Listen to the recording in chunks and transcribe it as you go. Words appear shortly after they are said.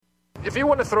If you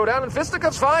want to throw down in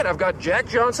fisticuffs, fine. I've got Jack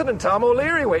Johnson and Tom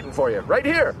O'Leary waiting for you, right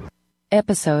here.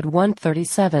 Episode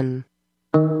 137.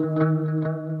 The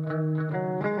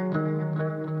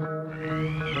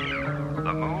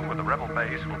moon with the rebel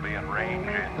base will be in range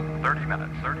in 30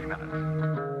 minutes.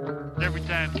 Every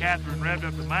time Catherine revved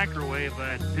up the microwave,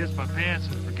 I'd piss my pants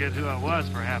and forget who I was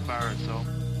for a half hour or so.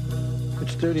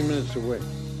 It's 30 minutes away.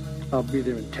 I'll be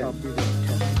there in 10.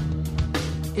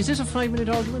 Is this a 5-minute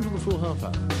argument or a full half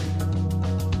hour?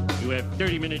 You have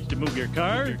 30 minutes to move your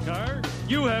car.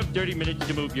 You have 30 minutes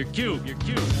to move your cube.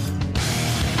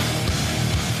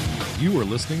 You are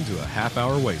listening to a half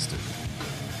hour wasted.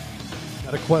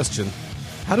 Got a question.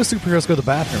 How do superheroes go to the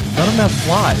bathroom? None of them have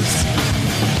flies.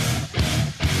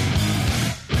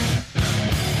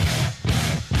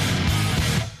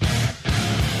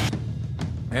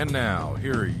 And now,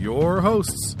 here are your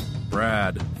hosts,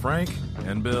 Brad, Frank,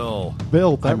 and Bill.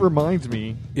 Bill, that reminds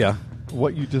me Yeah.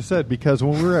 what you just said, because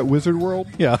when we were at Wizard World,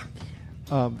 Yeah.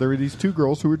 there were these two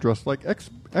girls who were dressed like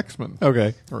X-Men.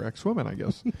 Okay. Or X-Women, I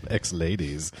guess.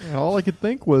 Ex-ladies. And all I could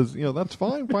think was, that's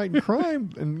fine, fighting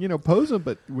crime and, posing,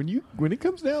 but when it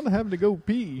comes down to having to go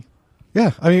pee.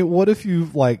 Yeah. I mean, what if you,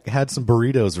 had some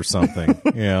burritos or something,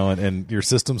 and your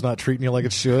system's not treating you like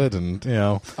it should, and,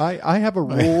 I have a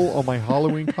rule on my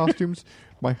Halloween costumes.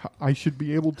 I should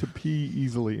be able to pee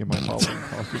easily in my Halloween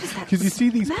costumes. Because you see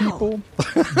these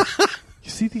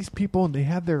people, and they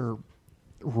have their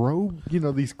robe,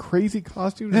 these crazy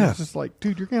costumes. Yeah. And it's just like,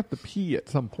 dude, you're going to have to pee at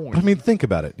some point. I mean, think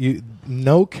about it.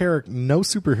 No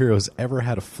superheroes ever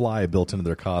had a fly built into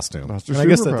their costume. That's And I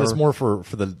guess that's more for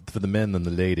the men than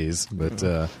the ladies. But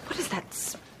What is that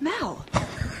smell?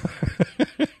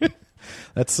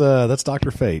 that's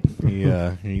Dr. Fate.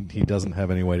 He doesn't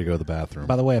have any way to go to the bathroom.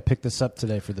 By the way, I picked this up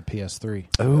today for the PS3.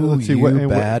 Oh, Let's see, you what-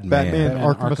 bad man. Batman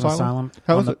Arkham Asylum?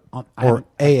 How is it? Or I picked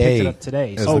AA, it up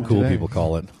today. as So the cool today. people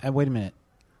call it. wait a minute.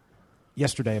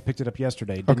 Yesterday, I picked it up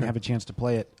yesterday. Didn't Okay. have a chance to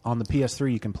play it. On the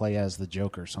PS3, you can play as the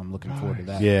Joker, so I'm looking forward to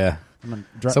that. Yeah. I'm going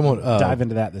to Someone, dive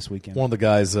into that this weekend. One of the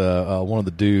guys, one of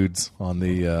the dudes on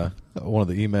the one of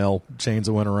the email chains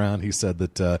that went around, he said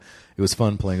that it was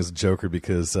fun playing as a Joker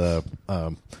because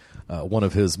one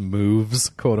of his moves,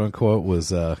 quote unquote,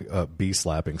 was bee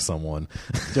slapping someone,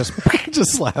 just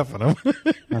slapping him.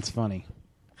 That's funny.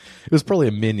 It was probably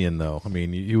a minion, though. I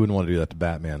mean, you wouldn't want to do that to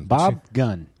Batman. Bob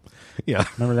Gunn. Yeah.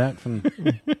 Remember that from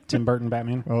Tim Burton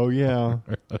Batman? Oh, yeah.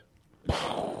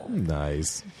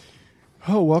 Nice.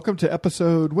 Oh, welcome to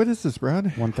episode, what is this, Brad?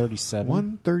 137.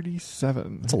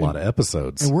 137. That's a lot of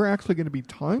episodes. And we're actually going to be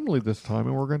timely this time,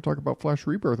 and we're going to talk about Flash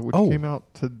Rebirth, which came out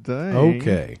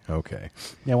today. Okay.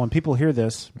 Yeah, when people hear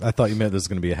this, I thought you meant this was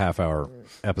going to be a half-hour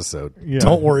episode. Yeah.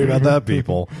 Don't worry about that,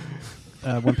 people.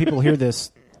 when people hear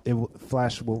this,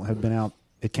 Flash will have been out.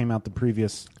 It came out the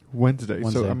previous Wednesday.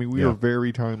 So, I mean, we Yeah. are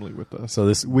very timely with this. So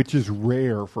this- which is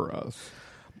rare for us.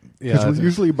 Yeah, Because we're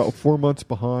usually about 4 months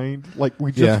behind. Like,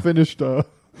 we just finished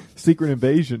Secret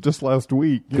Invasion just last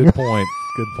week. Good point.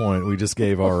 Good point. We just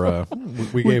gave our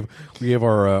we gave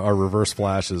our reverse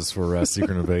flashes for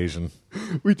Secret Invasion.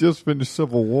 We just finished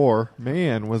Civil War.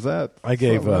 Man, was that I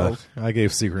gave something else.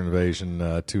 Secret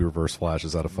Invasion 2 reverse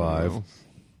flashes out of 5. Wow.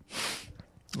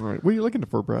 All right. What are you looking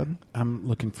for, Brad? I'm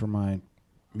looking for my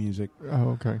music. Oh,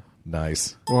 okay.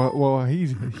 Nice. Well, he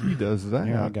does that.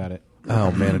 Yeah, I got it.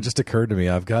 Oh man, it just occurred to me.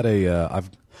 I've got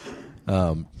I've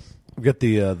got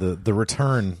the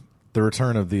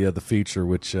return of the feature,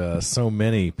 which so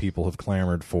many people have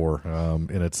clamored for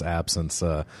in its absence.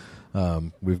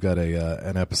 We've got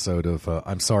an episode of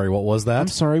I'm sorry, what was that? I'm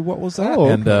sorry, what was that? Oh,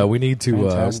 And we need to.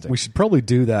 Fantastic. We should probably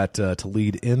do that to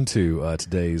lead into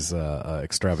today's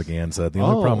extravaganza. The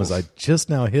only problem is, I just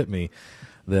now hit me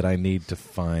that I need to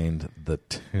find the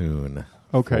tune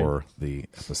for the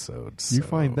episode. You So-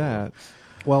 find that.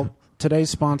 Well, today's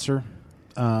sponsor,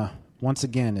 once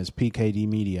again, is PKD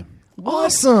Media.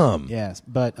 Awesome. Yes,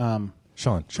 but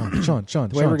Sean. the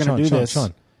way we're going to do this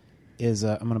is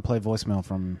I'm going to play voicemail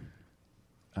from.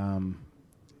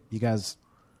 You guys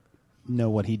know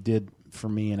what he did for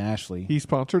me and Ashley. He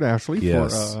sponsored Ashley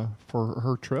Yes. for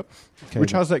her trip. Okay,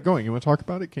 Which, how's that going? You want to talk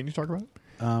about it? Can you talk about it?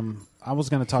 I was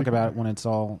going to talk about it when it's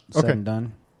all said and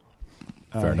done.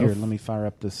 Fair here, enough. let me fire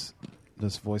up this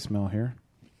voicemail here.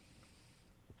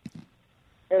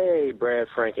 Hey, Brad,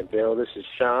 Frank, and Bill. This is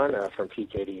Sean from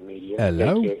PKD Media,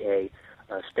 Hello. a.k.a.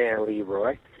 Stan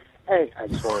Leroy. Hey, I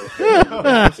just wanted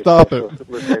to say... Stop it.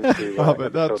 Listen to, Stop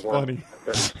it. That's episode funny.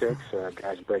 136,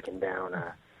 guys breaking down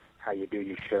how you do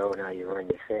your show and how you run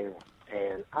your thing.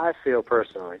 And I feel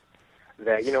personally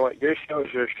that, you know what, your show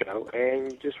is your show,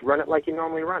 and you just run it like you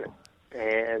normally run it.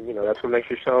 And, you know, that's what makes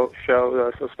your show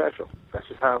so special. That's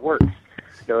just how it works.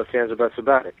 no ifs, ands, or buts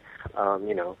about it.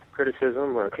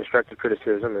 Criticism or constructive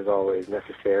criticism is always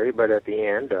necessary, but at the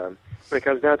end, when it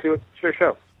comes down to it, it's your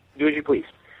show. Do as you please.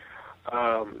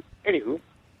 Anywho,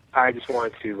 I just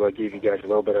wanted to give you guys a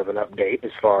little bit of an update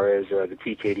as far as the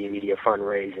PKD Media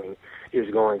fundraising is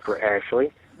going for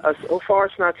Ashley. So far,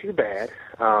 it's not too bad.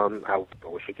 I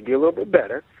wish it could be a little bit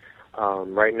better.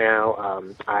 Right now,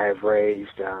 I have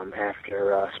raised,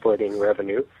 after splitting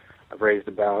revenue, I've raised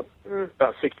about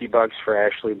 $60 for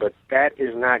Ashley, but that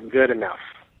is not good enough.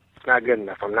 It's not good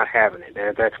enough. I'm not having it,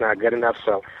 and that's not good enough.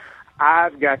 So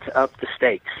I've got to up the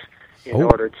stakes in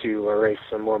order to raise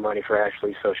some more money for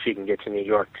Ashley so she can get to New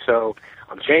York. So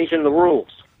I'm changing the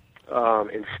rules.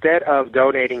 Instead of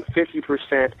donating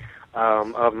 50%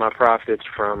 of my profits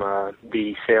from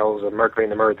the sales of Mercury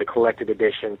and the Murder, the collected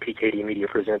edition, PKD Media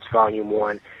Presents Volume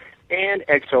 1, and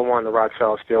XO1, the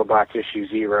Rockefeller Steel Box Issue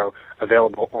 0,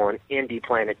 available on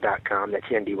IndiePlanet.com. That's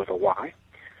Indie with a Y,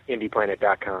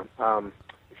 IndiePlanet.com.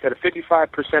 Instead of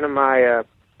 55% of my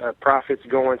profits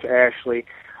going to Ashley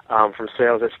from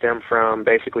sales that stem from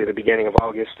basically the beginning of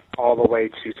August all the way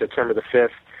to September the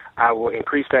 5th, I will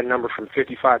increase that number from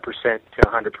 55% to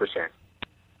 100%.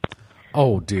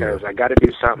 Oh, dear. Because I got to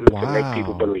do something to make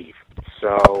people believe.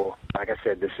 So, like I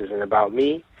said, this isn't about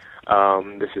me.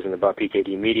 This isn't about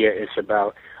PKD Media. It's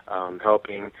about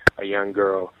helping a young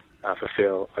girl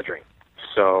fulfill a dream.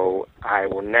 So I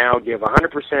will now give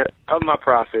 100% of my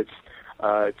profits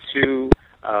to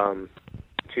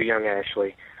young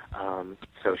Ashley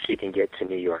so she can get to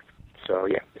New York. So,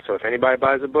 yeah. So if anybody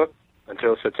buys a book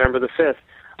until September the 5th,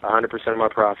 100% of my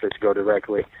profits go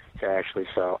directly to Ashley.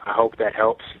 So I hope that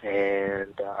helps,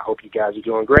 and I hope you guys are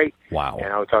doing great. Wow.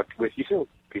 And I'll talk with you soon.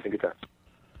 Peace and good times.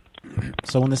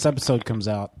 So when this episode comes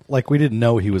out, like, we didn't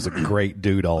know he was a great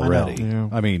dude already.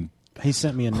 I mean, he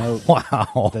sent me a note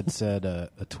that said,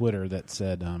 a Twitter that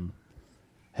said,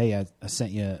 hey, I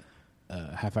sent you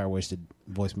a half-hour wasted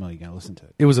voicemail. You got to listen to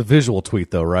it. It was a visual tweet,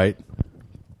 though, right?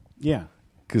 Yeah.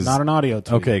 Not an audio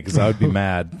tweet. Okay, because I would be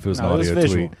mad if it was an audio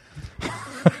tweet.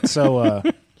 So,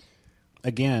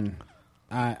 again,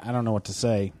 I don't know what to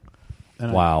say.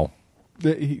 And wow.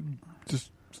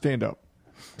 Just stand up.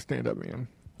 Stand up, man.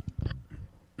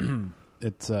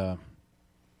 It's, I'm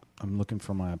looking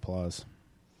for my applause.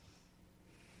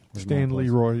 Stan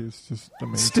Leroy is just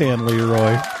amazing. Stan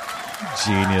Leroy.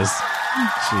 Genius.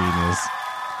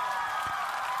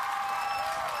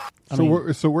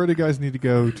 So where do guys need to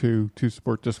go to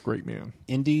support this great man?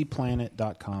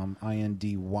 IndiePlanet.com,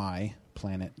 INDY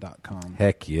planet.com.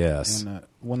 Heck yes. And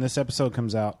when this episode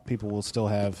comes out, people will still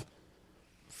have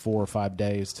 4 or 5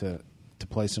 days to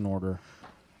place an order.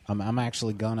 I'm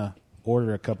actually going to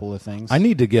order a couple of things. I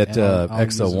need to get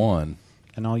XO1.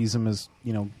 And I'll use them as,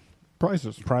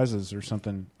 prizes or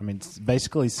something. I mean,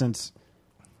 basically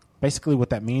what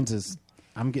that means is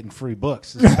I'm getting free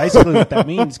books. It's basically what that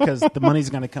means, because the money's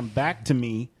going to come back to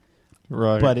me,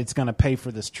 right? But it's going to pay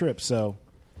for this trip. So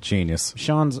genius.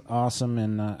 Sean's awesome,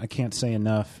 and I can't say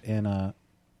enough. And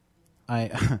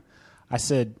I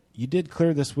said, you did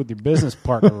clear this with your business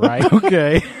partner, right?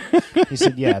 Okay. He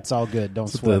said, yeah, it's all good. Don't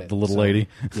sweat it. The little lady.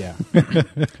 Yeah.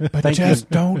 But just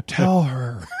don't tell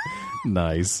her.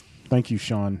 Nice. Thank you,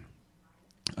 Sean.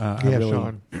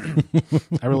 Sean.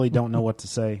 I really don't know what to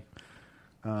say.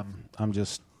 I'm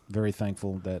just very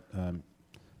thankful that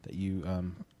that you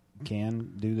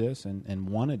can do this and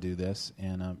want to do this,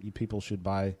 and you people should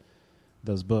buy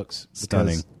those books.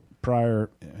 Stunning.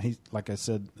 He, like I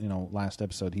said, last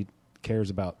episode, he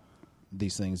cares about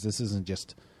these things. This isn't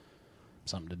just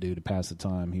something to do to pass the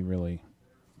time. He really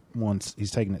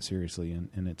he's taking it seriously,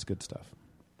 and it's good stuff.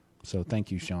 So thank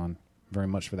you, Sean, very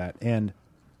much for that. And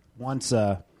once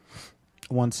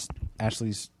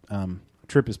Ashley's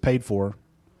trip is paid for,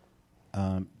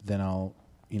 then I'll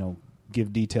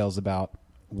give details about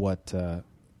what I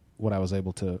was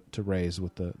able to raise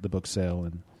with the book sale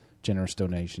and generous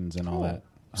donations and all that.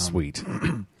 Sweet.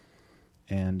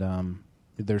 And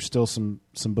there's still some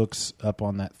books up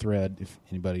on that thread if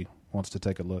anybody wants to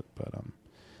take a look. But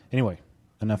anyway,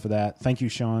 enough of that. Thank you,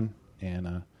 Sean,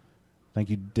 and thank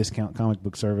you, Discount Comic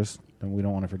Book Service. And we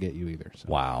don't want to forget you either. So.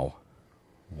 Wow.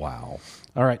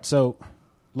 All right, so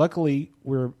luckily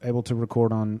we're able to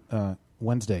record on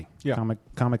Wednesday. Yeah.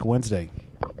 Comic Wednesday.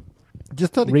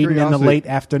 Just out of reading curiosity, in the late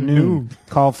afternoon.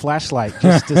 Call Flashlight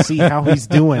just to see how he's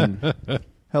doing.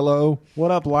 Hello.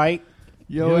 What up, Light?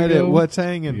 Yo, Edit, what's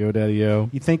hanging? Yo, Daddy, yo.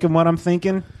 You thinking what I'm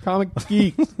thinking? Comic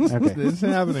Geek. Okay. It's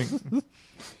happening.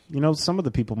 Some of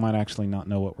the people might actually not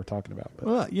know what we're talking about. But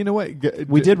Well, you know what?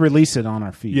 we did release it on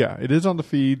our feed. Yeah, it is on the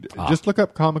feed. Just look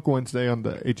up Comic Wednesday on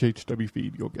the HHW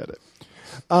feed. You'll get it.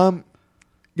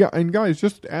 Yeah, and guys,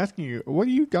 just asking you, what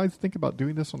do you guys think about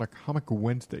doing this on a Comic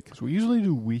Wednesday? Because we usually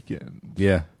do weekends.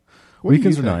 Yeah. What do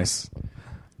Weekends you are think? nice.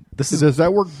 Does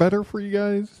that work better for you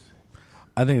guys?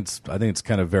 I think it's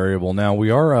kind of variable. Now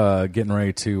we are getting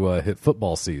ready to hit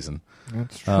football season.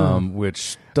 That's true.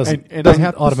 Which doesn't And I have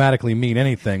doesn't to automatically mean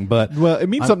anything, but Well, it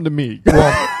means something to me.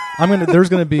 well, there's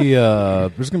gonna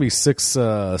be six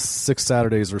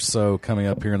Saturdays or so coming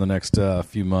up here in the next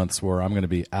few months where I'm gonna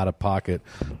be out of pocket.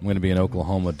 I'm gonna be in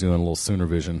Oklahoma doing a little Sooner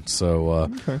Vision. So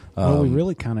Okay. Well, we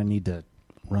really kind of need to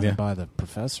run yeah. it by the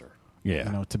professor. Yeah.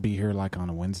 You know, to be here like on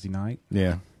a Wednesday night.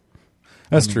 Yeah,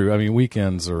 that's true. I mean,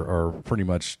 weekends are pretty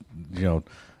much,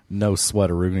 no sweat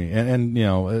or Rooney.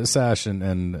 And Sash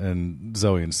and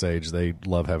Zoe and Sage, they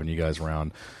love having you guys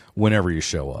around whenever you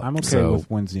show up. I'm okay So,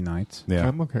 with Wednesday nights. Yeah,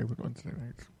 I'm okay with Wednesday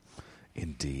nights.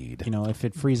 indeed. You know, if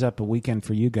it frees up a weekend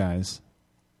for you guys,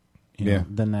 you Yeah. know,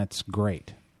 then that's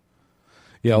great.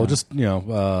 Yeah, well, just,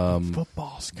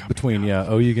 Football's coming between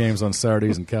OU games on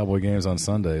Saturdays and Cowboy games on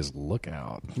Sundays, look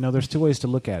out. You know, there's two ways to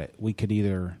look at it. We could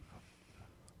either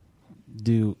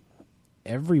do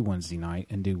every Wednesday night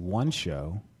and do one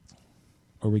show,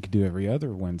 or we could do every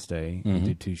other Wednesday and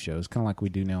do two shows, kind of like we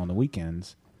do now on the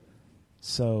weekends.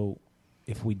 So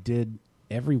if we did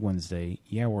every Wednesday,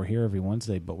 yeah, we're here every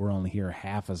Wednesday, but we're only here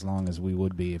half as long as we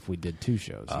would be if we did two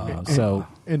shows. You know? So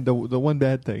And the one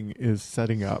bad thing is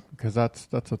setting up, because that's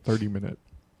a 30-minute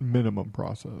minimum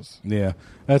process. Yeah,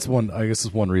 that's one. I guess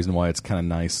is one reason why it's kind of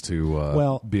nice to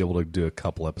Well- be able to do a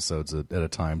couple episodes at a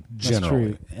time. That's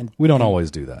Generally, true. And we don't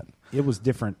always do that. it was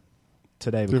different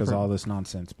today because of Different. all this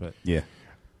nonsense, but Yeah,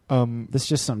 this is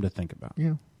just something to think about.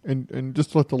 Yeah, and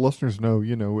just to let the listeners know,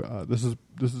 this is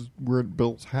we're at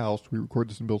Bill's house. We record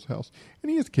this in Bill's house, and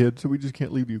he has kids, so we just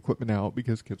can't leave the equipment out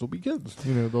because kids will be kids.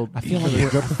 They'll. I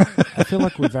feel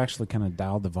like we've actually kind of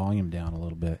dialed the volume down a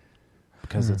little bit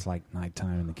because it's like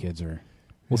nighttime and the kids are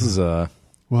this is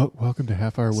welcome to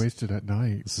Half Hour Wasted at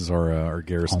Night. this is our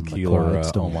Garrison On the Keeler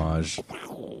Clydesdale. homage.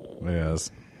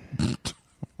 Yes,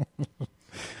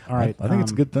 all right. I think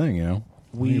it's a good thing. I think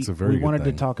We it's a very we good wanted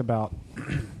thing. to talk about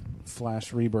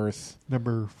Flash Rebirth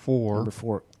Number 4. number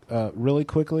 4 really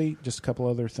quickly. Just a couple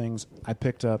other things. I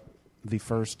picked up the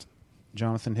first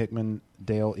Jonathan Hickman,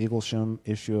 Dale Eaglesham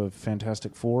issue of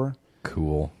Fantastic Four.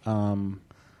 Cool.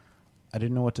 I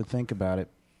didn't know what to think about it.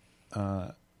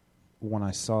 When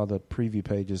I saw the preview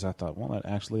pages, I thought, well, that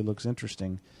actually looks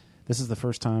interesting. This is the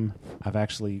first time I've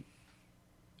actually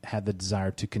had the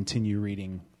desire to continue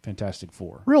reading Fantastic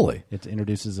Four. Really? It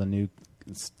introduces a new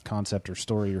concept or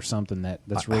story or something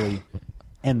that's really...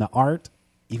 And the art,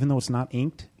 even though it's not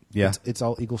inked, Yeah. it's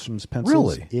all Eaglesham's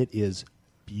pencils. Really? It is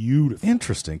beautiful.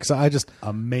 Interesting, because I just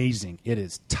Amazing. It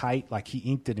is tight, like he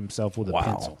inked it himself with a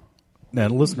pencil.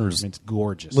 and listeners I mean, it's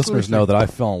gorgeous. listeners know that I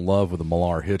fell in love with the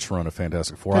Millar Hitch run of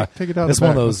Fantastic Four. Take it out. It's of the one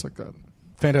of back, those. just like that.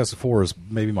 Fantastic Four is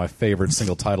maybe my favorite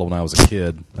single title when I was a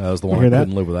kid. That was the one I hear that?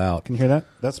 couldn't live without. Can you hear that?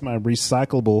 That's my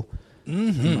recyclable. I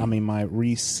mean, my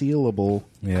resealable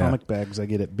Yeah. comic bags I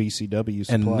get at BCW supplies.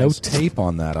 And no tape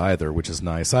on that either, which is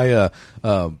nice. I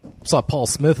saw Paul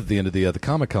Smith at the end of the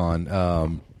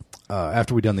Comic-Con.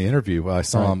 After we done the interview, I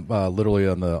saw him literally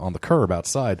on the curb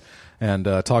outside, and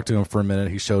talked to him for a minute.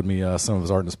 He showed me some of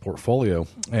his art in his portfolio,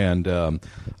 and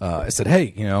I said,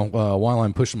 "Hey, while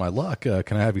I'm pushing my luck,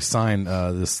 can I have you sign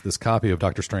this copy of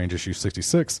Doctor Strange issue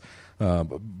 66?"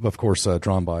 Of course,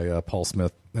 drawn by Paul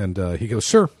Smith. And he goes,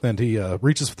 "Sure." And he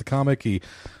reaches for the comic. He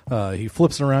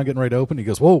flips it around, getting ready to open. He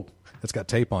goes, "Whoa, it's got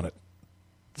tape on it."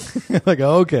 I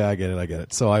go, "Okay, I get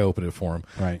it." So I open it for him.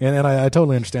 Right. And I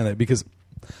totally understand that, because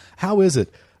how is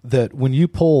it that when you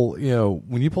pull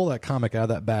that comic out of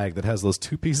that bag that has those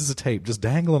two pieces of tape just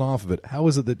dangling off of it, how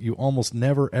is it that you almost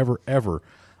never, ever, ever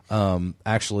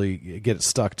actually get it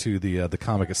stuck to the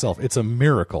comic itself? It's a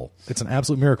miracle. It's an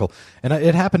absolute miracle. And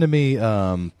it happened to me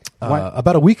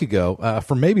about a week ago,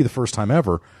 for maybe the first time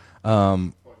ever.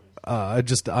 I'm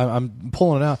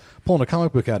pulling a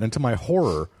comic book out, and to my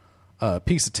horror,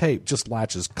 piece of tape just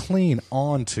latches clean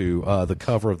onto the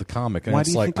cover of the comic. And Why it's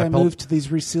do you like think I moved to these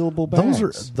resealable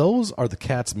bags? Those are the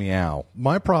cat's meow.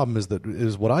 My problem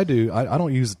is what I do. I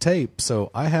don't use the tape, so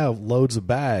I have loads of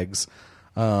bags,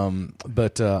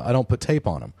 but I don't put tape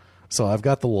on them. So I've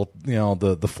got the little,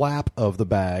 the flap of the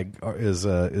bag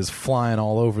is flying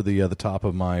all over the top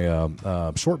of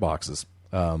my short boxes.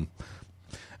 So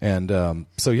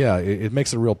yeah, it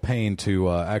makes it a real pain to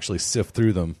actually sift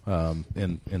through them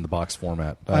in the box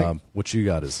format. What you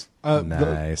got is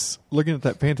nice. Looking at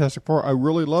that Fantastic Four, I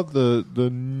really love the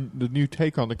new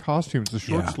take on the costumes, the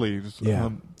short sleeves. Yeah.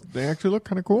 They actually look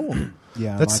kind of cool.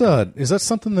 Yeah, That's is that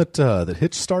something that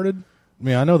Hitch started?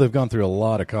 mean, I know they've gone through a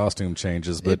lot of costume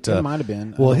changes, but It might have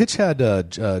been. Well, Hitch had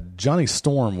Johnny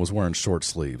Storm was wearing short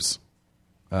sleeves.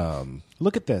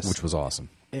 Look at this, which was awesome.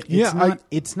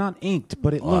 It's not inked,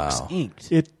 but it looks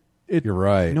inked. You're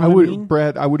right. You know what I mean?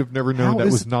 Brad, I would have never known How that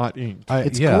is was it- not inked.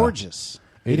 It's gorgeous.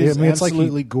 It is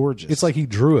absolutely gorgeous. It's like he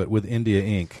drew it with India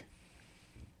ink.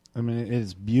 I mean, it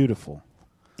is beautiful,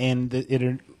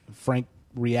 and Frank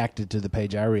reacted to the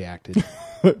page I reacted.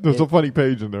 There's a funny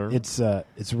page in there. It's a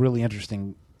really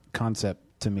interesting concept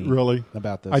to me. Really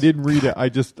about this. I didn't read it. I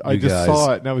just guys-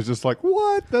 saw it, and I was just like,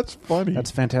 "What? That's funny." That's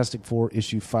Fantastic Four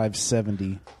issue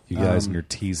 570. You guys and your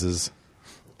teases.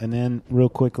 And then, real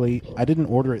quickly, I didn't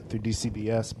order it through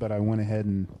DCBS, but I went ahead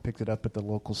and picked it up at the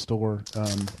local store.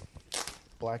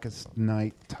 Blackest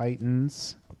Night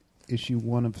Titans, issue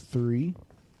 1 of 3.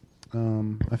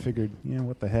 I figured,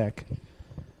 what the heck.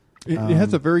 It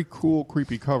has a very cool,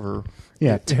 creepy cover.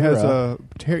 Yeah, it has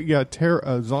Terra.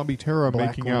 a zombie Terra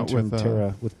Black making out Lantern with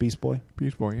Terra with Beast Boy.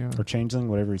 Beast Boy, yeah. Or Changeling,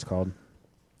 whatever he's called.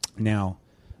 Now,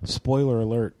 spoiler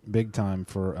alert, big time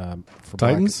for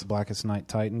Titans? Blackest Night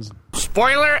Titans.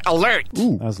 Spoiler alert!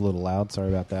 Ooh. That was a little loud. Sorry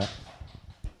about that.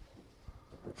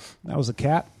 That was a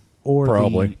cat, or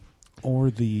Probably.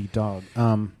 the dog.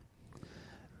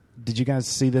 Did you guys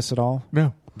see this at all?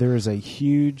 No. There is a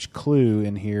huge clue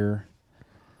in here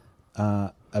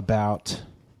about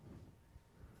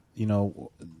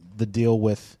the deal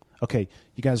with. Okay,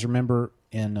 you guys remember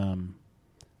in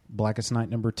Blackest Night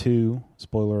number 2?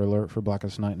 Spoiler alert for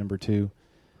Blackest Night number 2.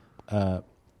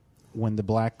 When the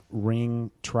Black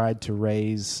Ring tried to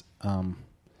raise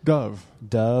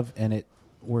Dove, and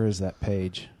where is that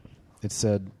page? It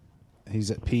said he's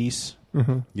at peace.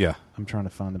 Mm-hmm. Yeah. I'm trying to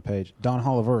find the page. Dawn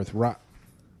Hall of Earth, right?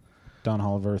 Dawn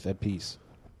Hall of Earth at peace.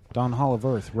 Dawn Hall of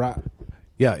Earth, right?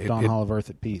 Yeah. Dawn Hall of Earth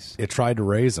at peace. It tried to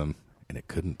raise him, and it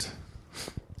couldn't.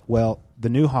 Well, the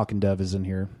new Hawk and Dove is in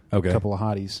here. Okay. A couple of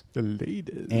hotties. the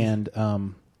ladies, And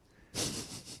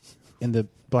in the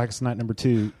Blackest Night number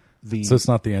 2, So it's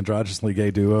not the androgynously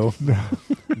gay duo?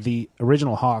 the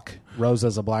original Hawk rose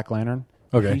as a Black Lantern.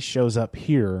 Okay. He shows up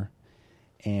here,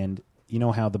 and you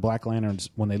know how the Black Lanterns,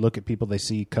 when they look at people, they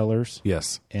see colors?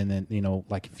 Yes. And then,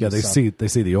 like if Yeah, you they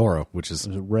see the aura, which is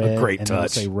red, a great and they'll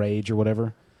touch. say rage or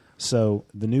whatever. So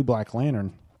the new Black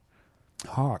Lantern,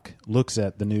 Hawk, looks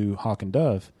at the new Hawk and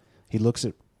Dove. He looks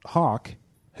at Hawk,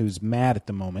 who's mad at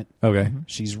the moment. Okay.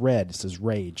 She's red. It says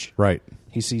rage. Right.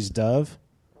 He sees Dove.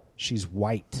 She's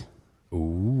white.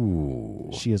 Ooh.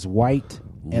 She is white.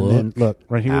 And then, look,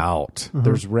 right here. Out.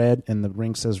 There's red, and the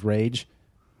ring says rage.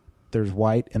 There's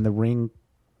white, and the ring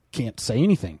can't say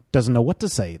anything. Doesn't know what to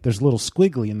say. There's a little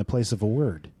squiggly in the place of a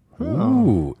word.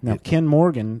 Ooh. Now, Ken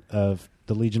Morgan of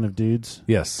the Legion of Dudes.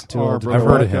 Yes. Too old to I've know.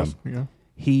 heard of him. Yeah.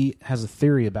 He has a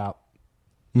theory about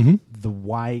the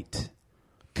white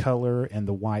color and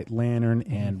the white lantern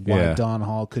and why Yeah. Dawn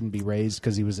Hall couldn't be raised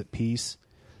because he was at peace.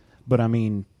 But I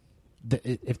mean,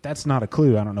 if that's not a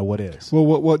clue, I don't know what is. Well,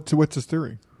 what's his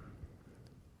theory?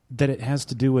 That it has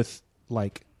to do with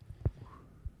like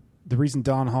the reason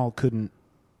Dawn Hall couldn't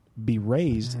be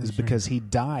raised is because he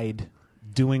died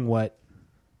doing what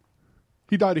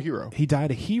He died a hero. he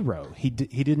died a hero. He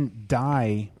didn't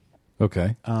die.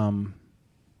 Okay. What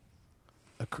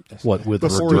What, with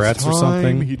Before regrets his or time,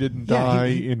 something? He didn't Yeah, die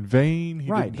he- in vain.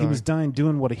 Right. He was dying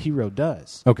doing what a hero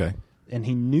does. Okay. And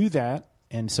he knew that,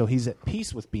 and so he's at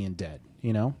peace with being dead,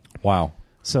 Wow.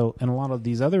 So, and a lot of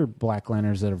these other Black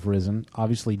Lanterns that have risen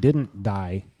obviously didn't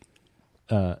die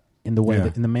in the way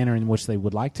Yeah. in the manner in which they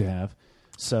would like to have.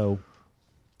 So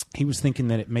he was thinking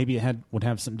that it would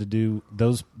have something to do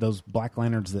those Black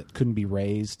Lanterns that couldn't be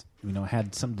raised,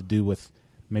 had something to do with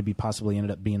maybe possibly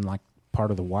ended up being like part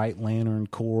of the White Lantern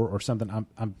Corps or something.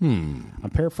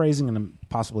 I'm paraphrasing and I'm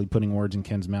possibly putting words in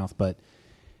Ken's mouth, but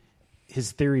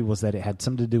his theory was that it had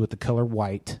something to do with the color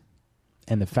white,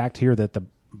 and the fact here that the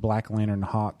Black Lantern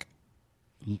Hawk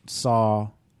saw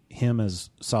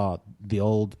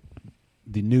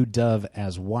the new Dove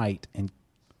as white and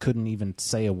couldn't even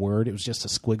say a word. It was just a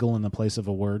squiggle in the place of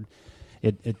a word.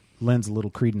 It lends a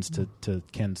little credence to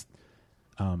Ken's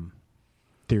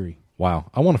theory.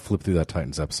 Wow. I want to flip through that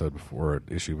Titans episode before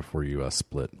you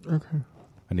split. Okay.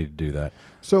 I need to do that.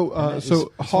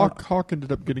 So Hawk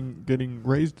ended up getting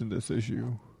raised in this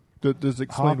issue. Does it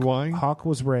explain why? Hawk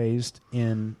was raised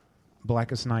in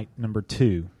Blackest Night number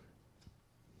 2.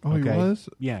 Oh, he Okay. was?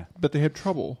 Yeah. But they had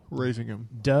trouble raising him.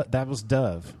 That was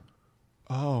Dove.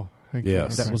 Oh, thank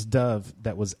Yes. you. That was Dove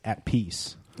that was at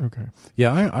peace. Okay.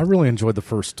 Yeah, I really enjoyed the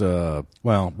first.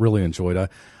 Really enjoyed.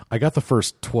 I got the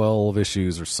first 12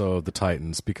 issues or so of the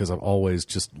Titans because I've always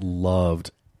just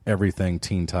loved everything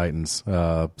Teen Titans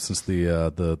since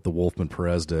the Wolfman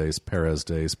Perez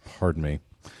days. Pardon me.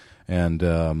 And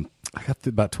I got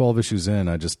about 12 issues in.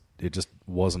 It just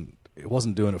wasn't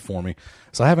doing it for me.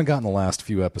 So I haven't gotten the last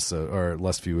few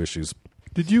issues.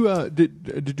 Did you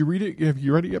did you read it? Have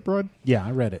you read it yet, Brad? Yeah,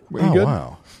 I read it. Any good?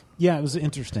 Wow. Yeah, it was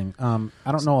interesting.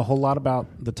 I don't know a whole lot about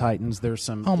the Titans. There's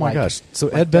some. Oh my gosh! So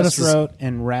Ed Benes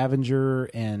and Ravager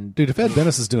and dude, if Ed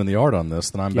Benes is doing the art on this,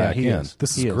 then I'm back in. Is.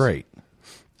 This is great.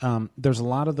 There's a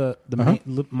lot of the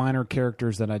minor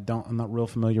characters that I'm not real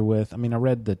familiar with. I mean, I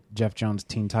read the Jeff Jones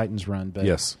Teen Titans run, but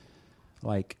yes,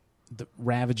 like the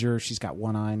Ravager, she's got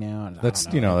one eye now. And that's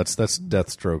that's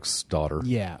Deathstroke's daughter.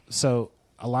 Yeah, so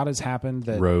a lot has happened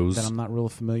that I'm not real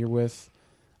familiar with.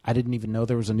 I didn't even know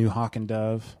there was a new Hawk and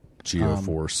Dove.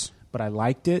 Geoforce. But I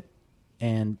liked it,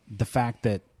 and the fact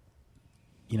that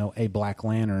a Black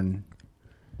Lantern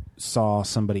saw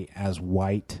somebody as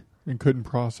white and couldn't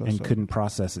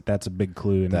process it. That's a big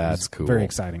clue, and that's cool. Very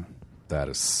exciting. That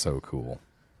is so cool.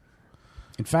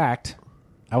 In fact,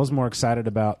 I was more excited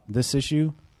about this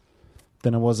issue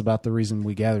than I was about the reason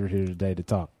we gathered here today to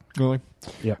talk. Really?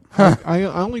 Yeah. I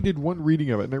only did one reading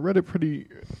of it, and I read it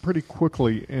pretty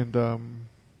quickly, and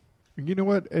you know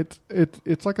what?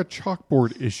 It's like a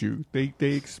chalkboard issue. They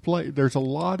explain. There's a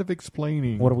lot of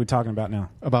explaining. What are we talking about now?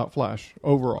 About Flash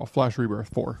overall. Flash Rebirth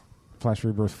 4. Flash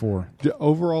Rebirth 4.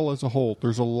 Overall, as a whole,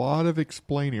 there's a lot of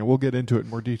explaining. We'll get into it in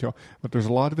more detail, but there's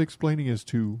a lot of explaining as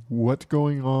to what's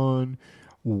going on,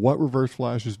 what Reverse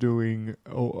Flash is doing,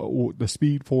 the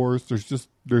Speed Force.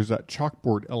 There's that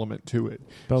chalkboard element to it.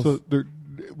 So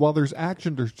while there's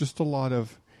action, there's just a lot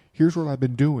of here's what I've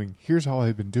been doing, here's how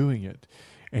I've been doing it,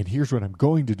 and here's what I'm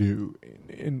going to do.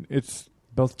 And it's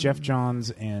both Jeff Johns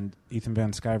and Ethan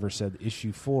Van Sciver said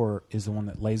issue 4 is the one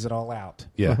that lays it all out,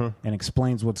 and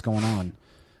explains what's going on.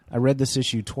 I read this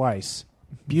issue twice.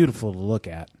 Beautiful to look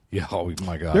at. Yeah, oh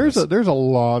my God. There's a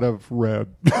lot of red.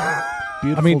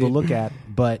 Beautiful to look at,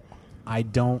 but I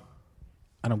don't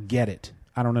get it.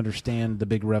 I don't understand the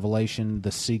big revelation,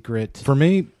 the secret. For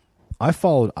me, I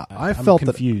felt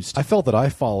confused. I felt that I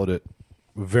followed it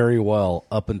very well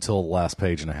up until the last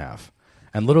page and a half.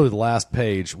 And literally the last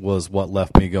page was what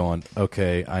left me going,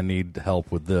 okay, I need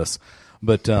help with this.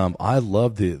 But I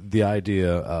love the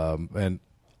idea, and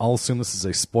I'll assume this is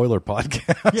a spoiler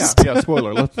podcast. Yeah,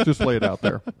 spoiler. Let's just lay it out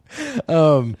there.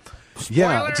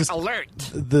 Spoiler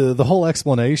alert. The whole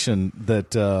explanation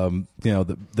that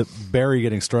that Barry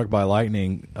getting struck by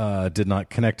lightning did not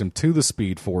connect him to the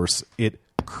Speed Force. It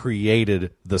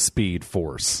created the Speed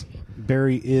Force.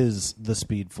 Barry is the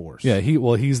Speed Force. Yeah,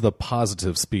 he's the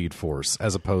positive Speed Force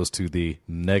as opposed to the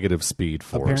negative Speed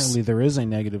Force. Apparently, there is a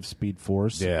negative Speed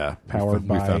Force. Yeah, powered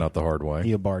by we found out the hard way.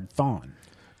 Eobard Thawne.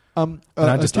 And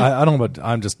I don't know, but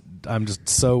I'm just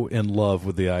so in love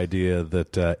with the idea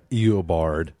that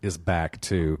Eobard is back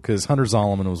too, because Hunter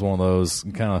Zolomon was one of those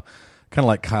kind of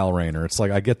like Kyle Rayner. It's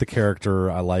like I get the character,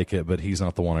 I like it, but he's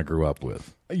not the one I grew up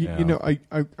with. You know, I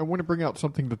want to bring out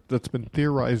something that's been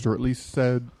theorized or at least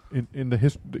said in the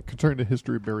concerning the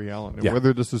history of Barry Allen. And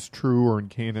whether this is true or in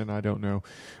canon, I don't know.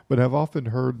 But I've often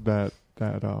heard that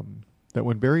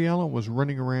when Barry Allen was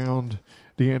running around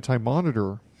the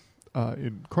Anti-Monitor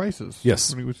in Crisis,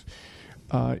 yes, when he was,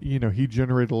 he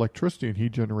generated electricity and he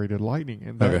generated lightning,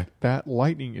 and that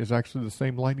lightning is actually the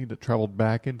same lightning that traveled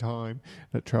back in time,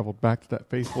 that traveled back to that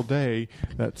fateful day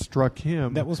that struck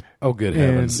him. That was good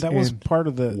heavens! That was part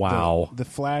of the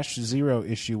Flash Zero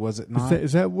issue, was it not?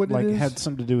 Is that what it is? It had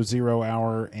something to do with 0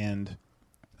 hour, and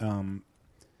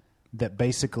that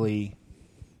basically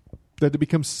that it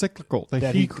becomes cyclical.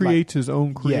 That he creates his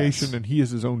own creation, and he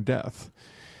is his own death.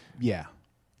 Yeah.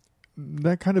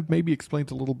 That kind of maybe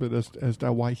explains a little bit as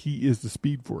to why he is the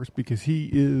Speed Force, because he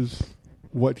is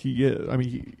what he is. I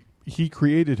mean, he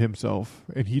created himself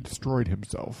and he destroyed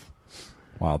himself.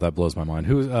 Wow, that blows my mind.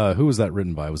 Who was that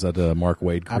written by? Was that Mark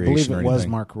Waid creation? I believe it or was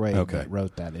Mark Waid that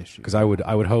wrote that issue. Because I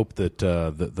would hope that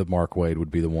the Mark Waid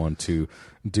would be the one to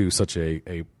do such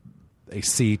a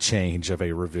sea change of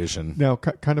a revision. Now,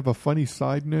 kind of a funny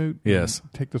side note. Yes,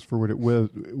 take this for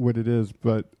what it is,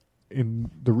 but.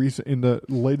 In the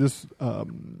latest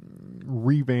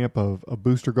revamp of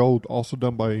Booster Gold, also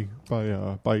done by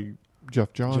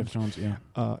Jeff Johns. Jeff Johns, yeah.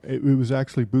 It was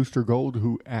actually Booster Gold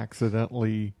who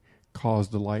accidentally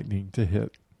caused the lightning to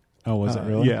hit. Oh, was it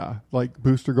really? Yeah, like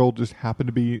Booster Gold just happened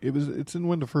to be. It's in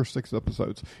one of the first 6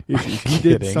 episodes. He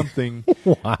did something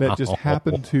that just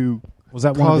happened to. Was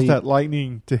that caused that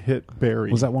lightning to hit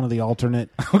Barry? Was that one of the alternate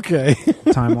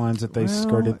timelines that they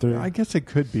skirted through? I guess it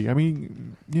could be. I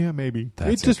mean, yeah, maybe.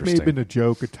 That's it just may have been a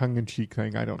joke, a tongue-in-cheek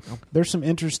thing. I don't know. There's some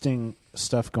interesting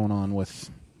stuff going on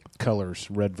with colors,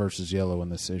 red versus yellow, in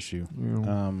this issue.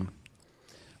 Yeah.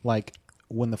 Like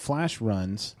when the Flash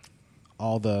runs,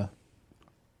 all the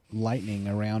lightning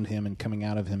around him and coming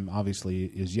out of him obviously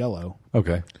is yellow.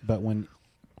 Okay. But when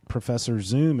Professor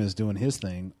Zoom is doing his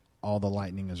thing, all the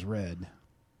lightning is red.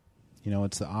 You know,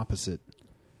 it's the opposite.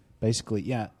 Basically,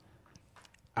 yeah.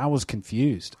 I was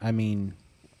confused. I mean,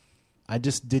 I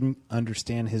just didn't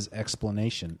understand his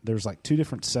explanation. There's like 2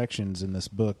 different sections in this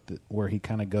book where he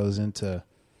kind of goes into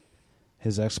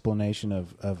his explanation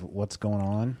of what's going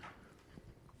on,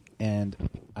 and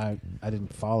I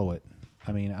didn't follow it.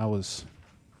 I mean,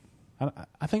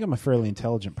 I think I'm a fairly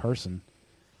intelligent person,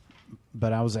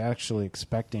 but I was actually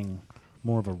expecting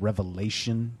more of a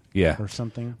revelation or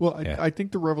something. Well, I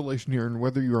think the revelation here, and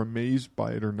whether you're amazed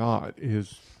by it or not,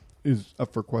 is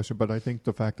up for question. But I think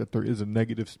the fact that there is a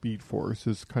negative speed force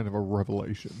is kind of a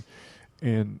revelation,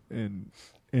 and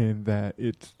that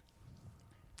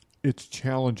it's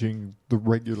challenging the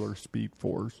regular speed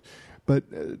force.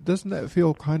 But doesn't that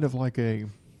feel kind of like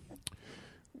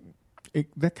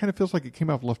that kind of feels like it came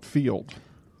out of left field?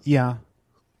 Yeah,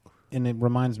 and it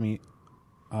reminds me,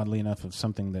 oddly enough, of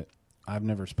something that I've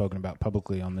never spoken about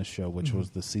publicly on this show, which was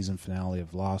the season finale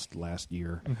of Lost last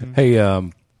year. Mm-hmm.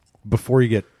 Hey, before you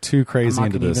get too crazy I'm not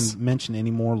into gonna this, even mention any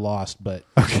more Lost, but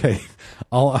okay,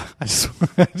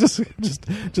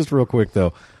 just real quick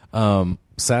though.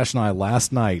 Sash and I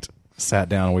last night sat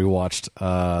down and we watched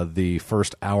the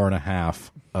first hour and a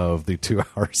half of the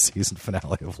 2-hour season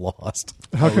finale of Lost.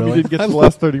 How come you didn't get to the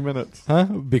last 30 minutes? Huh?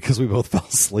 Because we both fell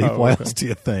asleep. Oh, Why okay. else do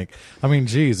you think? I mean,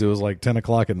 geez, it was like 10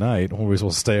 o'clock at night. Were we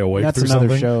supposed to stay awake that's through another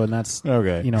something? show, and that's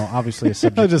Okay. You know, obviously a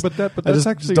subject. But I that's just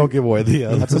actually don't give away the.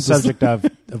 That's a subject I've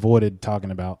avoided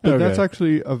talking about. But Okay. that's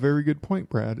actually a very good point,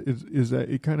 Brad. Is that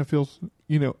it kind of feels,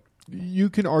 you know, you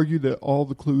can argue that all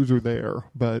the clues are there,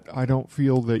 but I don't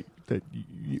feel that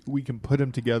we can put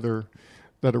them together.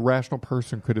 That a rational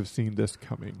person could have seen this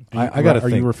coming. I got to Are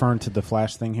think. you referring to the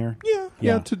Flash thing here?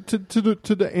 Yeah. To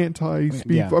the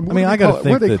anti-speed. Yeah. What I mean, are I they gotta call-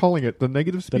 think what are they that- calling it? The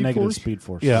negative speed The negative force? speed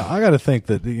force. Yeah, I got to think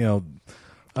that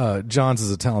Johns is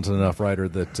a talented enough writer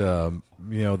that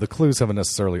the clues haven't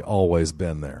necessarily always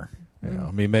been there. You know,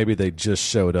 I mean, maybe they just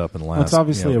showed up in the last. Well, it's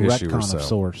obviously a issue or retcon so. of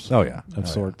sorts. Oh yeah,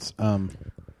 sorts.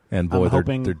 And boy, I'm they're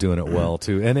hoping- doing it well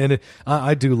too. And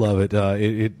I do love it.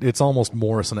 It's almost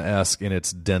Morrison-esque in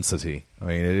its density. I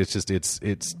mean,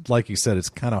 it's like you said, it's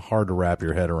kind of hard to wrap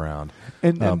your head around.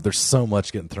 And there's so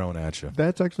much getting thrown at you.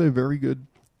 That's actually a very good.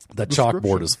 That description.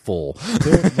 chalkboard is full.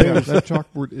 That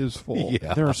chalkboard is full.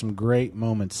 Yeah. There are some great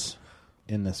moments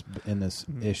in this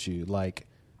issue, like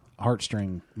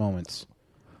heartstring moments,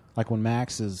 like when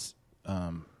Max is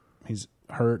he's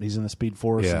hurt, he's in the Speed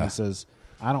Force, and Yeah. he says,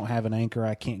 "I don't have an anchor,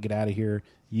 I can't get out of here.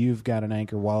 You've got an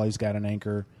anchor, Wally's got an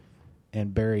anchor,"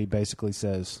 and Barry basically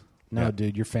says, "No, Yeah.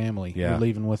 dude, you're family. Yeah. You're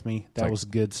leaving with me." That like, was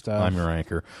good stuff. I'm your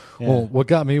anchor. Yeah. Well, what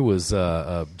got me was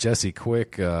Jesse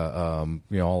Quick. All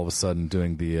of a sudden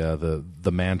doing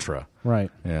the mantra,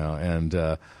 Right. and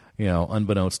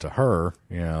unbeknownst to her,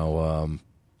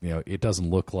 it doesn't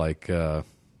look like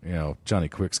Johnny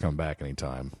Quick's coming back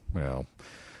anytime.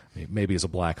 Maybe as a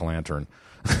Black Lantern,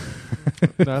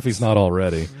 if he's not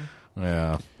already.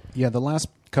 Yeah. Yeah, the last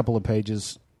couple of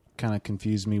pages kind of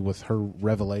confused me with her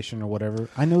revelation or whatever.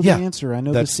 I know the answer. I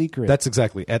know the secret. That's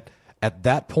exactly at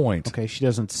that point. Okay, she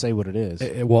doesn't say what it is.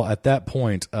 Well, at that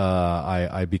point,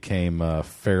 I became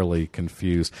fairly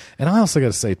confused, and I also got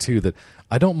to say too that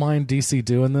I don't mind DC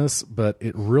doing this, but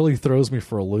it really throws me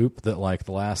for a loop that like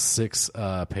the last 6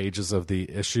 pages of the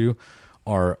issue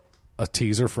are a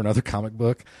teaser for another comic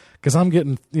book, because I'm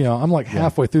getting I'm like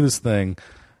halfway through this thing.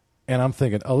 And I'm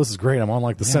thinking, oh, this is great. I'm on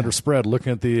like the center spread,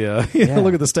 looking at the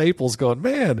look at the staples, going,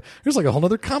 man, here's like a whole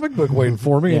other comic book waiting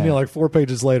for me. And like 4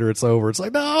 pages later, it's over. It's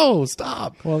like, no,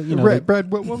 stop. Well,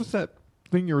 Brad, what was that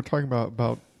thing you were talking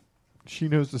about she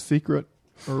knows the secret?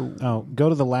 Or go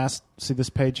to the last. See this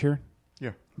page here?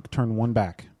 Yeah. Turn one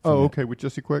back. Oh, okay, with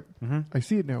Jesse Quick. Mm-hmm. I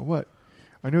see it now. What?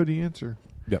 I know the answer.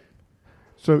 Yep.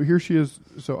 So here she is.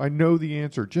 So I know the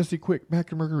answer. Jesse Quick,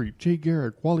 Mac and Mercury, Jay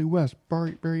Garrick, Wally West,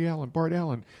 Barry Allen, Bart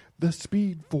Allen, the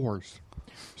Speed Force.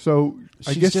 So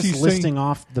I guess just she's listing saying,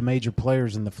 off the major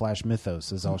players in the Flash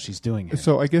mythos is all she's doing here.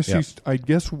 So I guess I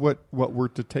guess what we're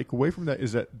to take away from that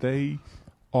is that they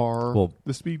are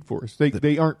the Speed Force.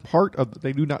 They aren't part of.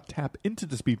 They do not tap into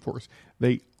the Speed Force.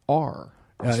 They are.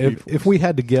 If we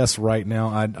had to guess right now,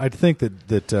 I'd think that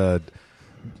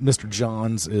Mr.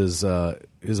 Johns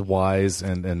is wise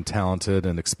and talented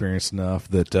and experienced enough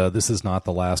that this is not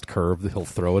the last curve that he'll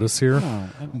throw at us here. No.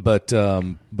 But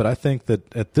I think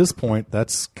that at this point,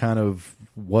 that's kind of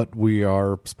what we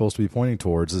are supposed to be pointing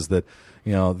towards, is that,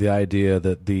 you know, the idea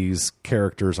that these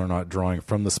characters are not drawing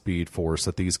from the Speed Force,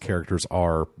 that these characters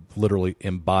are literally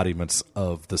embodiments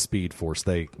of the Speed Force.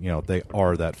 They, you know, they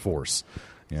are that force.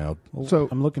 You know, so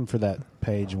I'm looking for that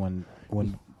page when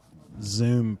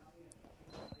Zoom,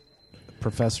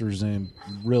 Professor Zoom,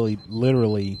 really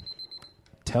literally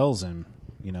tells him,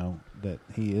 you know, that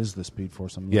he is the Speed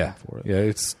Force. I'm looking for it. Yeah,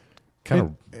 it's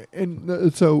kind of.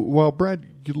 And so while Brad,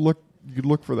 you look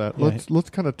for that. Yeah. Let's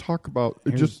kind of talk about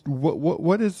just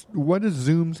what is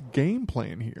Zoom's game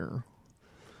plan here.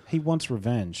 He wants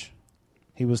revenge.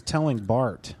 He was telling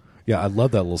Bart. Yeah, I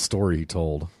love that little story he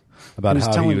told about he was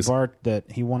how telling he was Bart that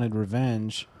he wanted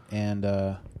revenge,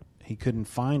 and he couldn't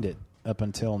find it up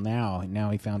until now. Now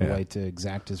he found a way to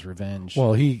exact his revenge.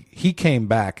 Well, he came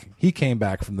back. He came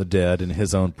back from the dead in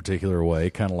his own particular way,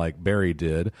 kind of like Barry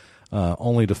did,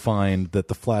 only to find that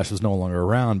the Flash was no longer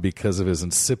around because of his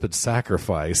insipid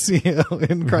sacrifice, you know,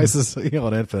 in Crisis, you know,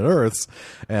 on Infinite Earths,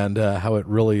 and how it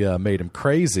really made him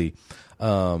crazy.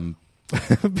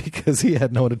 Because he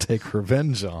had no one to take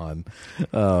revenge on.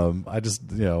 I just,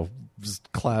 you know,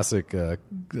 just classic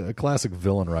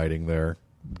villain writing there.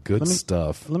 Good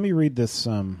stuff. Let me read this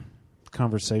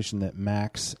conversation that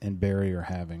Max and Barry are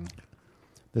having.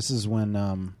 This is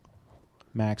when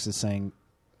Max is saying,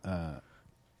 you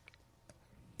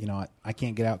know, I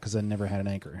can't get out because I never had an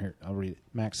anchor. Here, I'll read it.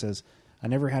 Max says, I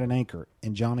never had an anchor,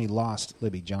 and Johnny lost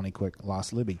Libby. Johnny Quick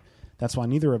lost Libby. That's why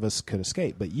neither of us could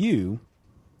escape. But you...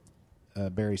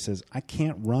 Barry says, I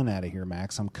can't run out of here,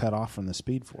 Max. I'm cut off from the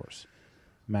Speed Force.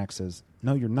 Max says,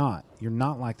 no, you're not. You're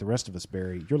not like the rest of us,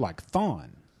 Barry. You're like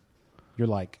Thawne. You're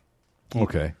like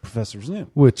Professor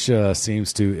Zoom. Which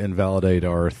seems to invalidate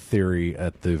our theory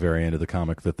at the very end of the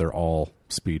comic that they're all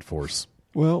Speed Force.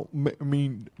 Well, I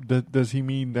mean, does he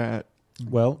mean that?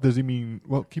 Well, does he mean?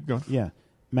 Well, keep going. Yeah.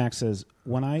 Max says,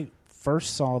 when I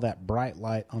first saw that bright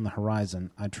light on the horizon,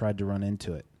 I tried to run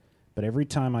into it. But every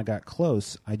time I got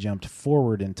close, I jumped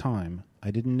forward in time. I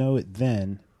didn't know it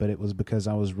then, but it was because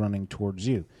I was running towards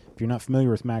you. If you're not familiar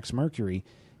with Max Mercury,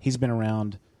 he's been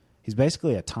around. He's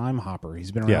basically a time hopper.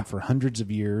 He's been around for hundreds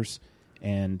of years,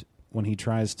 and when he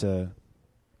tried to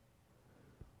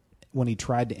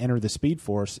enter the Speed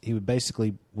Force, he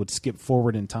would skip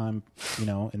forward in time, you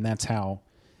know, and that's how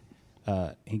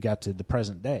he got to the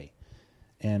present day.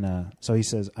 And so he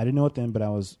says, I didn't know it then, but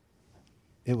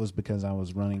it was because I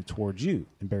was running towards you.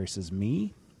 And Barry says,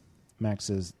 me? Max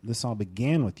says, this all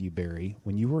began with you, Barry.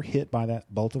 When you were hit by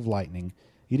that bolt of lightning,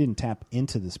 you didn't tap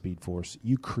into the Speed Force.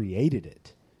 You created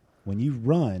it. When you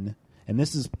run, and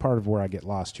this is part of where I get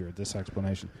lost here at this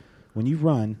explanation. When you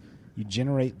run, you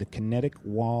generate the kinetic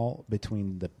wall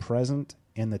between the present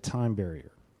and the time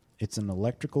barrier. It's an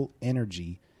electrical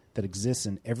energy that exists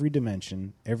in every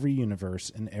dimension, every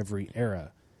universe, and every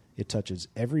era. It touches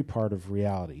every part of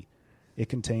reality. It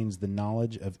contains the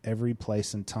knowledge of every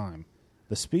place and time.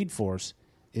 The Speed Force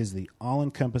is the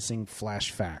all-encompassing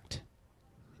Flash fact.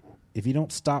 If you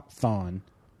don't stop Thawne,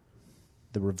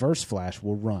 the Reverse Flash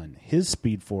will run. His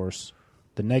Speed Force,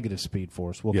 the negative Speed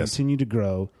Force, will continue to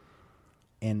grow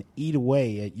and eat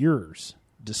away at yours,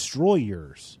 destroy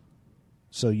yours.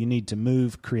 So you need to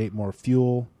move, create more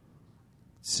fuel.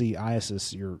 See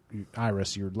Isis, your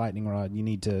Iris, your lightning rod. You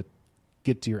need to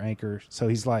get to your anchor. So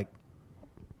he's like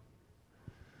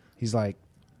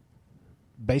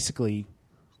basically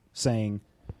saying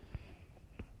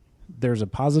there's a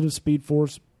positive Speed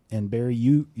Force, and Barry,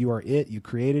 you are it. You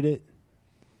created it,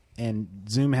 and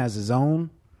Zoom has his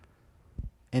own.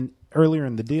 And earlier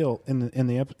in the deal, in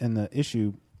the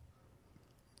issue,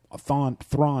 Thrawn,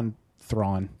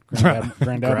 Grand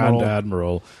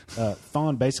Admiral,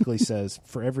 Thawne basically says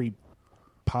for every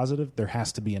positive there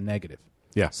has to be a negative.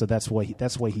 Yeah. So that's why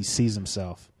he sees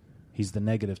himself. He's the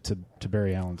negative to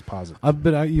Barry Allen's positive.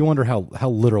 But you wonder how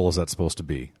literal is that supposed to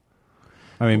be?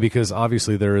 I mean, because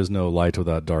obviously there is no light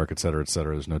without dark, et cetera, et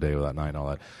cetera. There's no day without night and all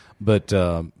that. But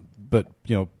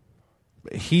you know,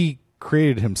 he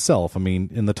created himself. I mean,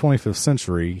 in the 25th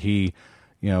century, he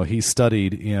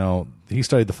studied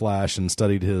the Flash and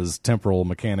studied his temporal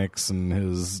mechanics and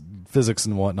his physics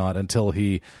and whatnot until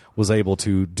he was able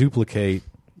to duplicate.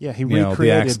 Yeah, he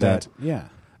recreated that. Yeah.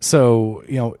 So,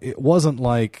 you know, it wasn't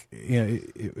like, you know,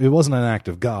 it wasn't an act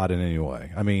of God in any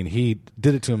way. I mean, he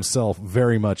did it to himself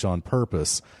very much on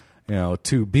purpose, you know,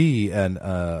 to be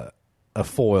a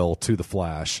foil to the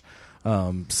Flash.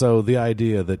 So the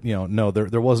idea that, you know, no,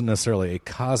 there wasn't necessarily a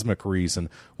cosmic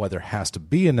reason why there has to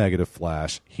be a negative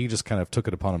Flash. He just kind of took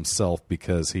it upon himself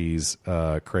because he's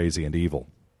crazy and evil.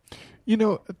 You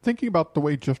know, thinking about the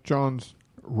way Jeff Johns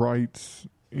writes,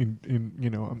 in you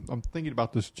know, I'm thinking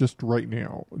about this just right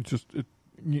now.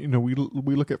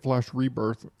 we look at Flash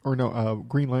Rebirth, or no,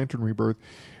 Green Lantern Rebirth,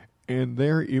 and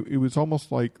there it was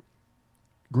almost like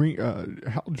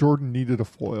Hal Jordan needed a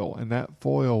foil, and that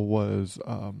foil was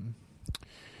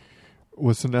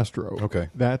Sinestro. Okay.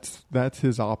 That's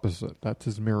his opposite. That's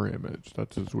his mirror image.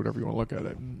 That's his whatever you want to look at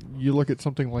it. And you look at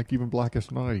something like even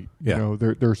Blackest Night. Yeah.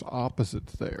 There's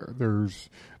opposites there. There's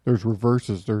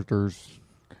reverses. There's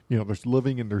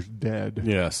living and there's dead.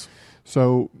 Yes.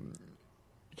 So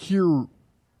here,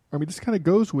 this kind of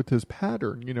goes with his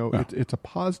pattern. It's a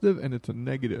positive and it's a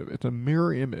negative. It's a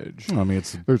mirror image.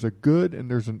 There's a good and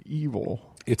there's an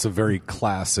evil. It's a very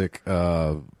classic.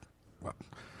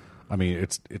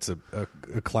 It's a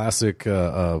classic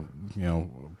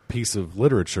piece of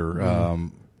literature.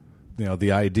 Mm-hmm.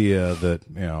 The idea that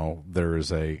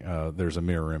there's a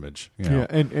mirror image. Yeah,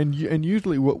 and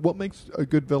usually what makes a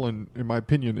good villain, in my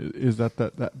opinion, is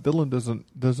that villain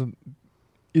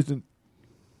isn't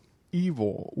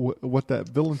evil. What that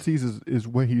villain sees is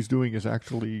what he's doing is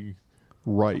actually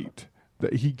right.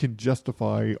 That he can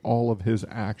justify all of his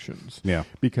actions. Yeah,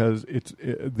 because it's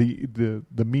the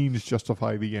means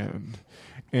justify the end,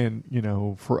 and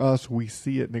for us we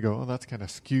see it and they go, oh, that's kind of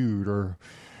skewed, or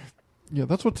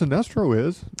that's what Sinestro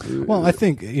is. Well, I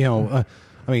think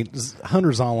Hunter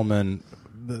Zolomon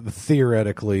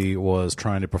theoretically was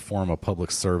trying to perform a public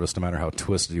service, no matter how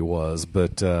twisted he was,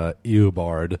 but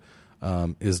Eobard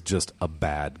is just a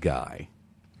bad guy.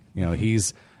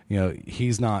 He's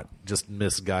not just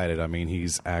misguided.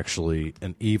 He's actually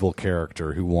an evil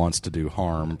character who wants to do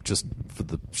harm just for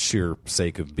the sheer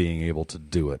sake of being able to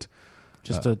do it.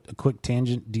 Just a quick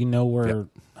tangent. Do you know where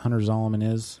Hunter Zolomon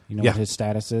is? You know what his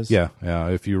status is? Yeah.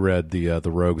 If you read the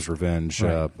Rogue's Revenge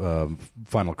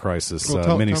Final Crisis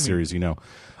miniseries,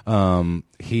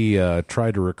 he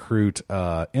tried to recruit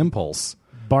Impulse.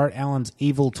 Bart Allen's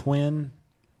evil twin.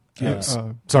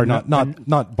 Sorry,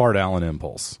 not Bart Allen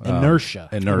Impulse. Inertia.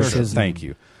 Inertia. Thank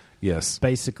you. Yes.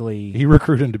 Basically, he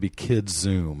recruited him to be Kid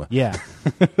Zoom. Yeah,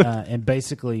 and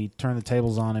basically turned the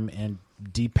tables on him and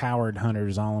depowered Hunter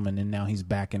Zolomon, and now he's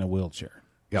back in a wheelchair.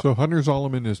 Yep. So Hunter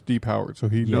Zolomon is depowered, so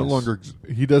he no longer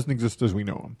he doesn't exist as we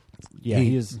know him. Yeah,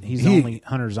 he's only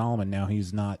Hunter Zolomon now.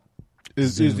 He's not.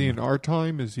 Is he in our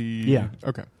time? Is he? Yeah.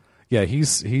 Okay. Yeah,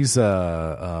 he's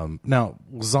now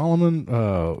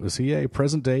Zolomon. Is he a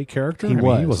present day character? He he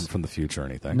wasn't from the future or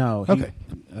anything. No. Okay.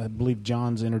 I believe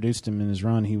John's introduced him in his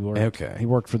run. He worked. Okay. He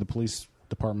worked for the police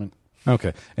department.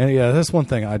 Okay, and that's one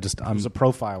thing. I'm a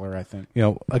profiler, I think.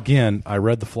 Again, I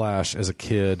read The Flash as a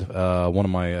kid. One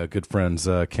of my good friends,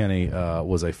 Kenny,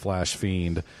 was a Flash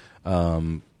fiend.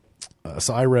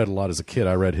 So I read a lot as a kid.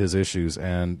 I read his issues,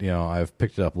 and I've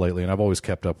picked it up lately, and I've always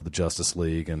kept up with the Justice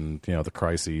League and the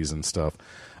crises and stuff.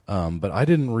 But I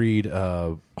didn't read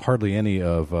hardly any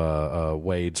of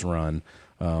Wade's run.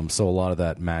 So a lot of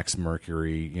that Max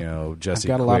Mercury, Jesse. I've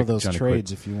got Quick, a lot of those Johnny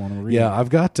trades Quick. if you want to read. Yeah, I've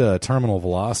got Terminal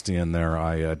Velocity in there.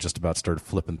 I just about started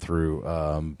flipping through,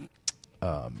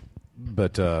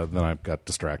 but then I got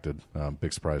distracted.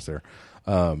 Big surprise there.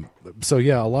 So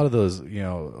yeah, a lot of those, a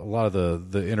lot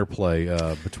of the interplay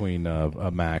between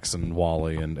Max and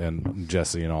Wally and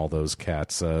Jesse and all those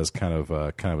cats is kind of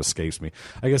escapes me.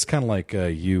 I guess kind of like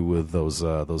you with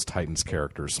those Titans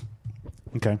characters.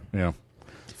 Okay. Yeah,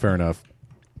 fair enough.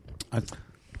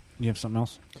 You have something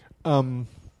else?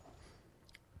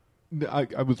 I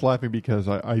was laughing because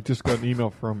I just got an email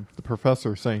from the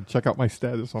professor saying, check out my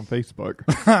status on Facebook.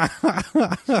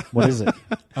 What is it?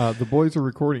 The boys are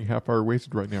recording Half Hour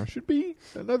Wasted right now. Should be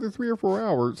another 3 or 4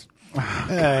 hours.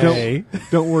 Hey.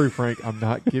 Don't worry, Frank. I'm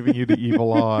not giving you the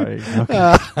evil eye.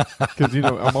 Because,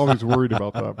 I'm always worried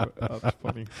about that. But, that's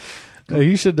funny.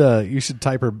 You should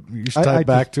type her. You should type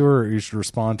back to her. Or you should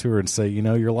respond to her and say,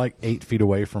 you're like 8 feet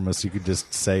away from us. You could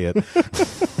just say it.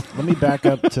 Let me back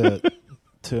up to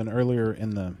an earlier in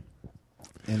the.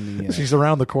 She's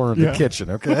around the corner of the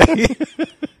kitchen. Okay.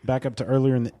 Back up to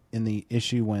earlier in the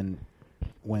issue when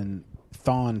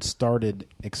Thawne started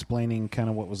explaining kind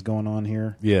of what was going on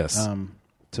here. Yes.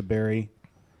 To Barry,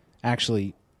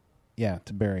 actually,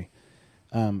 to Barry.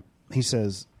 He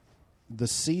says,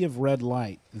 this sea of red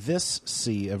light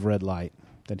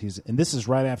that he's, and this is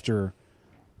right after.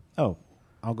 Oh,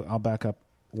 I'll back up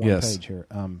one page here.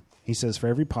 He says, for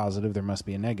every positive there must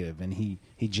be a negative, and he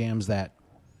jams that.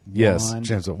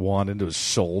 Jams that wand into his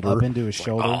shoulder. Up into his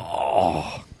shoulder.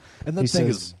 Oh, and that thing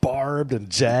is barbed and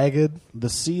jagged.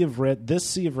 This sea of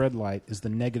red light is the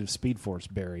negative speed force,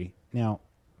 Barry. Now,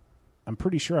 I'm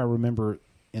pretty sure I remember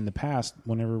in the past,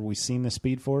 whenever we've seen the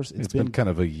Speed Force, it's been kind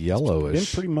of a yellowish.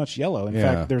 It's been pretty much yellow. In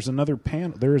fact, there's another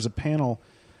panel. There is a panel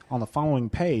on the following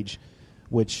page,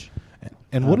 which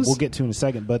and what we'll get to in a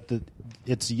second. But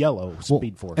it's yellow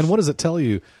Speed Force. And what does it tell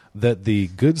you? That the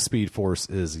good Speed Force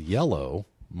is yellow,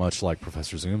 much like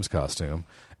Professor Zoom's costume,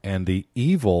 and the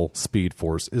evil Speed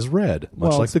Force is red,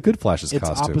 much like the good Flash's it's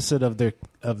costume. It's opposite of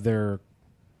their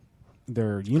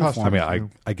uniform. I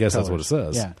mean, I guess that's what it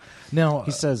says. Yeah. Now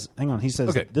he says, hang on. He says,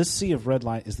 okay. This sea of red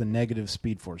light is the negative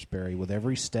Speed Force, Barry. With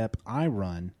every step I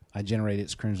run, I generate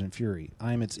its crimson fury.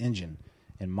 I am its engine,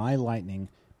 and my lightning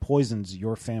poisons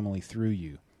your family through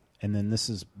you. And then this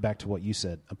is back to what you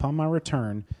said. Upon my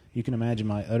return, you can imagine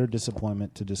my utter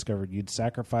disappointment to discover you'd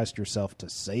sacrificed yourself to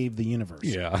save the universe.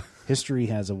 Yeah. History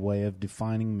has a way of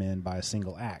defining men by a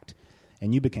single act,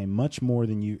 and you became much more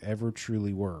than you ever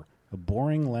truly were. A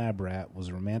boring lab rat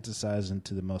was romanticized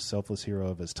into the most selfless hero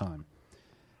of his time.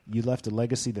 You left a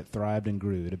legacy that thrived and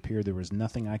grew. It appeared there was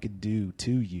nothing I could do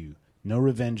to you. No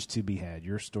revenge to be had.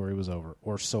 Your story was over,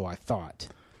 or so I thought.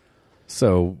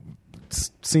 So,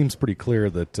 seems pretty clear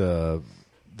that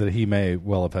that he may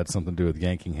well have had something to do with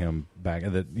yanking him back,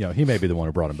 and that he may be the one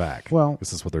who brought him back. Well,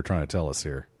 this is what they're trying to tell us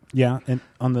here. Yeah, and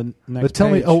on the next but tell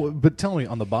page, me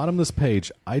on the bottom of this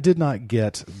page, I did not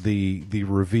get the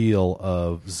reveal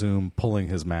of Zoom pulling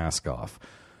his mask off.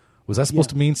 Was that supposed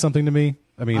to mean something to me?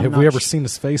 I mean, have we ever seen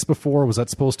his face before? Was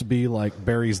that supposed to be like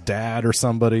Barry's dad or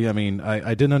somebody? I mean,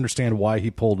 I didn't understand why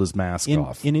he pulled his mask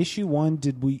off. In issue 1,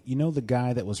 did we, the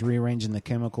guy that was rearranging the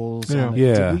chemicals? Yeah.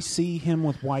 Did we see him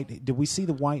with white? Did we see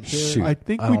the white hair? Shoot. I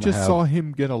think we just saw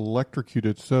him get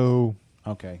electrocuted. So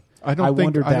okay. I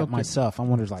wondered that myself. I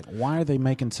wondered, why are they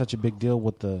making such a big deal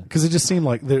with the... Because it just seemed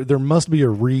like there must be a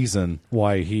reason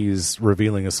why he's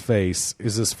revealing his face.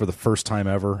 Is this for the first time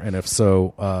ever? And if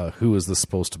so, who is this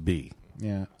supposed to be?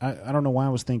 Yeah, I don't know why I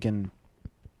was thinking...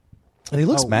 And he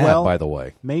looks mad, by the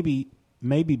way.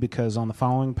 Maybe because on the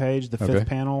following page, the fifth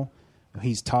panel,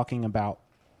 he's talking about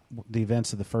the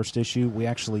events of the first issue. We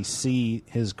actually see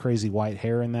his crazy white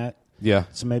hair in that. Yeah.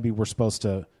 So maybe we're supposed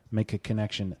to make a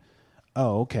connection.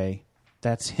 Oh, okay,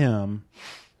 that's him,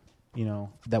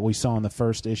 that we saw in the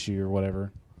first issue or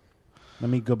whatever. Let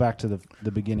me go back to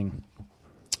the beginning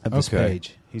of this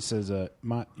page. He says,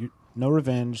 no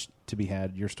revenge to be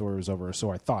had. Your story was over. So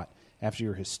I thought, after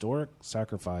your historic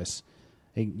sacrifice,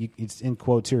 it's in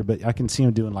quotes here, but I can see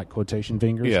him doing quotation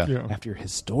fingers. Yeah. After your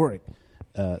historic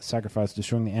sacrifice,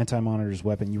 destroying the Anti-Monitor's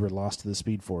weapon, you were lost to the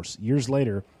Speed Force. Years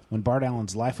later, when Bart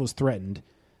Allen's life was threatened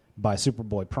by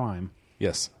Superboy Prime...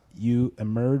 Yes. You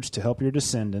emerged to help your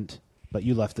descendant, but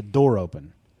you left the door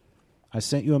open. I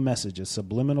sent you a message, a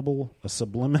subliminal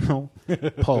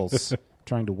pulse,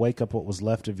 trying to wake up what was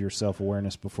left of your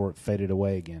self-awareness before it faded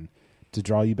away again, to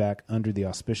draw you back under the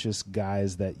auspicious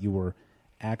guise that you were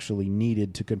actually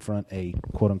needed to confront a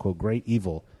quote-unquote great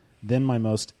evil. Then my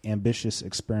most ambitious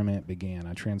experiment began.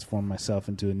 I transformed myself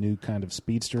into a new kind of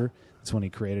speedster. That's when he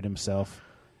created himself.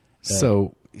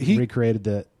 So he recreated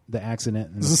the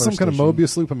accident. Is this some kind of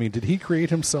Mobius loop? I mean, did he create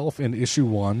himself in issue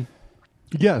 1?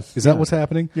 Yes. Is that what's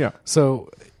happening? Yeah. So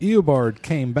Eobard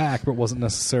came back, but wasn't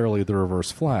necessarily the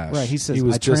Reverse Flash. Right. He says,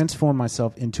 I transformed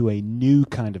myself into a new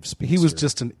kind of speedster. He was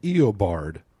just an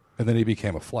Eobard, and then he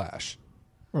became a Flash.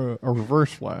 A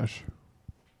Reverse Flash.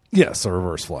 Yes, a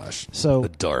Reverse Flash. So the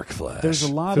Dark Flash. There's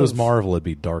a lot if it was Marvel, it'd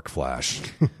be Dark Flash.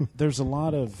 There's a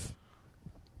lot of...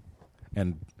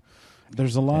 And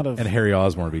Harry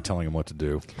Osborn would be telling him what to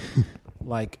do.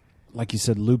 like you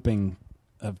said, looping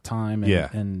of time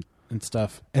and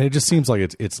stuff. And it just seems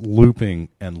like it's looping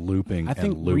and looping. I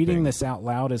think reading this out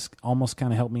loud has almost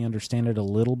kind of helped me understand it a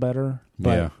little better.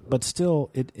 But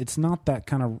still, it's not that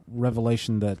kind of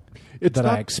revelation that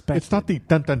I expected. It's not the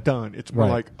dun dun dun. It's more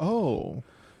like, oh,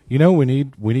 we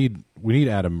need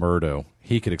Adam Murdo.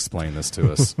 He could explain this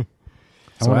to us.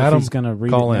 I wonder if he's going to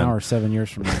read it now or 7 years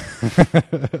from now.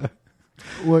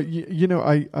 Well,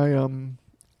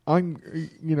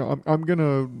 I'm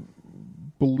gonna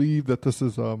believe that this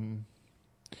is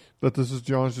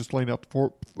John's just laying out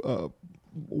the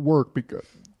work because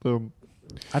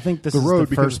I think this the is road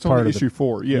the first part of issue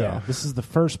 4. Yeah, this is the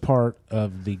first part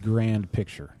of the grand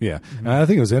picture. Yeah, and I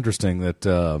think it was interesting that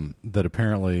that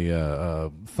apparently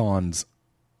Thawne's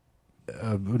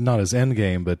not his end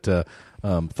game, but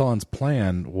Thawne's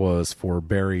plan was for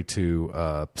Barry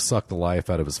to suck the life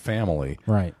out of his family,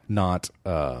 right? Not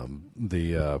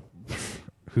the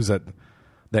who's that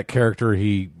character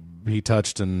he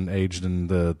touched and aged in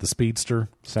the Speedster,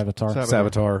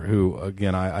 Savitar, who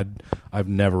again I've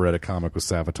never read a comic with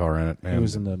Savitar in it. And he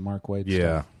was in the Mark Waid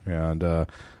stuff. and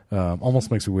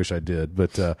almost makes me wish I did,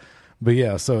 but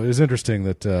yeah, so it's interesting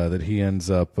that he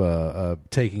ends up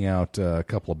taking out a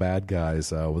couple of bad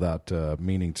guys without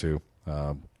meaning to.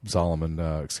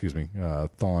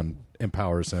 Thawne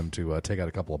empowers him to take out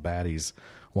a couple of baddies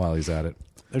while he's at it.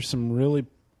 there's some really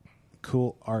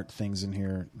cool art things in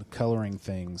here, the coloring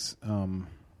things,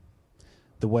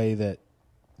 the way that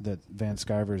Van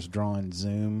Sciver's drawing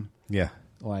Zoom. Yeah.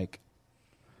 Like,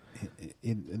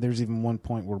 there's even one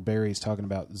point where Barry's talking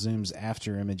about Zoom's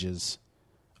after images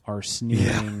are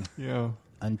sneering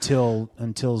until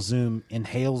Zoom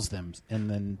inhales them, and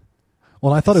then.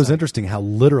 Well, I thought it was interesting how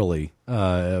literally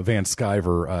Van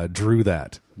Sciver drew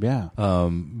that. Yeah.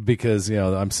 Because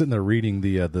I'm sitting there reading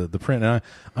the print, and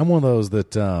I'm one of those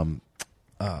that I'm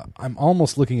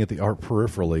almost looking at the art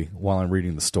peripherally while I'm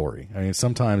reading the story. I mean,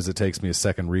 sometimes it takes me a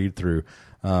second read through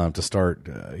to start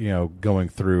going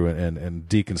through and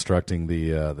deconstructing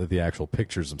the actual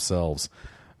pictures themselves.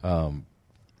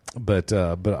 But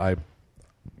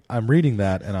I'm reading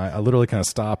that, and I literally kind of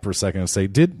stop for a second and say,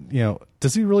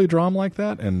 does he really draw them like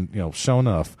that? And sure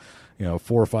enough, 4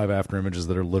 or 5 after images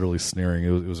that are literally sneering.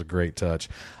 It was a great touch.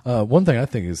 One thing I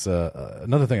think is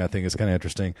another thing I think is kind of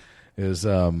interesting is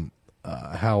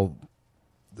how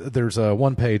there's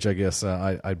one page. I guess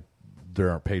there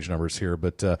aren't page numbers here,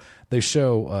 but they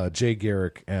show Jay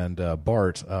Garrick and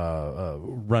Bart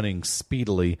running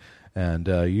speedily. And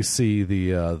you see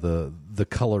the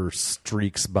color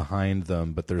streaks behind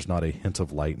them, but there's not a hint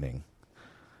of lightning.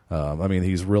 I mean,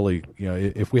 he's really,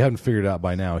 if we haven't figured it out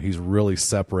by now, he's really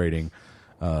separating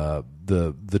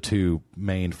the two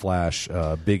main Flash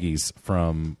biggies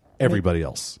from everybody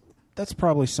else. That's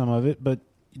probably some of it, but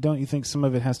don't you think some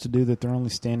of it has to do that they're only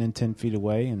standing 10 feet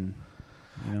away? And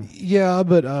yeah,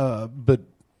 but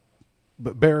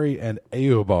Barry and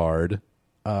Eobard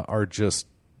are just.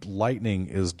 Lightning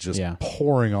is just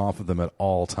pouring off of them at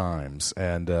all times,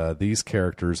 and these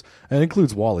characters, and it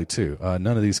includes Wally too. None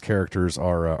of these characters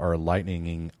are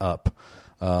lightninging up.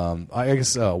 I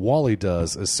guess Wally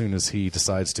does as soon as he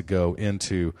decides to go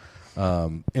into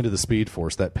the Speed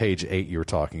Force. That page 8 you were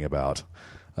talking about.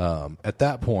 At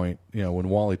that point, when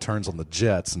Wally turns on the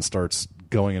jets and starts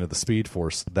going into the Speed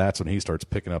Force, that's when he starts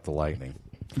picking up the lightning.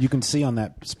 You can see on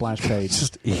that splash page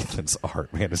just Ethan's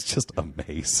art, man. It's just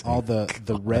amazing. All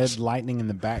the red lightning in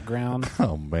the background.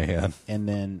 Oh, man. And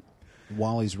then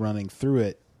Wally's running through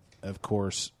it, of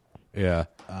course. Yeah.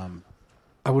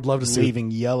 I would love to see leaving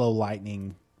yellow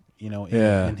lightning,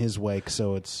 in his wake.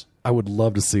 So it's. I would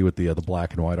love to see what the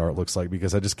black and white art looks like,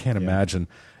 because I just can't imagine,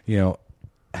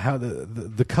 how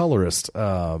the colorist.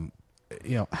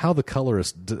 How the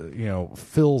colorist,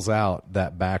 fills out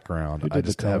that background. I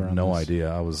just have no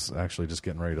idea. I was actually just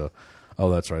getting ready to. Oh,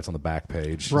 that's right. It's on the back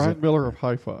page. Brian Miller of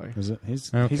Hi-Fi. Is it?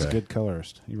 He's a good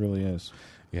colorist. He really is.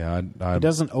 Yeah, he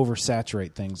doesn't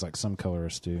oversaturate things like some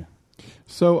colorists do.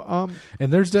 So,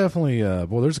 and there's definitely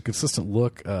there's a consistent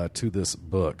look to this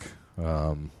book.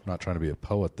 Not trying to be a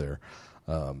poet there,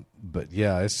 but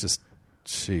yeah, it's just,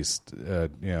 he's.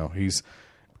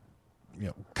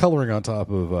 Coloring on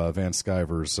top of Van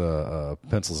Sciver's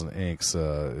pencils and inks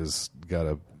is got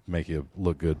to make you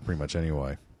look good pretty much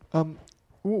anyway.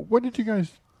 What did you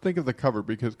guys think of the cover?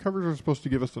 Because covers are supposed to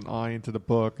give us an eye into the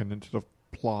book and into the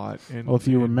plot. And, well, if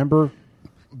you remember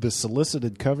the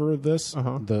solicited cover of this,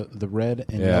 the red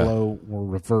and yellow were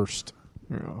reversed.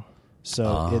 Yeah.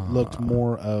 So it looked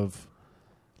more of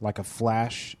like a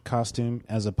Flash costume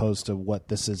as opposed to what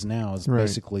this is now. Is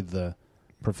basically the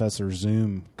Professor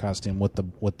Zoom costume with the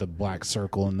black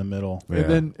circle in the middle. Yeah.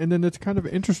 And then it's kind of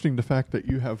interesting the fact that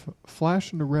you have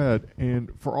Flash in the red,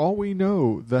 and for all we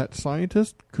know, that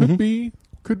scientist could be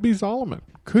Solomon,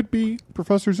 could be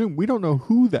Professor Zoom. We don't know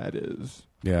who that is.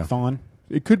 Yeah, Thawne.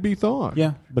 It could be Thawne.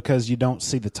 Yeah, because you don't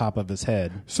see the top of his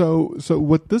head. So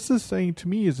what this is saying to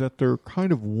me is that they're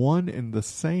kind of one and the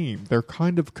same. They're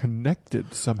kind of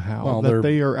connected somehow. Well, that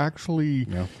they are actually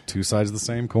two sides of the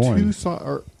same coin.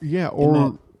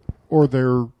 Or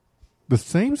they're the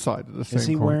same side of the same is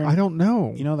he coin. wearing, I don't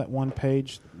know. You know that one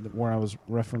page where I was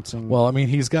referencing? Well, I mean,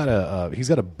 he's got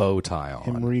a bow tie on.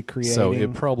 Him recreating. So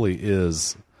it probably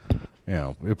is.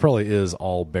 It probably is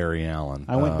all Barry Allen.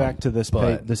 I went back to this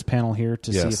panel here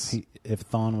to see if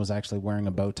Thawne was actually wearing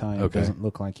a bow tie. It doesn't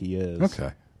look like he is.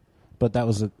 Okay. But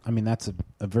that's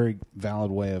a very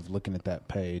valid way of looking at that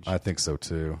page. I think so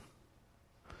too.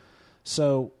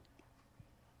 So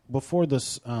before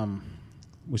this,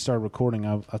 we started recording.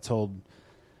 I told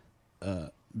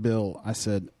Bill, I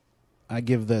said, I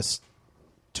give this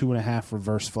 2.5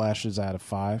 reverse flashes out of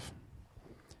 5.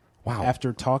 Wow.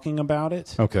 After talking about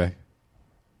it, okay,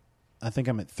 I think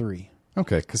I'm at 3.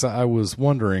 Okay, because I was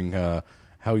wondering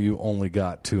how you only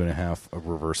got 2.5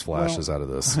 reverse flashes out of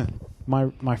this.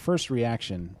 My first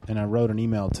reaction, and I wrote an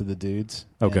email to the dudes.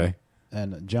 Okay.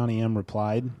 And Johnny M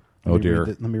replied. Oh, dear.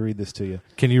 Let me read this to you.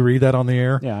 Can you read that on the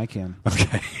air? Yeah, I can.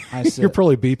 Okay. I said, You're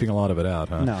probably beeping a lot of it out,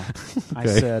 huh? No. I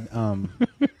said,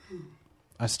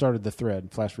 I started the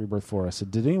thread, Flash Rebirth 4. I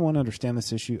said, did anyone understand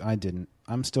this issue? I didn't.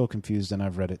 I'm still confused, and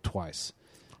I've read it twice.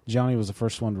 Johnny was the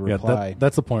first one to reply. Yeah,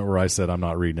 that's the point where I said I'm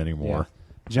not reading anymore.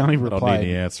 Yeah. Johnny replied I don't need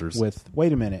any answers. with,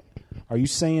 wait a minute. Are you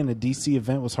saying a DC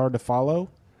event was hard to follow?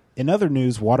 In other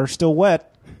news, water's still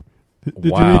wet. Did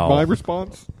you read my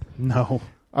response? No.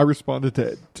 I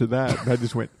responded to that, and I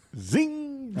just went,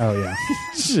 zing! Oh, yeah.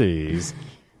 Jeez.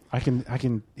 I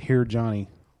can hear Johnny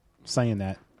saying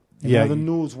that. In Yeah. other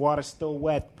news, water's still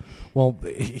wet. Well,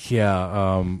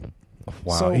 yeah.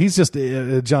 Wow. So- He's just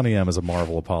Johnny M is a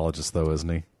Marvel apologist, though, isn't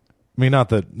he? I mean, not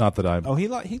that I'm. Oh, he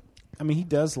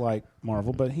does like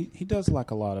Marvel, but he does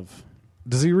like a lot of.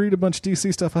 Does he read a bunch of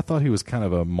DC stuff? I thought he was kind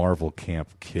of a Marvel camp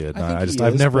kid. I think he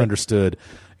I've is, never but- understood.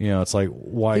 You know, it's like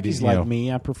why I think do he's you like know?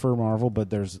 me. I prefer Marvel,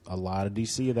 but there's a lot of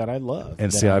DC that I love.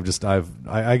 And that see, I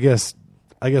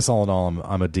guess all in all,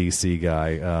 I'm a DC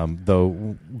guy.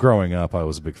 Though growing up, I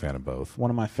was a big fan of both. one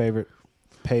of my favorite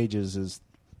pages is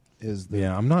the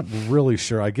Yeah, I'm not really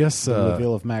sure. I guess the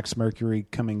reveal of Max Mercury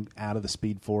coming out of the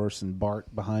Speed Force and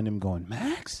Bart behind him going,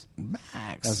 Max?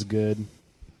 That's good.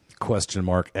 question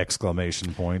mark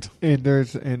exclamation point. And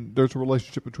there's a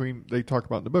relationship between, they talk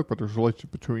about in the book, but there's a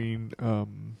relationship between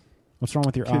What's wrong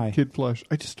with your eye? Kid Flash.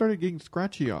 I just started getting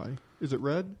scratchy eye. Is it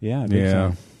red? Yeah, I think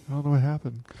Yeah. so. I don't know what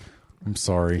happened. I'm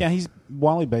sorry. Yeah,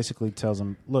 Wally basically tells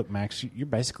him, look, Max, you're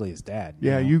basically his dad.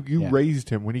 Yeah, know? you Yeah. raised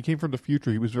him. When he came from the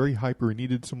future, he was very hyper. He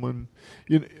needed someone.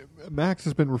 Max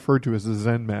has been referred to as the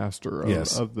Zen master of,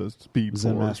 Yes. of the Speed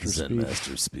Zen Force. Master Zen Speed.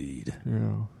 Master Speed.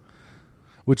 Yeah.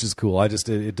 Which is cool.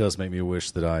 It does make me wish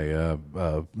that I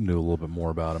knew a little bit more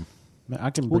about him.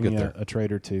 I can We'll bring get you there. a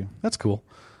trade or two. That's cool.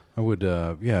 I would,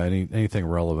 anything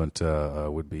relevant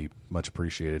would be much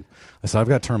appreciated. So I've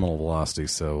got terminal velocity,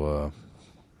 so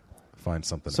find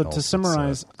something. So else to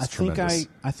summarize, that's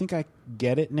I think I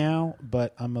get it now,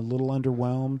 but I'm a little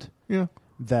underwhelmed. Yeah.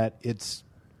 That it's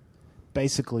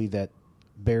basically that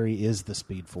Barry is the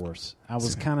Speed Force. I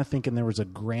was kind of thinking there was a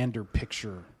grander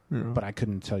picture, but I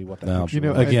couldn't tell you what that Now,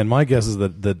 picture was. again, my guess is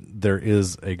that there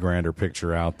is a grander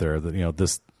picture out there. That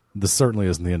this certainly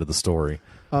isn't the end of the story.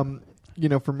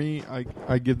 For me,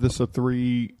 I give this a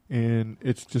 3, and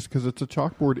it's just because it's a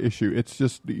chalkboard issue. It's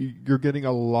just you're getting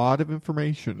a lot of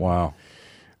information. Wow.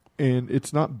 And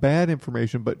it's not bad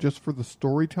information, but just for the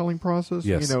storytelling process,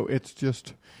 Yes.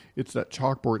 it's that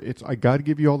chalkboard. I got to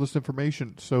give you all this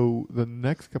information so the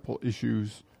next couple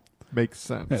issues make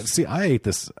sense. Yeah, see, I ate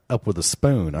this up with a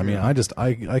spoon. I mean,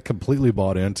 I completely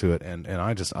bought into it, and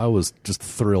I was just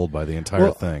thrilled by the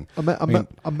entire thing.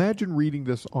 Imagine reading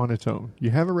this on its own. You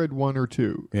haven't read 1 or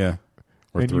 2. Yeah.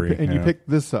 Or and 3. you pick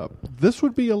this up. This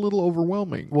would be a little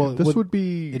overwhelming. Well, this would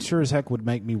be. It sure as heck would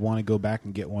make me want to go back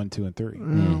and get 1, 2, and 3.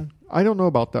 I don't know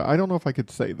about that. I don't know if I could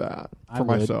say that for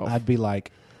myself. I'd be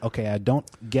like, okay, I don't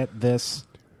get this.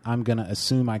 I'm going to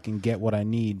assume I can get what I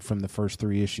need from the first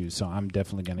 3 issues, so I'm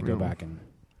definitely going to go back and...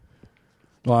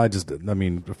 Well,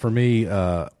 for me,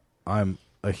 I'm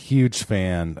a huge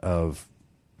fan of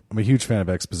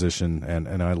exposition,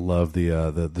 and I love the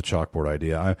chalkboard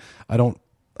idea. I don't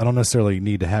necessarily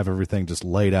need to have everything just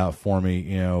laid out for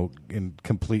me, in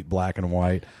complete black and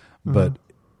white, but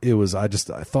it was. I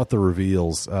thought the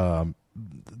reveals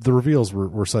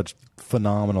were such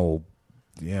phenomenal,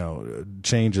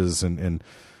 changes and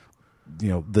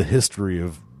the history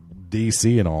of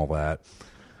DC and all that.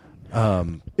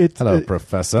 Hello,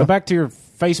 Professor. Go back to your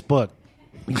Facebook.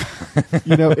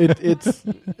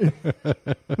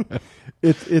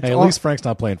 It's Hey, at least Frank's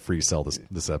not playing free cell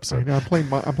this I episode. know, I'm playing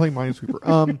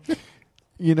Minesweeper.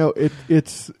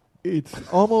 It's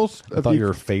almost. I thought you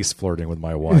were face flirting with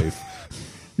my wife.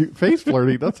 Face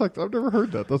flirting. That's like I've never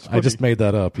heard that. That's funny. I just made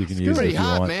that up. You can use it Pretty if you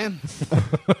hot, want.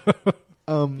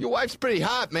 man. Your wife's pretty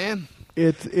hot, man.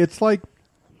 It's like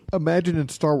imagine in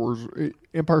Star Wars,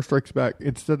 Empire Strikes Back.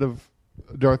 Instead of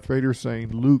Darth Vader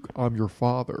saying, "Luke, I'm your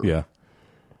father." Yeah.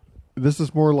 This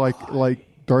is more like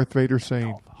Darth Vader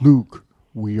saying, "Luke,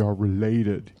 we are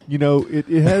related." It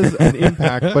has an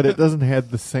impact, but it doesn't have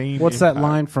the same. What's impact. that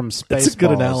line from Spaceballs? That's a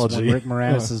good analogy. When Rick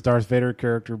Moranis' Darth Vader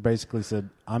character basically said,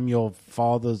 "I'm your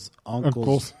father's uncle's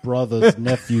Uncle's. brother's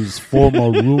nephew's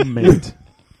former roommate."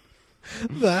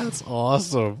 That's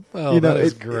awesome. Oh, that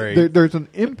is great. There's an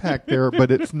impact there,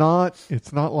 but it's not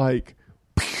like.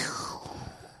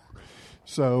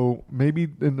 So maybe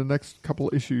in the next couple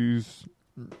issues,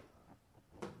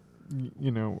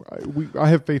 I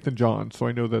have faith in John, so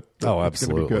I know that it's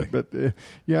going to be good. But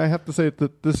I have to say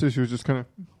that this issue is just kind of.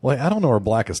 Well, I don't know where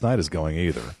Blackest Night is going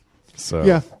either. So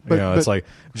Yeah, but- it's but- like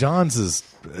John's is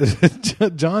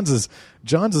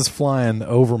John's is flying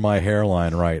over my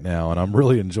hairline right now, and I'm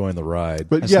really enjoying the ride.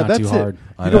 But That's yeah, not that's too it. hard.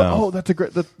 I You know. Oh, that's a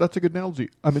great. That's a good analogy.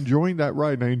 I'm enjoying that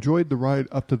ride, and I enjoyed the ride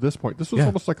up to this point. This was Yeah.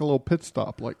 almost like a little pit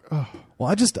stop. Like, oh, Well,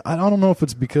 I don't know if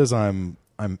it's because I'm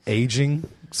aging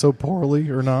so poorly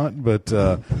or not, but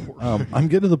I'm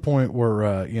getting to the point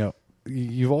where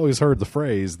you've always heard the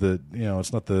phrase that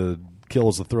it's not the kill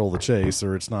is the thrill of the chase,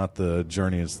 or it's not the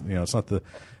journey. It's it's not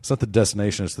the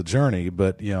destination. It's the journey.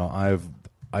 But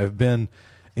I've been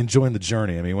enjoying the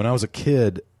journey. I mean, when I was a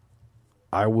kid,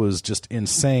 I was just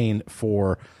insane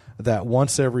for that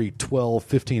once every 12,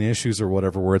 15 issues or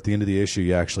whatever, where at the end of the issue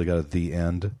you actually got at the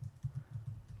end.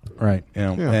 Right.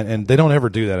 Yeah. And they don't ever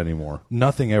do that anymore.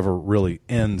 Nothing ever really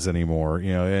ends anymore.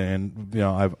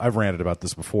 I've ranted about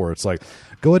this before. It's like,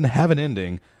 go ahead and have an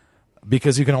ending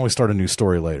because you can always start a new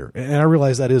story later. And I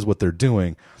realize that is what they're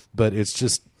doing, but it's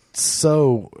just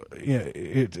so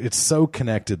it's so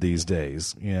connected these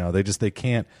days. They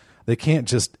can't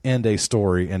just end a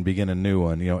story and begin a new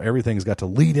one. Everything's got to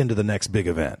lead into the next big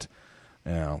event.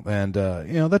 And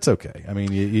that's okay. I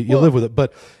mean, you live with it,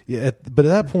 but at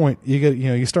that point,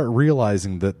 you start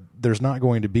realizing that there's not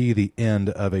going to be the end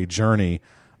of a journey,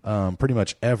 pretty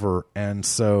much ever. And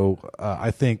so,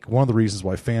 I think one of the reasons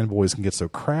why fanboys can get so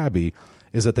crabby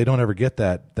is that they don't ever get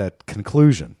that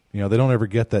conclusion. They don't ever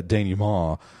get that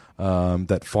denouement,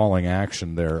 that falling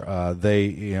action there.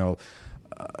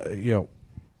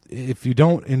 If you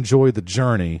don't enjoy the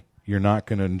journey, you're not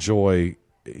going to enjoy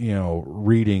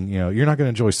reading, you're not going to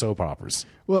enjoy soap operas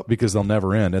because they'll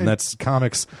never end. And that's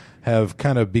comics have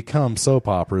kind of become soap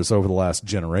operas over the last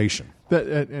generation.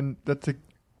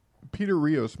 Peter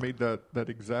Rios made that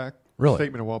exact Really?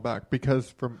 statement a while back because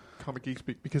from Comic Geek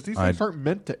Speak, because these things aren't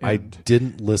meant to I end.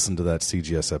 didn't listen to that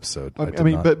CGS episode. I did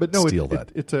not but no, steal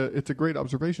that. it's a great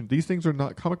observation. These things are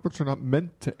not, comic books are not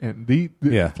meant to end.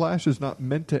 Flash is not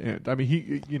meant to end. I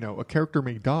mean, a character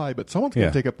may die, but someone's going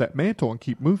to take up that mantle and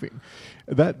keep moving.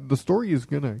 That the story is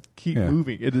going to keep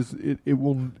moving. It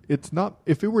will. It's not.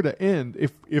 If it were to end,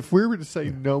 if we were to say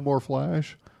no more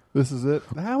Flash, this is it,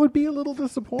 that would be a little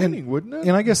disappointing, wouldn't it?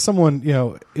 And I guess someone,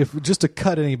 if just to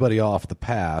cut anybody off the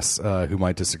pass who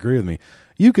might disagree with me,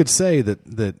 you could say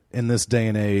that in this day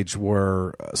and age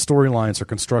where storylines are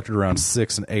constructed around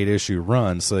 6 and 8 issue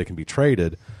runs so they can be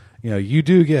traded, you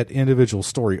do get individual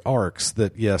story arcs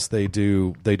that, yes, they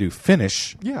do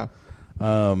finish. Yeah.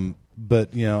 But,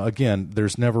 again,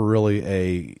 there's never really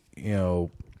a,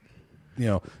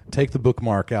 take the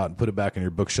bookmark out and put it back on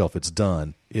your bookshelf. It's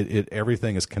done.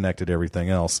 Everything is connected to everything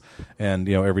else, and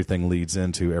everything leads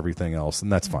into everything else,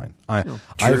 and that's fine.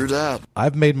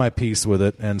 I've made my peace with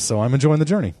it, and so I'm enjoying the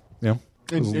journey.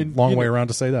 It's a long way around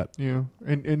to say that. Yeah,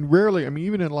 and rarely, I mean,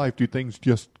 even in life, do things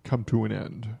just come to an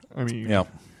end. I mean, yeah.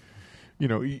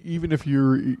 Even if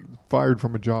you're fired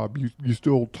from a job, you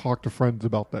still talk to friends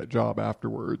about that job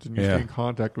afterwards, and you stay in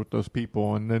contact with those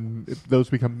people, and then those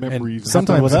become memories. And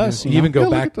sometimes with us, you even go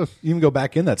back. You even go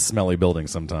back in that smelly building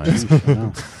sometimes.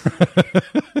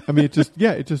 I mean, it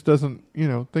just doesn't.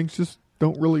 Things just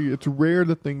don't really. It's rare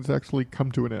that things actually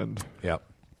come to an end. Yep.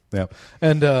 Yeah,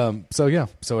 and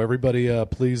so everybody,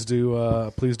 please do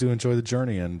enjoy the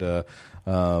journey, and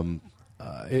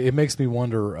it makes me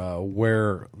wonder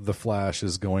where the Flash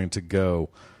is going to go.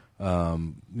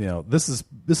 This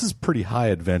is pretty high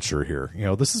adventure here.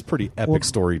 This is pretty epic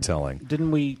storytelling.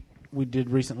 Didn't we did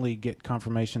recently get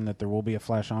confirmation that there will be a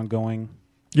Flash ongoing?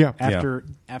 Yeah.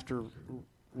 After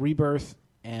Rebirth,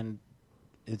 and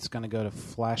it's going to go to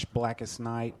Flash Blackest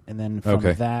Night, and then from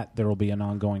that there will be an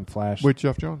ongoing Flash with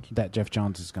Jeff Johns that Jeff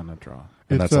Johns is going to draw.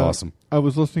 And that's awesome. I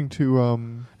was listening to.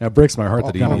 Now it breaks my heart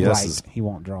that EVS he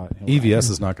won't draw it. EVS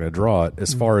is not going to draw it,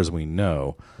 as far as we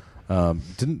know.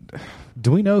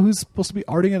 Do we know who's supposed to be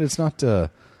arting it? It's not. I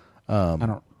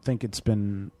don't think it's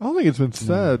been. I don't think it's been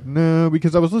said. No,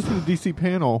 because I was listening to DC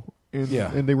Panel,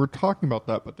 and they were talking about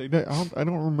that, but I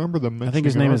don't remember them mentioning. I think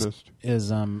his name artist.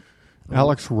 is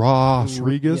Alex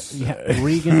Rodriguez.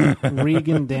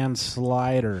 Regan Dan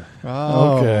Slider.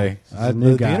 Oh, okay.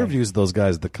 The interviews of those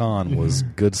guys at the con was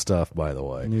good stuff, by the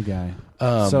way. New guy.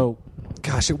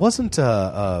 Gosh, it wasn't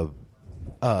Doug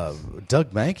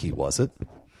Mankey, was it?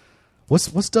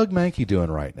 What's Doug Mankey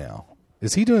doing right now?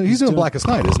 Is he doing? He's doing Blackest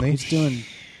Night, isn't he? He's doing.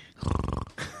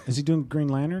 Is he doing Green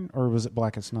Lantern, or was it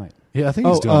Blackest Night? Yeah, I think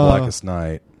he's doing Blackest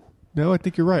Night. No, I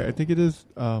think you're right. I think it is.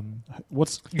 Doug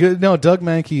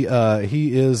Mankey?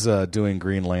 He is doing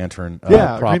Green Lantern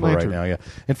proper Green Lantern. right now. Yeah.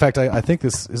 In fact, I think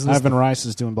this is Ivan Rice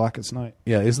is doing Blackest Night.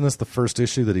 Yeah, isn't this the first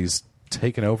issue that he's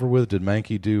taken over with? Did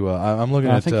Mankey do? I'm looking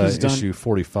at issue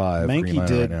 45. Mankey Green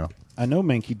Lantern did. right now. I know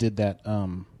Mankey did that.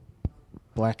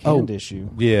 Black Hand issue.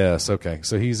 Yes, okay.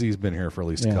 So he's been here for at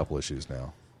least a Yeah. couple issues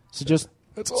now. So just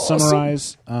That's awesome.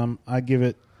 summarize.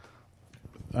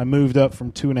 I moved up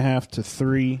from 2.5 to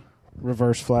 3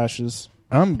 reverse flashes.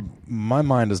 My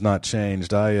mind has not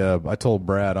changed. I told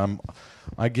Brad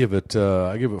I give it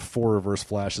 4 reverse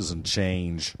flashes and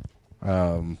change.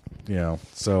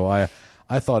 So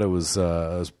I thought it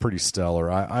was pretty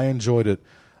stellar. I enjoyed it,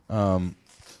 and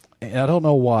I don't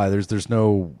know why. There's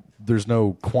no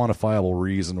quantifiable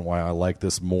reason why I like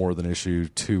this more than issue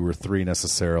 2 or 3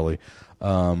 necessarily.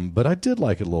 But I did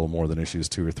like it a little more than issues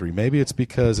 2 or 3. Maybe it's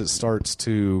because it starts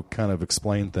to kind of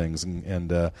explain things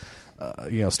and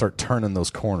start turning those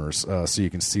corners so you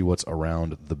can see what's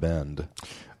around the bend.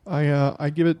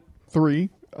 I give it 3.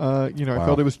 I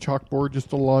felt it was chalkboard,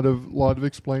 just a lot of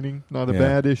explaining. Not a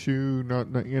bad issue.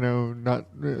 Not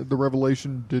the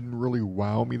revelation didn't really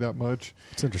wow me that much.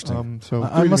 It's interesting. So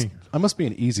I must be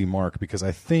an easy mark because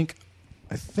I think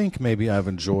maybe I've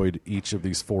enjoyed each of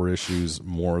these 4 issues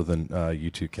more than you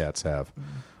two cats have,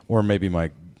 or maybe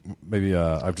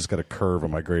I've just got a curve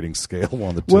on my grading scale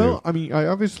on the 2. Well,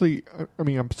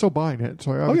 I'm still buying it,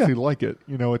 so I obviously like it.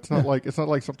 It's not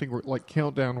like something like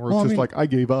Countdown where it's like I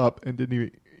gave up and didn't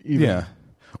even. Yeah.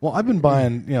 Well, I've been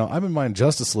buying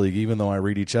Justice League, even though I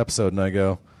read each episode and I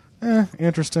go,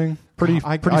 interesting, pretty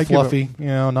fluffy.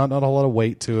 Not a lot of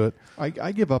weight to it.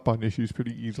 I give up on issues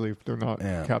pretty easily if they're not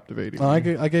captivating. Well, I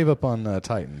gave up on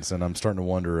Titans, and I'm starting to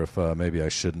wonder if maybe I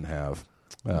shouldn't have.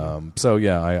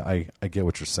 I get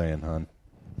what you're saying, hon.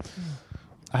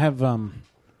 I have some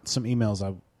emails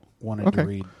I wanted to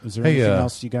read. Is there anything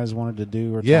else you guys wanted to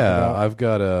do or talk about? I've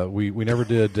got we never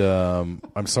did.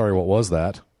 I'm sorry, what was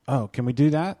that? Oh, can we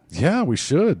do that? Yeah, we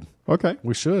should. Okay,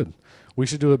 we should. We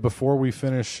should do it before we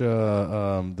finish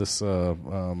this.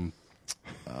 Before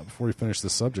we finish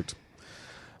this subject.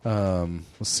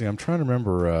 Let's see. I'm trying to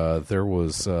remember. There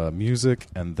was music,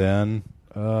 and then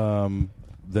the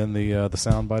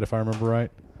soundbite, if I remember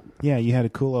right. Yeah, you had a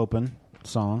cool open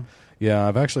song. Yeah,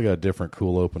 I've actually got a different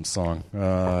cool open song.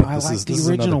 I like the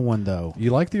original one, though.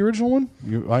 You like the original one?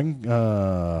 I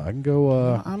can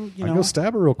go. I can go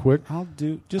stab it real quick. I'll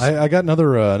do. I got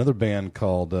another band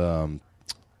called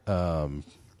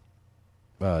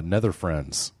Nether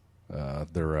Friends.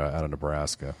 They're out of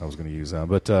Nebraska. I was going to use them,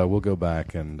 but we'll go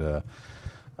back and. You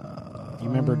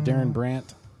remember Darren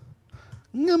Brandt?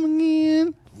 Coming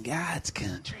in God's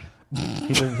country.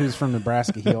 Who's from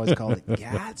Nebraska? He always called it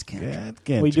God's country. What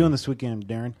are you doing this weekend,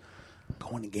 Darren?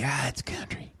 Going to God's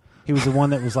country. He was the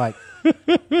one that was like,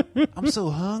 "I'm so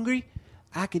hungry,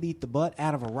 I could eat the butt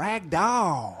out of a rag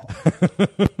doll."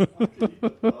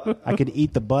 I could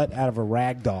eat the butt out of a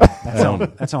rag doll.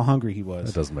 That's how hungry he was.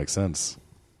 That doesn't make sense.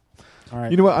 All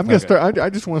right. You know what? I'm going to start. I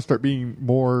just want to start being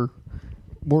more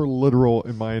literal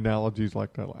in my analogies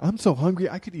like that. I'm so hungry,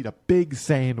 I could eat a big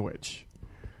sandwich.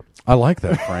 I like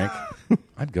that, Frank.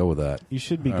 I'd go with that. You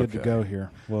should be good to go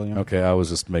here, William. Okay, I was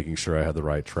just making sure I had the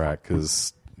right track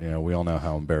because we all know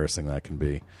how embarrassing that can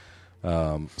be,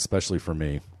 especially for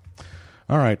me.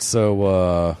 All right,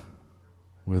 so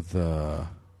with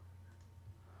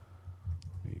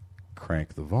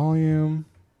crank the volume.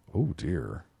 Oh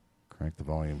dear, crank the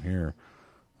volume here.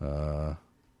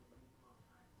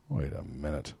 Wait a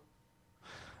minute.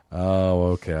 Oh,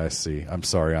 okay, I see. I'm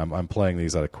sorry. I'm playing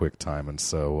these at a quick time, and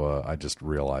so I just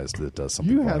realized that it does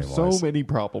something. You have so many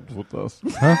problems with this.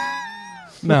 Huh?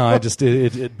 No, I just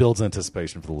it builds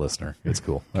anticipation for the listener. It's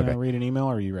cool. Can okay. I read an email,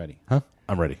 or are you ready? Huh?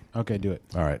 I'm ready. Okay, do it.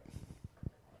 All right.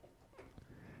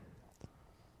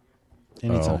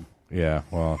 Anytime. Oh, yeah,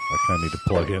 well, I kind of need to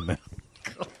plug in now.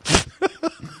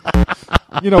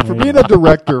 For being a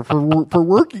director, for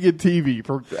working in TV,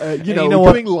 for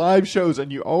doing live shows,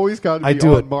 and you always got to be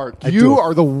on mark. You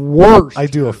are the worst. I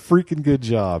do a freaking good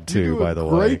job too, by the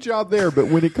way. Great job there, but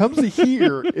when it comes to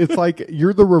here, it's like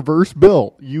you're the reverse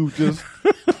Bill. You just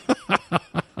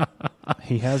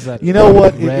he has that. You know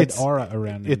what? Red it's aura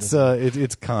around him.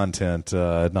 It's content,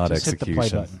 not just execution. hit the play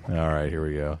button. All right, here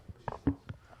we go.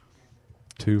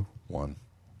 2, 1,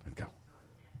 and go.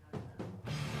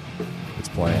 It's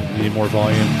playing. You need more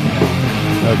volume?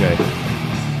 Okay.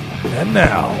 And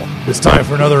now, it's time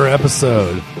for another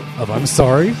episode of I'm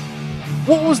Sorry,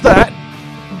 What Was That?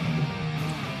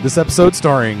 This episode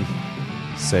starring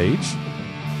Sage.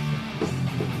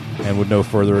 And with no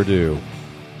further ado,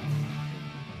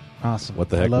 awesome. What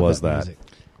the heck was that? Music.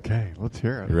 Okay, let's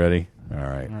hear it. You ready? All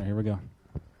right. All right, here we go.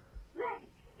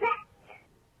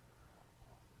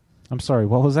 I'm sorry,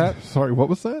 what was that? Sorry, what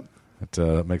was that?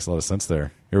 It makes a lot of sense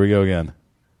there. Here we go again.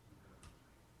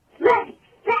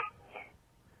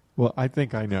 Well, I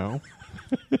think I know.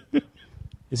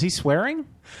 Is he swearing?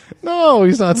 No,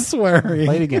 he's not swearing.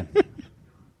 Play it again.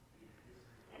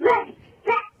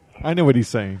 I know what he's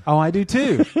saying. Oh, I do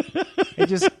too. It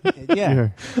just, yeah.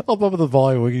 I'll bump up the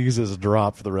volume. We can use it as a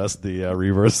drop for the rest of the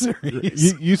reverse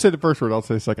series. You said the first word. I'll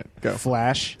say the second. Go.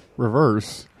 Flash.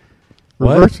 Reverse.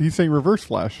 What? Reverse. He's saying reverse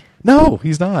flash. No,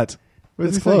 he's not. It's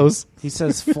does he say? close. He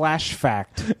says flash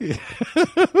fact. Right?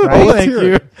 Oh, Thank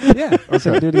you. Yeah.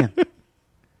 So do it again.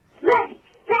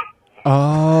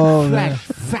 Oh, Flash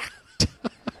fact.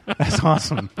 That's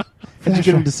awesome. How'd you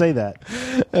get him to say that?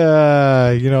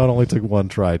 It only took one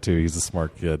try, too. He's a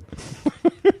smart kid.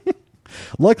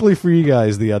 Luckily for you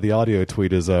guys, the audio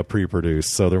tweet is pre-produced,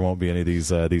 so there won't be any of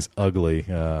these ugly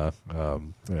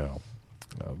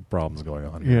problems going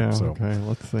on here. yeah. So. Okay.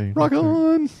 Let's see. Rock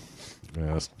on.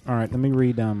 Yes. All right, let me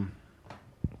read some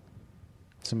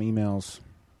emails.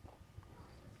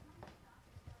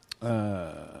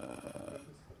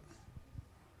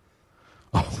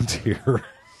 Oh, dear.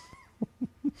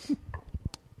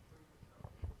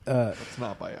 It's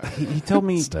not by accident. He told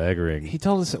me Staggering. He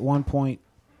told us at one point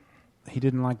he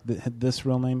didn't like this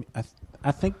real name.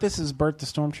 I think this is Bert the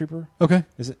Stormtrooper. Okay.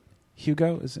 Is it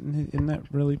Hugo? Isn't that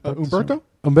really Bert the Umberto?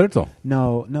 Umberto.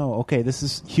 No. Okay, this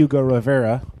is Hugo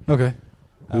Rivera. Okay.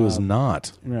 Who is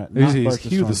not. Right, He's not Bert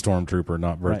Hugh the Stormtrooper,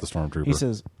 not Bert the Stormtrooper. He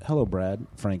says, "Hello, Brad,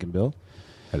 Frank, and Bill.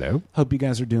 Hello. Hope you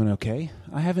guys are doing okay.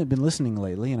 I haven't been listening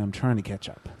lately, and I'm trying to catch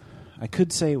up. I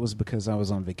could say it was because I was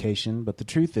on vacation, but the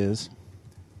truth is,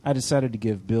 I decided to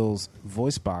give Bill's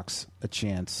voice box a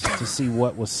chance to see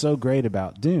what was so great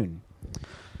about Dune.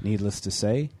 Needless to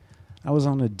say, I was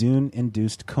on a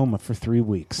Dune-induced coma for 3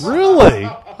 weeks. Really?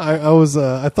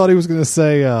 I thought he was going to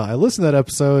say, I listened to that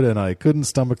episode and I couldn't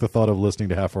stomach the thought of listening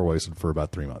to Half Hour Wasted for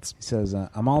about 3 months. He says,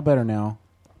 I'm all better now,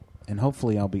 and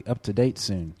hopefully I'll be up to date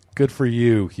soon. Good for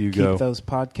you, Hugo. Keep those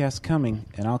podcasts coming,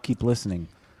 and I'll keep listening.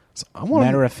 So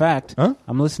Matter of fact, Huh?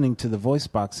 I'm listening to the voice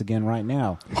box again right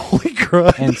now. Holy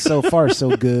crap. And so far,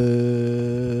 so good.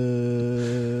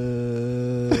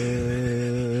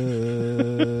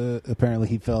 Apparently,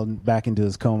 he fell back into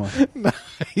his coma.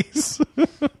 Nice.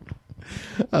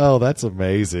 Oh, that's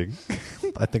amazing.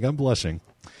 I think I'm blushing.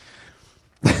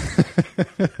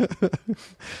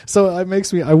 So it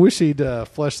makes me. I wish he'd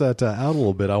flesh that out a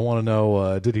little bit. I want to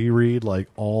know. Did he read like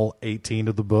all 18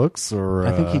 of the books, or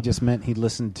I think he just meant he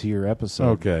listened to your episode.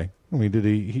 Okay. I mean, did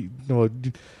he no,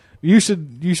 you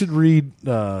should read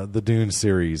the Dune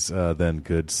series then,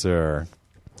 good sir,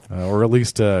 or at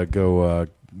least go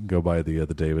buy the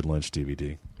David Lynch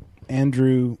DVD.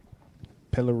 Andrew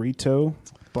Pellerito,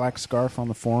 Black Scarf on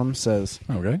the forum, says,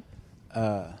 Okay.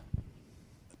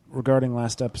 regarding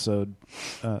last episode,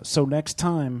 next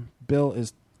time Bill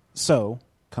is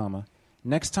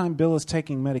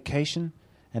taking medication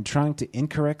and trying to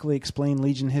incorrectly explain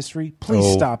Legion history,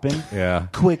 please stop him. Yeah.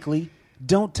 Quickly.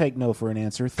 Don't take no for an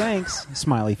answer. Thanks.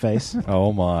 Smiley face.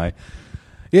 Oh my.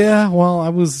 Yeah, well, I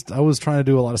was trying to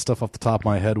do a lot of stuff off the top of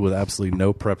my head with absolutely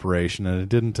no preparation, and it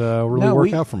didn't really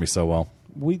work out for me so well.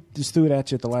 We just threw it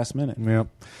at you at the last minute. Yeah.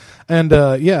 And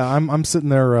I'm sitting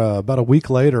there about a week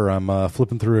later. I'm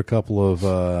flipping through a couple of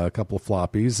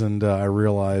floppies, and I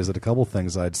realized that a couple of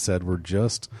things I'd said were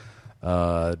just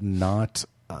not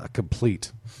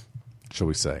complete, shall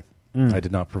we say? I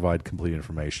did not provide complete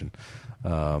information.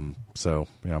 So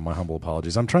my humble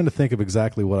apologies. I'm trying to think of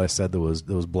exactly what I said that was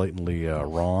blatantly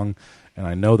wrong, and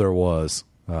I know there was.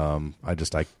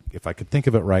 If I could think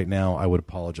of it right now, I would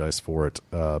apologize for it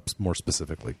more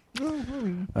specifically.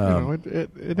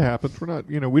 It happens. We're not,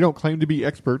 we don't claim to be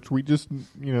experts. We just,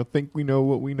 think we know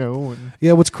what we know. And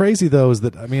yeah, what's crazy though is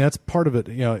that that's part of it.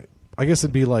 I guess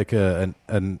it'd be like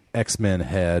an X-Men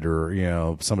head,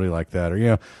 or somebody like that,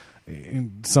 or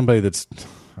somebody that's,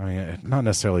 not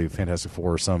necessarily Fantastic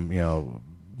Four, or some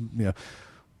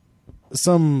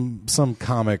some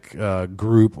comic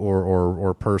group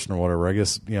or person or whatever. I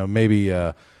guess maybe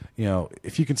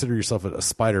if you consider yourself a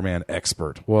Spider-Man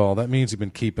expert, well, that means you've been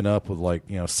keeping up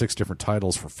with 6 different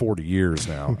titles for 40 years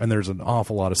now, and there's an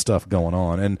awful lot of stuff going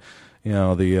on. And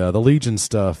the Legion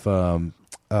stuff, man,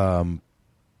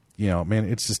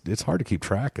 it's hard to keep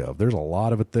track of. There's a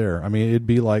lot of it there. I mean, it'd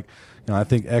be like, I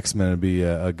think X-Men would be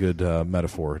a good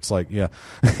metaphor. It's like,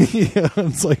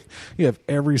 it's like you have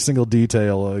every single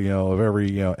detail, of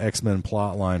every, X-Men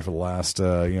plot line for the last,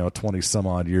 20 some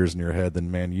odd years in your head. Then,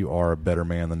 man, you are a better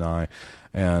man than I.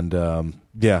 And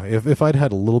if I'd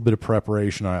had a little bit of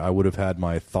preparation, I would have had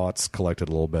my thoughts collected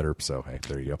a little better. So hey,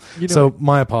 there you go. So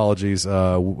my apologies,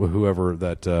 whoever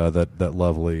that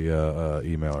lovely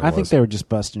emailer. I think they were just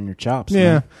busting your chops. Yeah,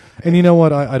 man. And you know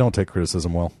what? I don't take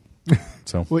criticism well.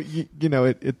 So well,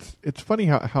 it's funny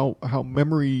how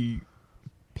memory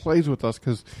plays with us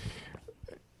because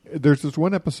there's this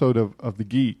one episode of The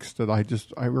Geeks that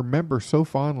I remember so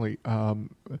fondly.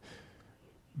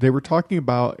 They were talking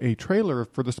about a trailer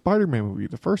for the Spider-Man movie,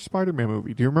 the first Spider-Man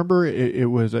movie. Do you remember? It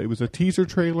was a teaser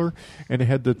trailer, and it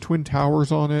had the Twin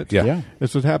Towers on it. Yeah.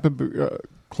 This would happen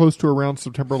close to around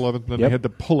September 11th, and then they had to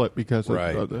pull it because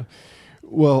Right. of the.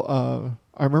 Well,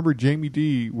 I remember Jamie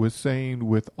D was saying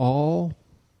with all.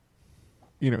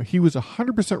 He was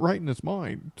 100% right in his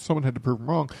mind. Someone had to prove him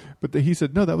wrong, but he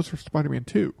said no, that was for Spider-Man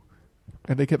 2.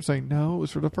 And they kept saying no, it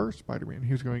was for the first Spider-Man.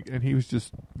 He was going, and he was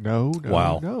just no,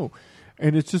 Wow. no.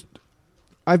 And it's just,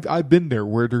 I've been there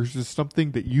where there's just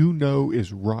something that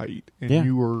is right, and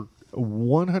you are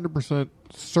 100%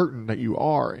 certain that you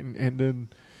are, and then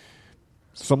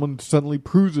someone suddenly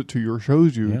proves it to you or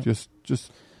shows you just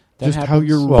how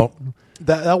you're. Well,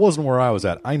 that wasn't where I was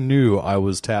at. I knew I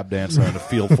was tap dancing in a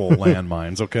field full of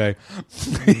landmines. Okay,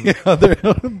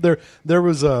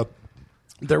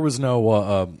 there was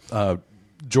no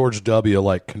George W.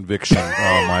 like conviction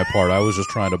on my part. I was just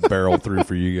trying to barrel through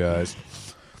for you guys.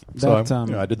 So I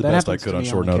did the best I could on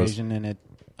short notice. And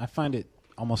I find it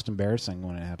almost embarrassing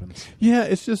when it happens. Yeah,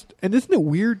 it's just, and isn't it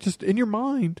weird? Just in your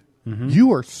mind,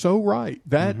 you are so right.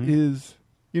 That is,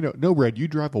 no, Red, you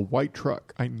drive a white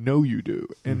truck. I know you do,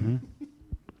 and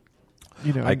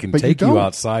I can take you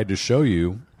outside to show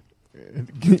you.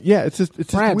 Yeah, it's just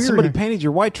Brad, weird. somebody painted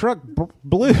your white truck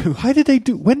blue. Why did they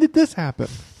do? When did this happen?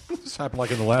 This happened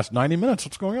like in the last 90 minutes.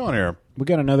 What's going on here? We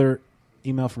got another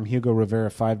email from Hugo Rivera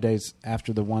 5 days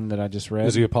after the one that I just read.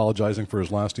 Is he apologizing for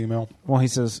his last email? Well, he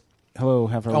says, hello,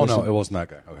 have I Oh, listened? no, it wasn't that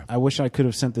guy. Okay. I wish I could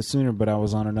have sent this sooner, but I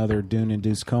was on another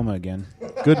Dune-induced coma again.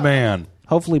 Good man.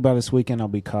 Hopefully by this weekend I'll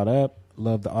be caught up.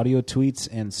 Love the audio tweets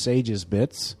and Sage's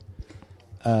bits.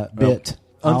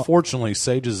 Unfortunately,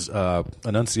 Sage's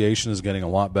enunciation is getting a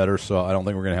lot better, so I don't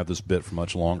think we're going to have this bit for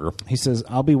much longer. He says,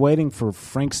 I'll be waiting for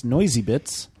Frank's noisy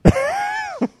bits.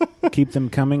 Keep them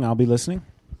coming. I'll be listening.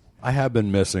 I have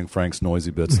been missing Frank's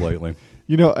noisy bits lately.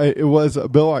 It was,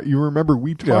 Bill, you remember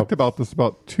we talked about this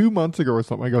about 2 months ago or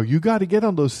something. I go, you got to get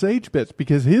on those Sage bits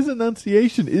because his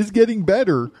enunciation is getting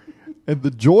better, and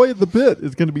the joy of the bit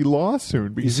is going to be lost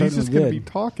soon because he's just going to be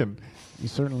talking. You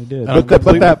certainly did. But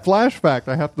that flash fact,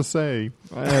 I have to say,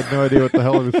 I had no idea what the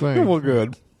hell he was saying. Well,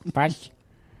 good.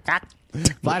 Flashback.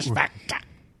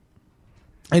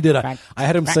 I did. I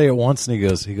had him say it once, and he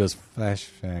goes, flash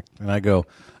fact. And I go,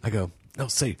 no,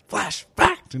 say flash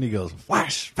fact. And he goes,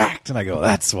 flash fact. And I go,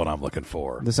 that's what I'm looking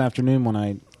for. This afternoon when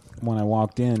I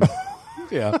walked in,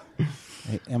 yeah,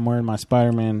 I'm wearing my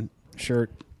Spider-Man shirt,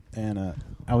 and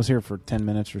I was here for 10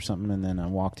 minutes or something, and then I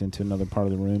walked into another part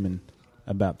of the room, and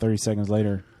about 30 seconds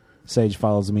later, Sage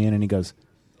follows me in, and he goes,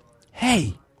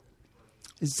 hey,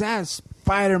 is that a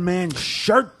Spider-Man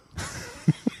shirt?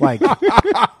 Like,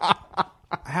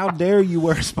 how dare you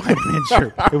wear a Spider-Man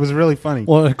shirt? It was really funny.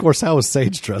 Well, of course, how was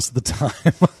Sage dressed at the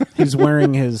time? He was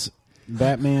wearing his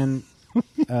Batman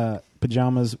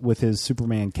pajamas with his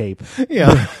Superman cape.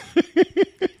 Yeah.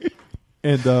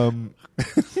 And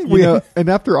and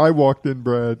after I walked in,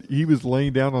 Brad, he was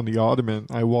laying down on the ottoman.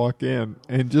 I walk in,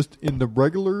 and just in the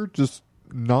regular, just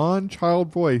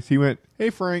non-child voice, he went,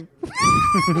 "Hey, Frank."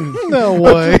 No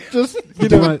way. Just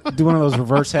do one of those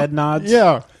reverse head nods.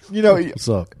 Yeah, what's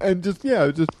up? And just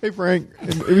 "Hey, Frank."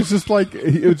 And it was just like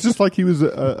he was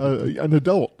an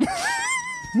adult.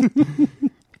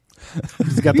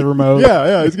 He's got the remote.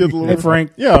 Yeah, he's got the little. Hey,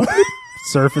 Frank. Yeah.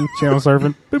 Channel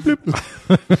surfing. Bloop, bloop.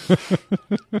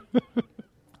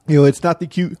 It's not the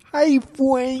cute, "Hey,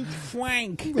 Frank."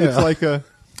 It's like a,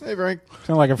 "Hey, Frank."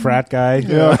 Sound like a frat guy.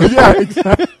 Yeah,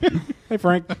 exactly. Hey,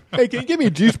 Frank. Hey, can you give me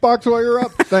a juice box while you're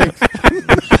up? Thanks.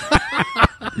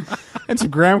 And some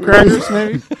graham crackers,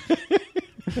 maybe.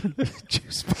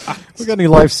 Juice box. We got any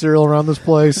Life cereal around this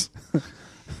place?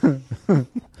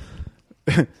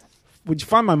 Would you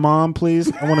find my mom,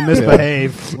 please? I want to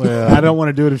misbehave. Well, I don't want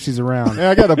to do it if she's around. Hey,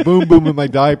 I got a boom boom in my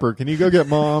diaper. Can you go get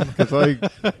Mom? Because I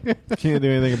can't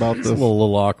do anything about this. It's a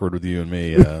little awkward with you and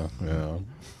me. Yeah.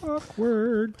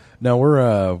 Awkward. No,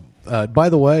 we're. By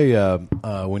the way,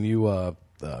 when you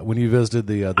visited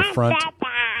the front.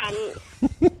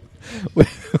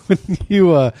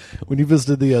 when you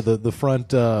visited the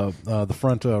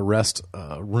front rest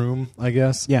room, I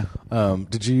guess. Yeah.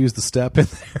 Did you use the step in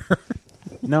there?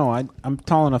 No, I'm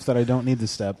tall enough that I don't need the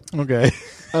step. Okay.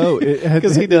 Oh,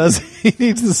 because he does. He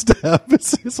needs the step.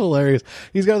 It's hilarious.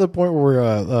 He's got to the point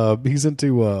where he's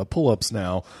into pull-ups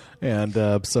now, and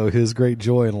so his great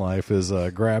joy in life is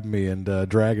grabbing me and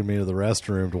dragging me to the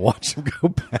restroom to watch him go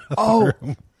past. Oh,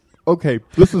 okay.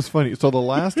 This is funny. So the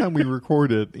last time we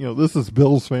recorded, this is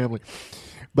Bill's family,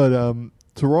 but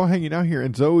So we're all hanging out here,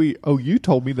 and Zoe. Oh, you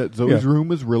told me that Zoe's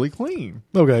room is really clean.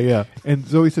 Okay, yeah. And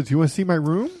Zoe said, "You want to see my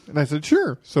room?" And I said,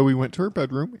 "Sure." So we went to her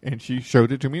bedroom, and she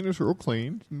showed it to me, and it was real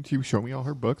clean. And she showed me all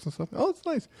her books and stuff. Oh, it's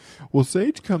nice. Well,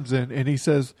 Sage comes in, and he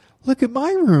says, "Look at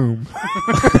my room."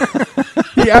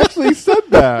 He actually said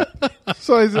that.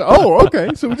 So I said, "Oh, okay."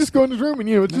 So we just go in his room, and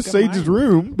it's just Sage's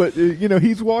room, but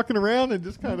he's walking around and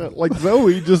just kind of like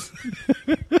Zoe, just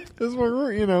this is my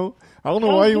room. I don't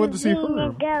know why you went to see her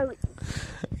room.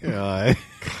 Yeah,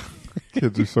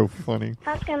 Kids are so funny.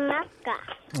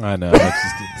 I know.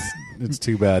 It's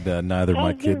too bad neither of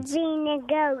my kids.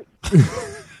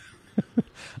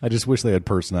 I just wish they had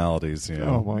personalities.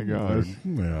 Oh my gosh.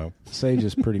 Sage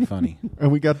is pretty funny.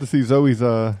 And we got to see Zoe's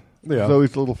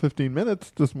little 15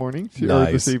 minutes this morning. Or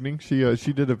this evening.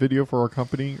 She did a video for our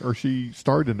company, or she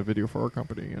starred in a video for our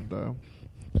company, and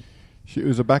it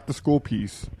was a back to school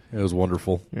piece. It was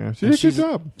wonderful. Yeah, she did a good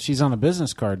job. She's on a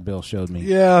business card. Bill showed me.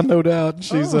 Yeah, no doubt.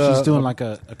 She's doing like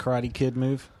a Karate Kid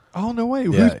move. Oh no way!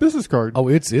 Whose business card? Oh,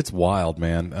 it's wild,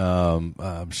 man.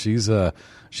 She's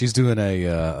doing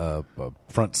a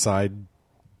front side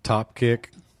top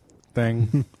kick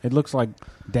thing. It looks like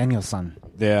Danielson.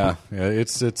 Yeah,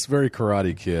 it's very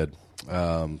Karate Kid.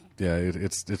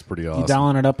 It's pretty awesome. You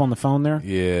dialing it up on the phone there?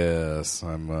 Yes,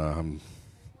 I'm.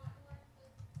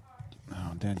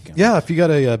 Oh, dadgummit. Yeah, if you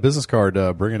got a business card,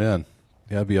 bring it in.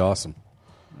 Yeah, it'd be awesome.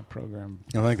 Program.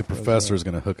 I think the professor is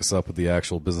going to hook us up with the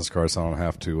actual business card, so I don't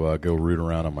have to go root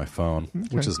around on my phone,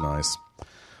 which is nice.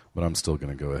 But I'm still going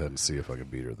to go ahead and see if I can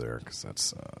beat her there, because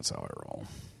that's how I roll.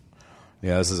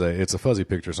 Yeah, it's a fuzzy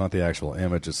picture. It's not the actual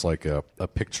image. It's like a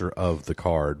picture of the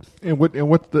card. And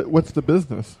what's the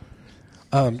business?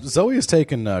 Zoe has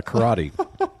taken karate,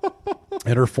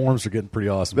 and her forms are getting pretty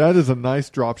awesome. That is a nice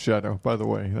drop shadow, by the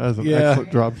way. That is an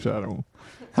excellent drop shadow.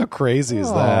 How crazy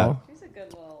is that? She's a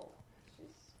good little.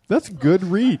 That's good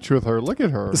reach with her. Look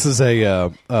at her. This is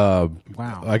a wow.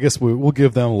 I guess we'll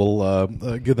give them a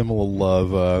little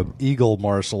love. Eagle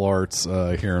Martial Arts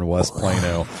here in West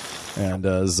Plano,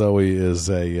 and Zoe is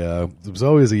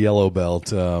a yellow belt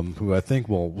who I think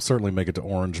will certainly make it to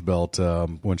orange belt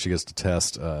when she gets to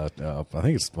test. I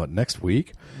think it's next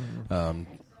week.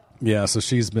 Yeah, so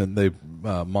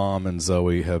Mom and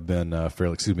Zoe have been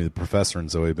the professor and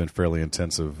Zoe have been fairly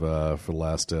intensive for the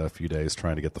last few days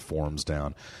trying to get the forms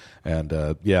down. And,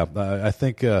 I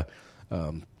think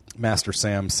Master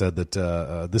Sam said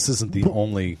that this isn't the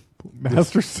only...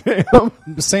 Master Sam?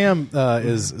 Sam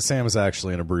is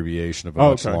actually an abbreviation of a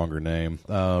much longer name.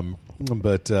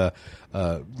 But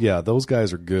those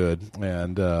guys are good.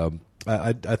 And...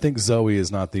 I think Zoe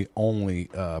is not the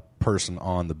only person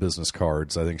on the business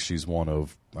cards. I think she's one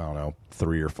of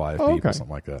 3 or 5 people, something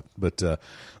like that. But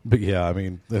yeah, I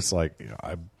mean, it's like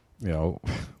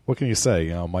what can you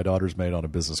say? My daughter's made on a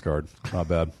business card. Not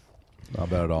bad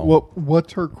at all. Well,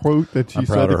 what's her quote that she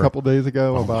said a couple days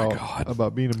ago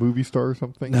about being a movie star or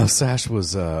something? No, Sash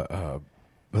was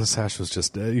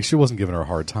just she wasn't giving her a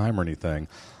hard time or anything,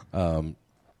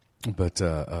 but.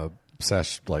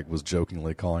 Sash was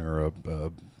jokingly calling her a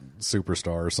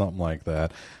superstar or something like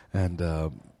that, and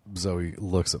Zoe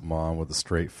looks at Mom with a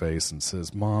straight face and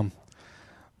says, "Mom,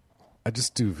 I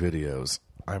just do videos.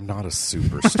 I'm not a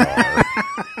superstar."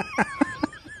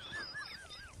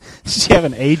 Does she have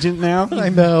an agent now? I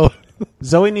know.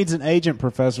 Zoe needs an agent,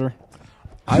 Professor.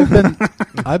 I've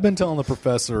been telling the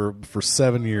professor for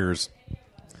 7 years.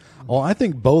 Well, I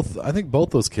think both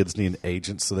those kids need an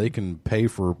agent so they can pay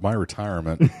for my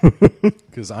retirement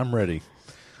because I'm ready.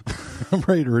 I'm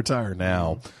ready to retire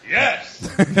now. Yes.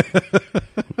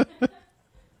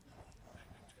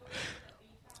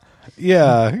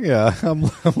 Yeah. I'm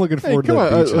looking forward to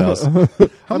that beach house.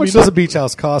 How much does a beach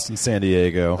house cost in San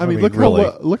Diego? I mean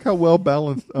look how well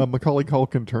balanced Macaulay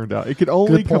Culkin turned out. It could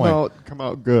only come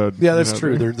out good. Yeah, that's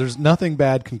true. There's nothing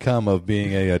bad can come of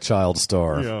being a child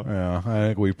star. Yeah. I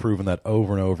think we've proven that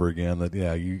over and over again. That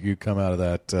you come out of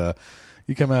that.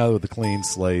 You come out with a clean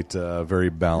slate, very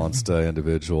balanced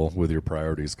individual with your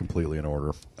priorities completely in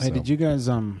order. Hey, did you guys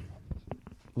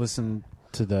listen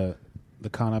to the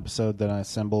con episode that I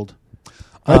assembled?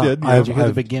 I did. Did you hear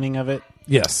the beginning of it?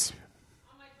 Yes.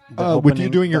 With you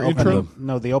doing your intro?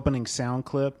 The opening sound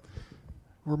clip.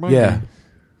 Remind me.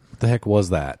 What the heck was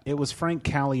that? It was Frank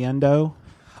Caliendo.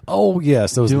 Oh,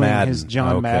 yes. That was doing Madden. his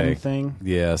John Madden thing.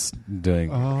 Yes. Doing.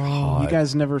 You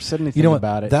guys never said anything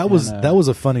about it. That was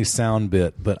a funny sound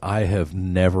bit, but I have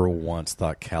never once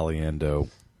thought Caliendo.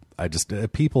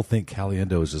 People think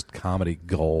Caliendo is just comedy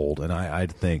gold, and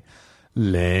I'd think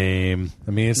lame.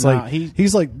 I mean, it's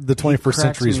he's like the 21st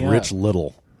century's Rich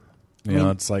Little.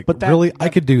 It's like, but really, I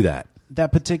could do that.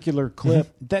 that particular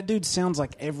clip, that dude sounds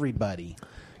like everybody.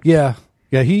 Yeah.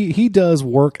 Yeah, he does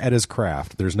work at his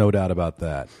craft. There's no doubt about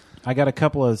that. I got a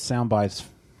couple of sound bites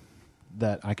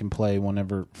that I can play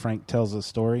whenever Frank tells a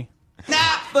story.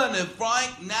 Not funny,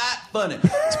 Frank. Not funny.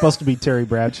 It's supposed to be Terry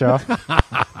Bradshaw.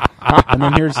 And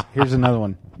then here's another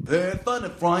one. Very funny,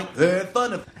 Frank. Very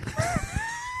funny.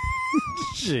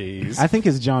 Jeez. I think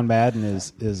his John Madden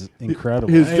is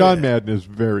incredible. His John Madden is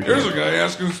very Here's good. a guy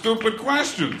asking stupid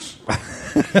questions.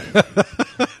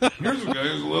 Here's a guy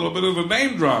who's a little bit of a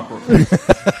name dropper.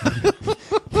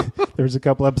 There was a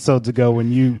couple episodes ago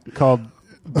when you called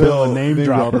Bill a name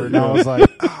dropper, and I was like,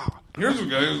 Here's a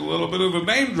guy who's a little bit of a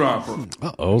name dropper.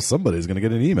 Uh-oh, somebody's going to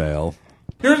get an email.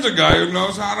 Here's a guy who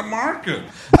knows how to market.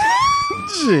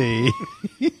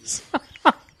 Jeez.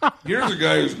 Here's a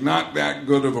guy who's not that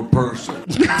good of a person.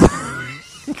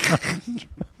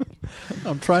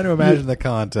 I'm trying to imagine the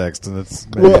context, and it's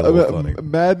maybe a little funny.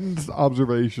 Madden's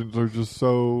observations are just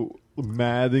so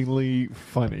maddeningly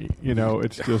funny. You know,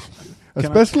 it's just,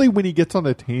 especially when he gets on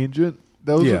a tangent.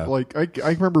 Those are like I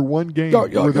remember one game.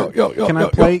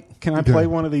 Can I play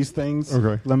one of these things?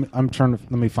 Okay.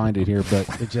 Let me find it here,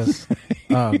 but it just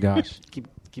oh gosh, keep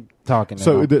talking.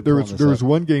 So there was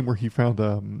one game where he found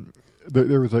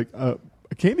there was like a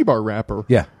candy bar wrapper.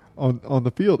 Yeah. On the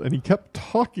field, and he kept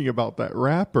talking about that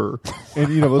wrapper,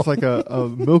 and it was like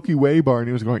a Milky Way bar, and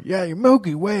he was going, "Yeah, your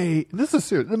Milky Way." And this is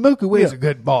serious. The Milky Way is a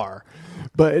good bar,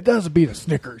 but it doesn't beat a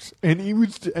Snickers. And he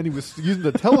was using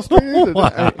the telestrator,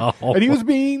 Wow. and he was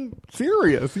being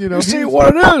serious. You see,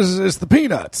 what it is, it's the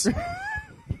peanuts.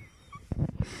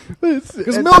 Because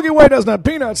and- Milky Way doesn't have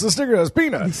peanuts, the Snickers has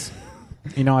peanuts.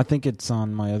 I think it's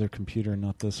on my other computer,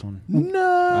 not this one. No.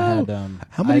 I had,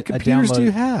 how many computers do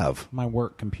you downloaded have? My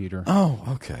work computer. Oh,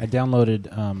 okay. I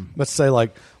downloaded. Let's say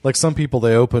like some people,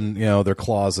 they open their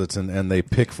closets and they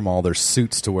pick from all their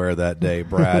suits to wear that day.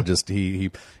 Brad just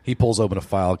he pulls open a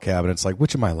file cabinet. It's like,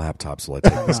 which of my laptops will I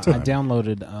take this time? I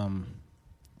downloaded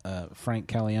Frank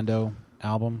Caliendo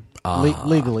album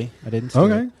legally. I didn't. See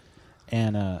it.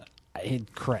 And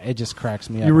it just cracks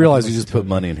me up. You realize you just put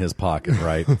money in his pocket,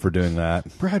 right, for doing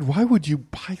that? Brad, why would you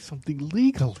buy something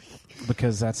legally?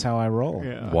 Because that's how I roll.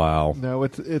 Yeah. Wow. No,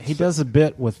 it's he does a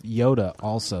bit with Yoda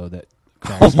also that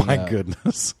cracks Oh me my up.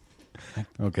 goodness.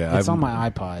 Okay, It's on my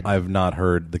iPod. I've not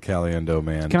heard the Caliendo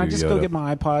man. Can I do just Yoda. go get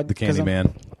my iPod? The 'Cause Candy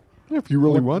Man. If you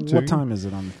really want to. What time is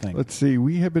it on the thing? Let's see.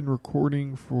 We have been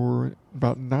recording for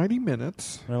about 90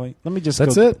 minutes. Really? Let me just.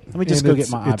 That's go, it? Let me just And go get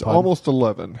my iPod. It's almost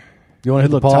 11. You want to hit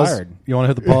the look pause? tired. You want to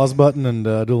hit the pause button and do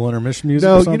a little intermission music?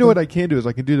 No, or you something? know what I can do is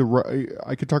I can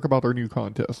talk about our new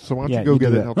contest. So why don't you go you get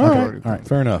do it? that. And I'll talk about our new All right,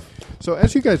 fair enough. So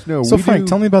as you guys know, So we Frank, do,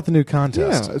 tell me about the new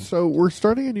contest. Yeah, so we're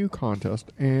starting a new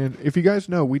contest, and if you guys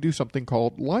know, we do something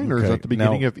called liners Okay, at the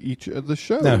beginning now- of each of the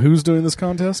show. Now, who's doing this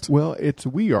contest? Well,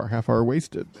 we are half hour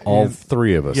wasted. All And-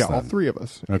 three of us. Yeah, then. all three of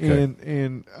us. Okay.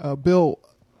 And Bill,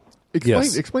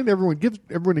 Yes. explain to everyone. Give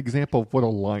everyone an example of what a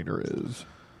liner is.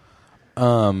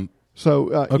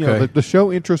 So Okay. the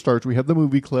show intro starts. We have the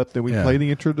movie clip, then we Yeah. play the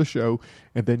intro of the show,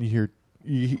 and then you hear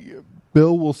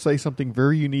Bill will say something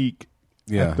very unique.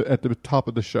 Yeah. At the top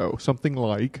of the show, something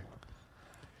like,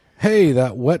 Hey,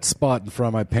 that wet spot in front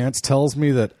of my pants tells me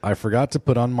that I forgot to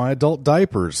put on my adult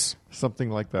diapers. something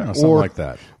like that, No, something like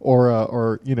that.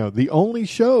 or the only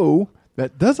show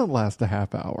that doesn't last a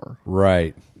half hour.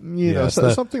 Right. Yes,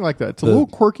 that- Something like that. It's a the- little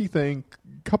quirky thing,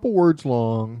 couple words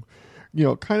long.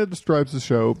 Kind of describes the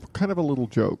show, kind of a little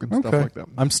joke and stuff Okay. like that.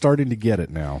 I'm starting to get it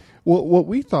now. Well, what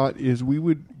we thought is we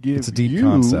would give It's a deep you,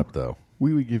 concept, though.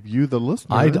 We would give you, the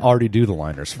listener. I already do the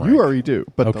liners, Frank. You already do,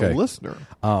 but Okay. the listener.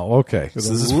 Oh, okay. So the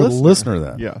this is for the listener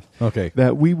then. Yeah. Okay.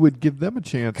 That we would give them a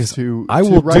chance to. I to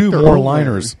will write do their more own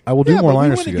liners. I will do Yeah, more but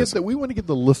liners We for you want guys. we want to give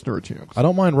the listener a chance. I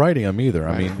don't mind writing them either.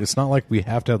 I I mean, know. it's not like we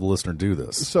have to have the listener do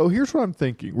this. So here's what I'm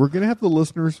thinking. We're going to have the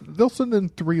listeners. They'll send in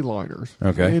 3 liners.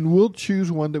 Okay. And we'll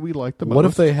choose one that we like the most. What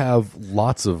if they have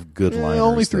lots of good liners?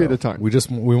 only 3 though? at a time.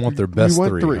 We want their best want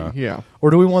 3. 3, huh? yeah.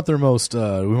 Or do we want their most? We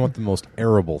want the most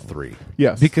arable 3.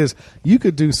 Yes. Because you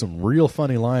could do some real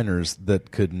funny liners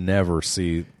that could never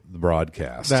see the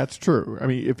broadcast. That's true. I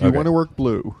mean, if you Okay. want to work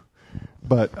blue,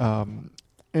 but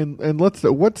and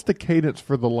what's the cadence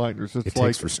for the liners? It's it like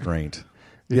takes restraint.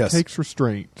 It Yes. takes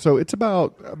restraint. So it's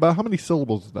about how many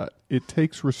syllables is that? It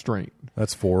takes restraint.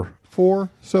 That's 4. 4.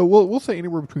 So we'll say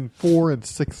anywhere between 4 and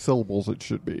 6 syllables. It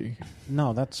should be.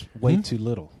 No, that's way too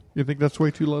little. You think that's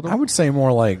way too little? I would say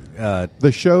more like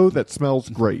the show that smells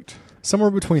great.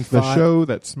 somewhere between The 5. show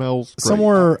that smells great.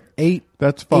 Somewhere 8.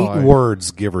 That's 8 5.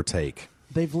 words, give or take.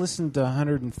 They've listened to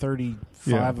 135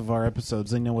 Yeah. of our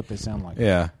episodes. They know what they sound like.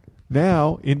 Yeah.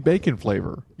 Now in bacon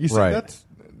flavor. You see, Right. that's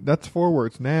That's 4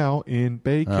 words. Now in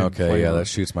bacon. Okay, flavor. yeah, that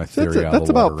shoots my theory out That's of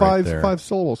the about water right there. five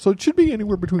syllables. So it should be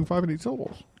anywhere between 5 and 8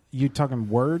 syllables. You talking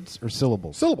words or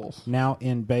syllables? Syllables. Now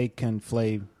in bacon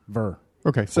flavor.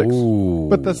 Okay, 6. Ooh.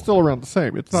 But that's still around the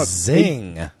same. It's not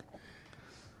Zing.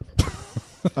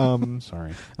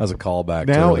 Sorry. That was a callback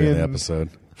to Now earlier in the in- episode.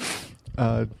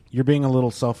 You're being a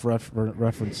little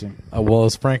self-referencing. Well,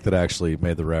 it's Frank that actually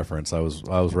made the reference. I was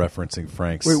referencing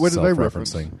Frank's Wait, what did I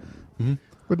reference? self-referencing.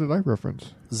 What did I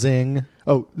reference? Zing.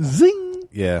 Oh, zing.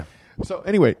 Yeah. So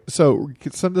anyway, so you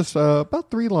could send us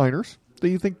about 3 liners that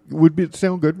you think would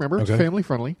sound good. Remember, Okay. it's family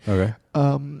friendly. Okay.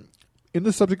 In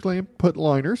the subject line, put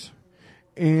liners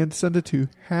and send it to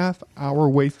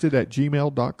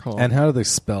halfhourwasted@gmail.com. And how do they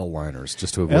spell liners?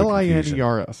 Just to avoid confusion.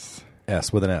 LINERS.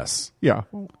 S with an S. Yeah.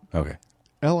 Okay.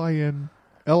 LINERS.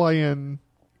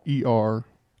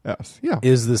 Yeah.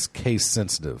 Is this case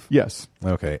sensitive? Yes.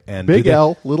 Okay. And Big do they-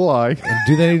 L, little I. And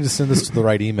do they need to send this to the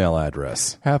right email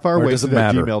address? Or does it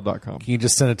matter? halfhourwasted@gmail.com. Can you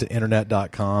just send it to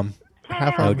internet.com?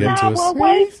 Half It'll hour get to us.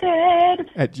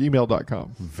 at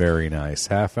gmail.com. Very nice.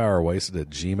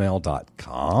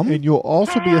 halfhourwasted@gmail.com. And you'll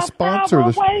also be a sponsor.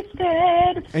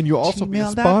 And you'll also be a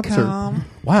sponsor.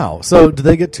 Wow. So do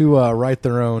they get to write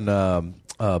their own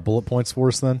bullet points for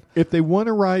us then? If they want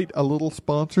to write a little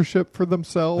sponsorship for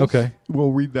themselves, Okay.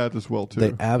 we'll read that as well, too.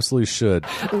 They absolutely should.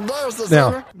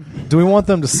 Now, do we want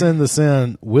them to send this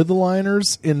in with the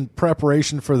liners in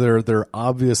preparation for their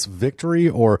obvious victory,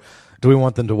 or do we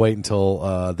want them to wait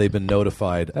until they've been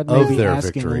notified That may of be their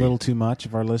asking victory? a little too much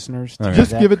of our listeners. To Okay. be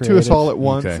Just that give it to us creative. all at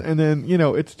once, Okay. and then,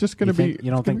 it's just going to be... You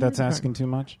don't think that's asking too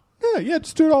much? Yeah,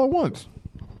 just do it all at once.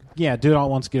 Yeah, do it all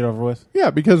at once, get it over with. Yeah,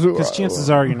 because chances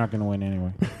are you're not going to win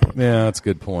anyway. Yeah, that's a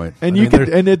good point. And I you mean, could,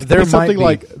 there- and it's there might something be-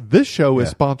 like this show is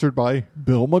Yeah. sponsored by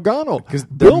Bill McGonnell. there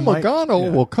Bill might- McGonnell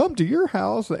yeah. will come to your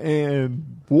house and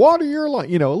water your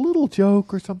lawn. A little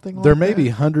joke or something like There that. may be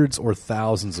hundreds or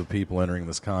thousands of people entering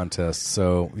this contest,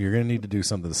 so you're going to need to do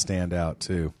something to stand out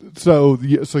too. So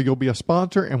you'll be a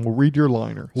sponsor, and we'll read your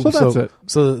liner. So that's it.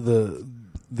 So the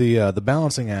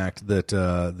balancing act that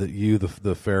you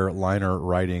the fair liner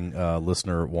writing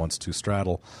listener wants to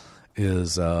straddle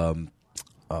is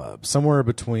somewhere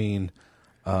between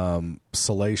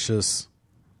salacious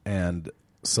and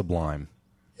sublime.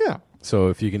 Yeah. So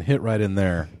if you can hit right in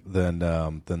there, then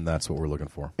that's what we're looking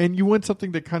for. And you want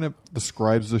something that kind of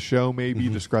describes the show, maybe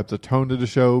describes the tone of the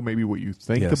show, maybe what you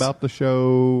think Yes. about the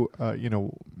show.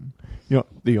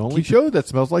 The only show that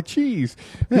smells like cheese.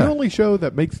 The Yeah. only show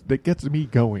that gets me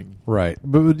going. Right,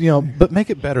 but make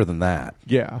it better than that.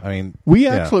 Yeah, I mean, we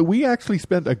yeah. actually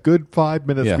spent a good 5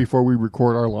 minutes Yeah. before we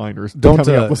record our liners. Don't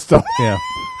coming up with stuff. Yeah,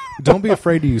 don't be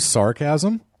afraid to use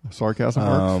sarcasm. Sarcasm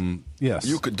works. Yes,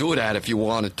 You could do that if you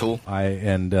wanted to.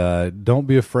 Don't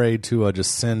be afraid to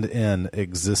just send in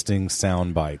existing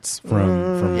sound bites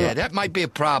from. Yeah, that might be a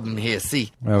problem here.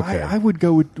 See, Okay, I would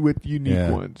go with unique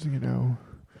Yeah. ones.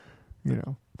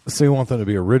 so you want them to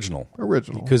be original,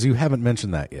 Original. because you haven't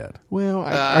mentioned that yet. Well,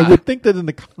 I would think that in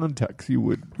the context you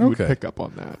would Okay. pick up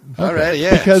on that. all right,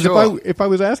 yeah, Because sure. if I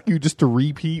was asking you just to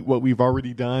repeat what we've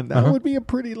already done, that Uh-huh. would be a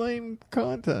pretty lame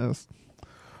contest.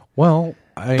 Well,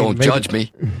 Don't judge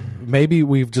me. Maybe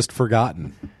we've just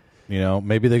forgotten.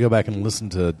 Maybe they go back and listen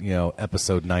to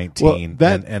episode 19 Well,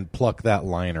 that- and pluck that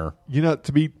liner.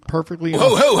 To be perfectly Ho,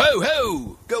 honest, ho, ho,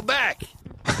 ho! Go back.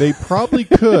 they probably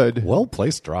could Well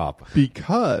placed drop.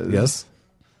 because Yes.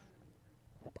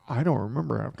 I don't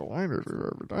remember half the liners we've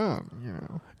ever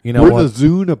done. You know We're what? the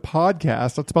Zuna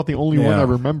podcast. That's about the only one Yeah. I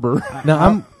remember.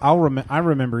 Now I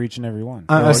remember each and every one.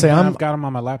 I say I've I'm- got them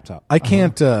on my laptop. I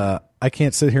can't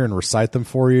sit here and recite them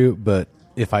for you, but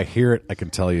if I hear it, I can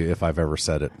tell you if I've ever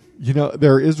said it.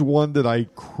 There is one that I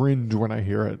cringe when I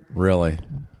hear it. Really?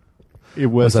 It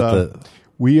was that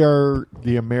we are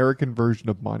the American version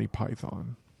of Monty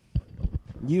Python.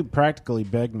 You practically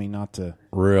begged me not to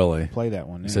Really? play that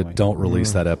one. You Anyway. said don't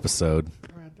release that episode.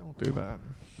 Don't do that.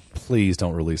 Please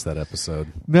don't release that episode.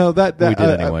 No, that We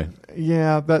did anyway.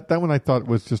 That one I thought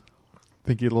was just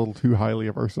thinking a little too highly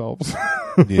of ourselves.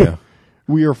 Yeah.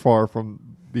 We are far from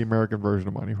the American version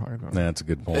of Monty Python. That's a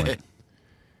good point.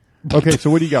 Okay,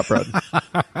 so what do you got, Brad?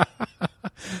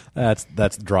 That's the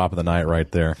drop of the night right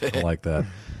there. I like that.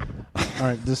 All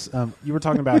right, this you were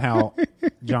talking about how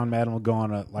John Madden will go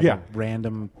on a Yeah.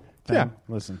 random thing. Yeah.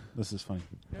 Listen, this is funny.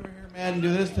 Never hear mad and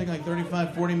do this, take like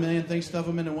 35, 40 million things, stuff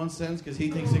them into one sentence because he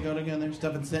thinks they go together,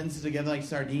 stuffing sentences together like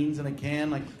sardines in a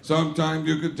can. Like Sometimes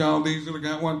you could tell these are the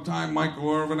guy. One time Michael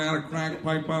Irvin had a crack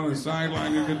pipe on the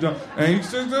sideline. You could tell. And he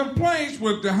says, "The place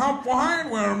with the helpful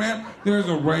hardware, man. There's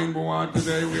a rainbow out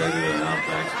today. We ate it at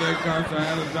Outback Steakhouse. I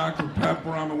had a Dr.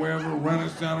 Pepper on the way over to Renner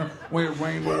Center. Way a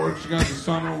rainbow works. You got the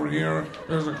sun over here.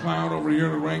 There's a cloud over here.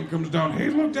 The rain comes down. Hey,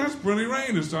 look, that's pretty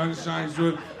rain. The sun shines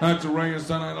through it. That's a ray of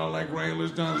sunlight. I like Ray.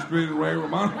 Lives down the street of Ray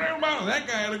Romano. Ray Romano, that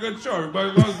guy had a good show. Everybody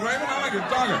loves Raymond. I like his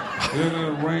talking. There's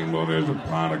a rainbow. There's a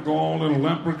pot of gold. Little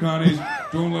leprechaun. He's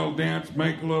doing a little dance.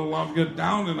 Make a little love. Get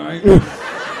down tonight.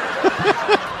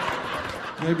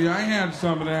 Maybe I had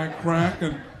some of that crack.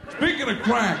 And speaking of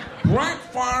crack, Brett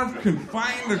Favre can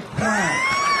find a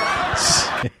crack.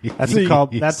 That's a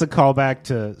callback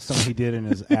to something he did in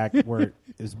his act where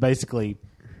it's basically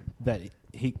that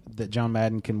John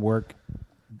Madden can work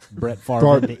Brett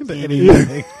Favre into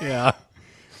anything. Yeah.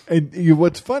 And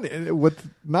what's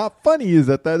not funny is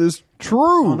that is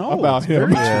true about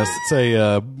him. Yes, it's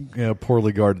a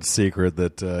poorly guarded secret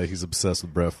that he's obsessed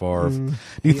with Brett Favre. Do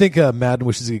you think Madden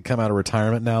wishes he could come out of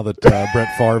retirement now that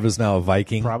Brett Favre is now a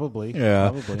Viking? Probably. Yeah.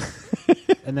 Probably.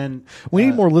 And then we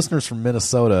need more listeners from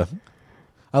Minnesota.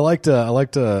 I like to I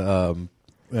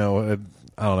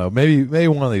don't know. Maybe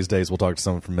one of these days we'll talk to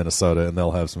someone from Minnesota and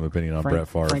they'll have some opinion on Brett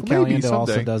Favre. Frank Caliendo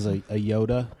also does a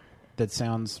Yoda that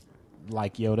sounds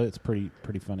like Yoda. It's pretty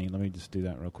funny. Let me just do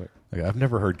that real quick. Okay, I've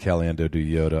never heard Caliendo do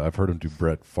Yoda. I've heard him do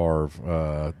Brett Favre,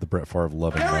 the Brett Favre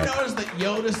loving. You ever notice that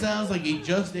Yoda sounds like he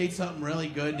just ate something really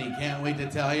good and he can't wait to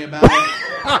tell you about it?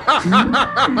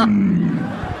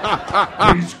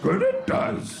 Tastes good, it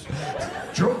does.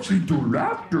 Jokes lead to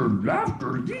laughter.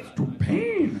 Laughter leads to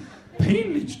pain.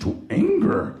 Pain leads to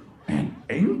anger. And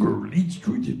anger leads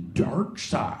to the dark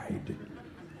side.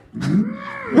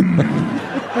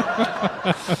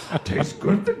 Tastes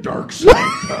good, the dark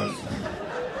side does.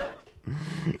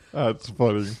 That's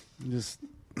funny. Just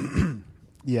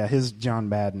yeah, his John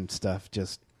Madden stuff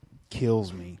just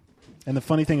kills me. And the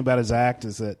funny thing about his act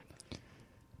is that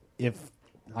if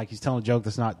like he's telling a joke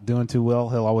that's not doing too well,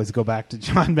 he'll always go back to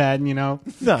John Madden,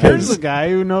 Nice. Here's a guy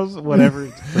who knows whatever.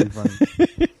 It's pretty funny.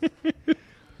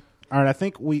 All right, I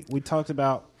think we talked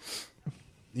about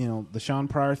the Sean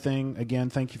Pryor thing. Again,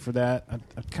 thank you for that. I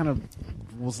kind of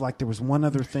was like there was one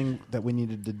other thing that we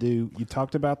needed to do. You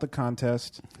talked about the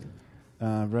contest.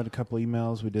 Read a couple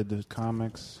emails. We did the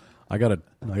comics. I got a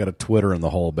Twitter in the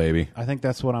hole, baby. I think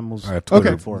that's what I was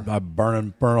looking for. I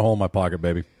burn a hole in my pocket,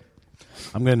 baby.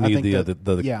 I'm going to need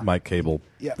the mic cable,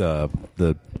 the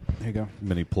there you go,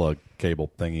 mini plug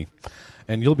cable thingy.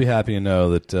 And you'll be happy to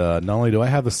know that not only do I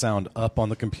have the sound up on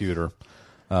the computer,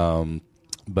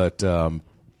 but I've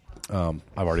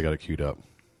already got it queued up.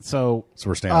 So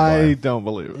we're standing by. I don't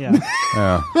believe it.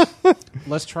 Yeah.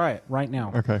 Let's try it right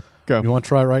now. Okay, go. You want to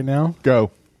try it right now?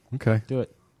 Go. Okay. Do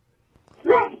it.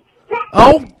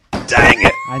 Oh, dang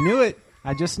it! I knew it.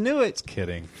 I just knew it.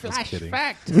 Kidding. Flash kidding.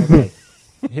 fact. Okay.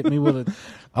 Hit me with it.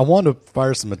 I wanted to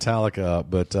fire some Metallica up,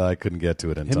 but I couldn't get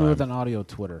to it in time. Hit me with an audio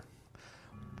Twitter.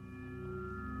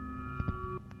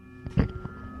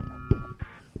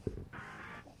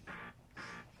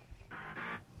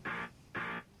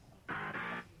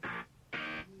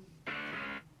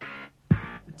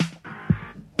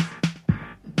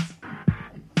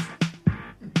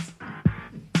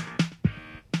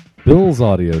 Bill's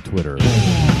audio Twitter.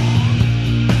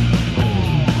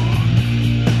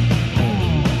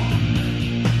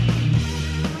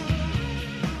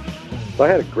 So I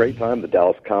had a great time at the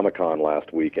Dallas Comic-Con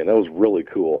last weekend. That was really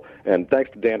cool. And thanks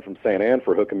to Dan from St. Ann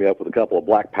for hooking me up with a couple of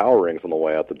Black Power rings on the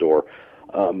way out the door.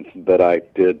 But I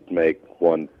did make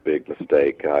one big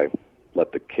mistake. I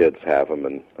let the kids have them,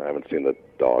 and I haven't seen the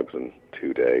dogs in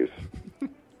 2 days.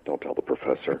 Don't tell the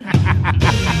professor.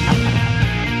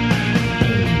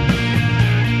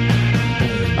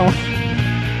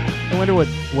 I wonder what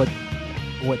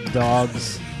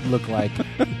dogs look like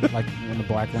when the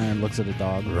Black Lion looks at a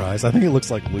dog. Right. I think it looks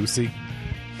like Lucy.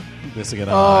 Missing an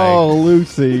eye. Oh,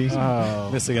 Lucy.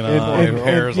 Missing an eye.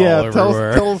 Hairs all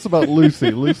everywhere. Tell us about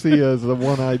Lucy. Lucy is the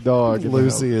one-eyed dog.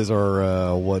 Lucy is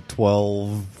our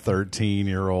 12,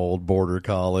 13-year-old border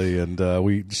collie, and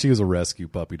she was a rescue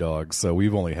puppy dog, so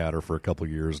we've only had her for a couple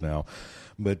of years now.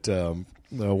 But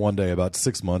one day, about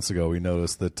 6 months ago, we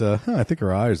noticed that I think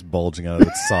her eye is bulging out of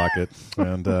its socket,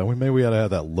 and maybe we ought to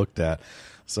have that looked at.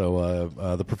 So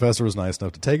the professor was nice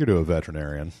enough to take her to a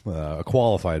veterinarian, a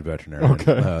qualified veterinarian,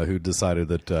 who decided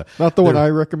that not the one I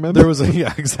recommend. There was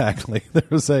exactly. There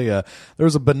was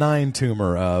a benign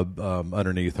tumor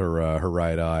underneath her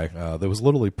right eye that was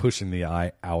literally pushing the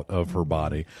eye out of her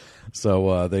body.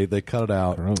 So they cut it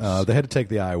out. They had to take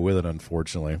the eye with it,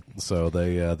 unfortunately. So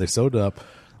they sewed it up.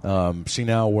 She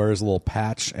now wears a little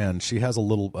patch, and she has a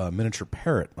little miniature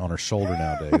parrot on her shoulder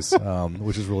nowadays,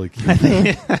 which is really cute.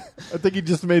 I think he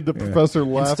just made the professor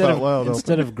laugh out loud.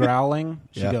 Instead of growling,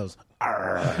 she goes,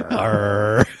 "Arr."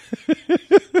 Arr.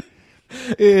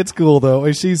 It's cool,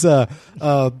 though. She's I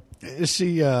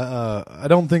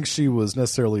don't think she was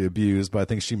necessarily abused, but I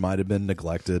think she might have been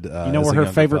neglected. You know where her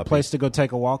favorite place to go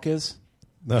take a walk is?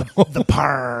 No. The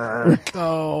park.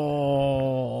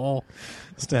 Oh.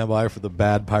 Stand by for the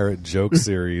Bad Pirate Joke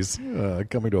series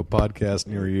coming to a podcast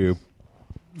near you.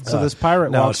 So this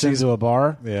pirate walks into a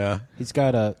bar. Yeah. He's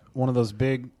got one of those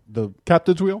big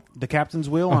captain's wheel. The captain's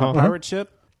wheel on a pirate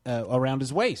ship around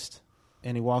his waist,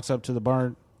 and he walks up to the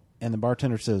bar, and the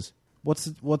bartender says, "What's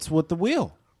with the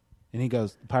wheel?" And he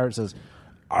goes, the pirate says,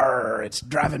 "Arr, it's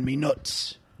driving me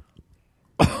nuts."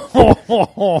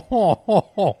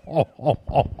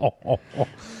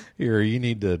 Here, you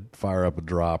need to fire up a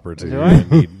drop or two. Do I?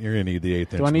 You're gonna need the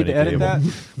 1/8 inch. Do I need to edit that?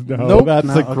 No, that's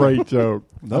a great joke.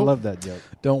 I love that joke.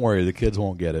 Don't worry, the kids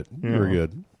won't get it. Yeah. You're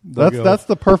good. That's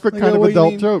the perfect kind of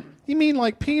adult joke. You mean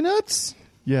like peanuts?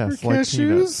 Yes, or like cashews?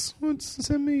 peanuts. What does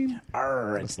that mean?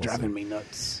 Arr, it's driving me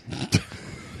nuts.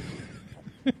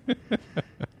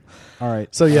 All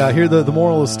right. So yeah, here the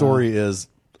moral of the story is,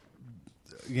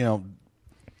 can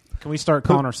we start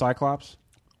calling her Cyclops?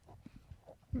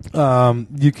 You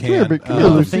can.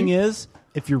 The thing is,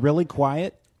 if you're really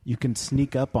quiet, you can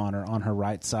sneak up on her on her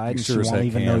right side, and she won't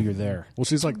even know you're there. Well,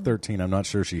 she's like 13. I'm not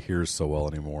sure she hears so well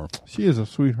anymore. She is a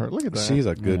sweetheart. Look at that. She's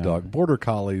a good dog. Border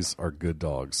Collies are good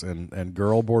dogs, and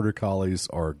girl Border Collies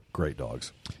are great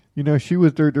dogs. You know, she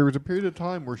was there. There was a period of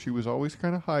time where she was always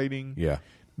kind of hiding. Yeah.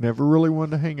 Never really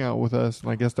wanted to hang out with us, and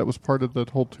I guess that was part of that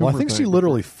whole tumor Well, I think thing. she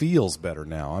literally feels better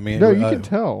now. I mean, no, you can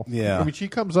tell. Yeah, I mean, she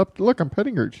comes up. Look, I'm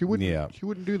petting her. She wouldn't. Yeah. She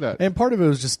wouldn't do that. And part of it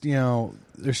was just she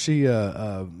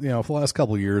for the last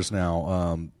couple of years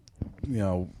now,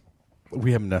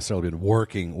 we haven't necessarily been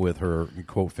working with her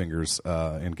quote fingers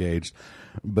engaged,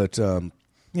 but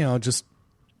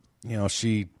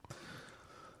she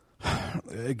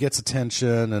gets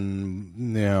attention,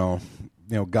 and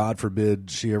God forbid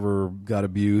she ever got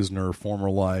abused in her former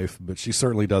life, but she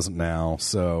certainly doesn't now.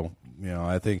 So,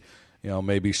 I think,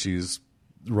 maybe she's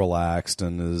relaxed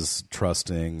and is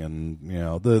trusting, and,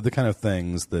 the kind of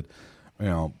things that,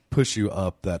 push you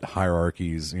up that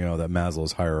hierarchies, that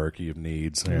Maslow's hierarchy of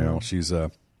needs.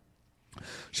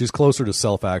 She's closer to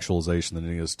self-actualization than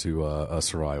it is to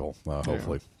survival,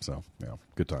 hopefully. So,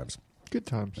 good times. Good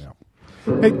times. Yeah.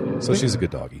 Hey, so she's a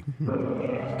good doggy.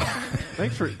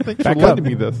 Thanks for letting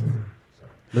me this.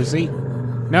 Lucy?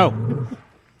 No.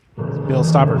 Bill,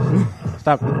 stop her.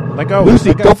 Stop. Let go. Lucy,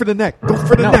 Let go for the neck. Go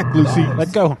for the neck, Lucy.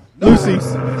 Let go. No. Lucy.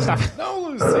 Stop. No,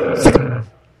 Lucy. Sick him.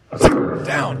 Sick him.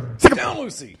 Down. Sick him. Down,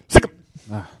 Lucy. Sick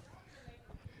him.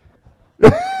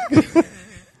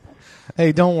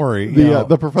 Hey, don't worry.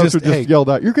 The professor just yelled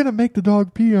out, "You're going to make the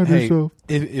dog pee on herself."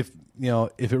 If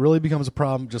it really becomes a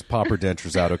problem, just pop her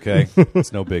dentures out, okay?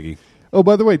 It's no biggie. Oh,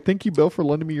 by the way, thank you, Bill, for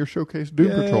lending me your Showcase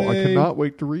Doom Patrol. I cannot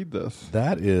wait to read this.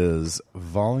 That is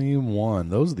Volume 1.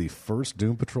 Those are the first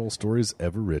Doom Patrol stories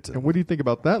ever written. And what do you think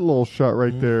about that little shot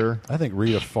right there? I think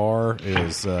Rita Farr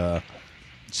is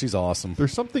she's awesome.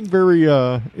 There's something very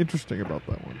interesting about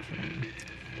that one.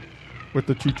 With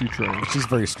the choo-choo train. She's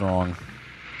very strong.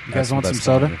 You guys want some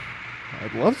soda?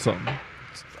 I'd love some.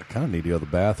 I kind of need to go to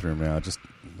the bathroom now. I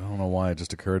don't know why it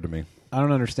just occurred to me. I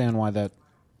don't understand why that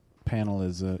panel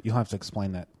is. You'll have to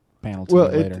explain that panel to me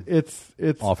later. It's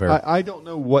off air. I don't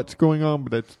know what's going on,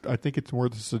 but I think it's more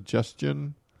the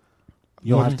suggestion.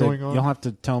 You'll have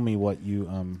to tell me what you.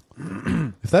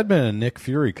 If that'd been a Nick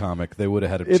Fury comic, they would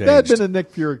have had it changed. If that had been a Nick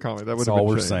Fury comic, that would have been all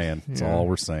we're changed. saying. That's all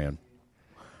we're saying.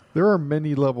 There are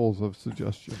many levels of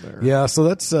suggestion there. Yeah, so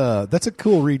that's a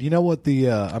cool read. You know what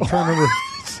I'm trying to remember.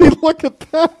 See, look at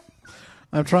that.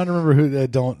 I'm trying to remember who.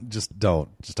 Don't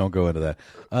go into that.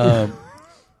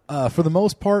 For the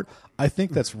most part, I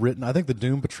think that's written. I think the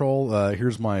Doom Patrol.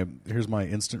 Here's my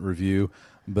instant review.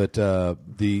 But this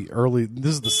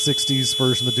is the '60s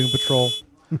version of the Doom Patrol.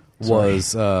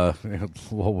 Was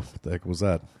what the heck was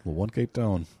that? Well, One Cape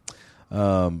Tone.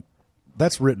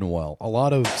 That's written well. A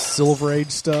lot of Silver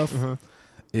Age stuff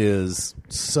is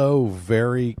so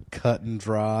very cut and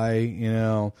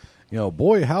dry.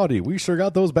 boy howdy, we sure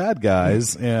got those bad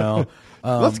guys.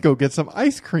 Let's go get some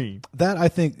ice cream. That I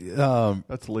think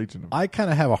that's Legion. I kind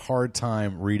of have a hard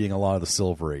time reading a lot of the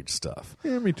Silver Age stuff.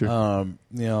 Yeah, me too.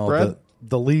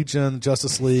 The Legion,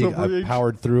 Justice League. Silver I Age.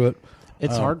 powered through it.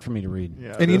 It's hard for me to read.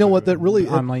 Yeah, and you know what? That really.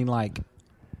 I mean, like,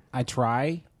 I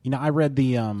try. I read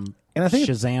the I think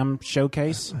Shazam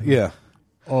showcase. Yeah.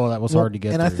 Oh, that was hard to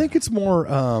get. And through. I think it's more.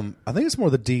 I think it's more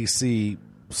the DC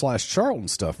 / Charlton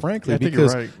stuff, frankly, I think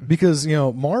because you're right. because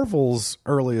Marvel's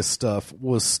earliest stuff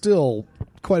was still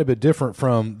quite a bit different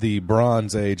from the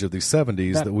Bronze Age of the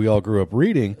 70s that we all grew up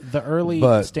reading. The early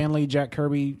Stan Lee, Jack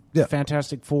Kirby,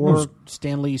 Fantastic Four,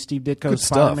 Stan Lee, Steve Ditko's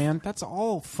Spider-Man. That's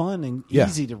all fun and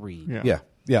easy to read. Yeah,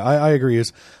 I agree.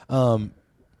 Is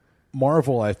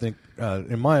Marvel, I think,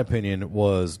 in my opinion,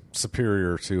 was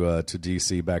superior to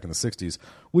DC back in the 60s,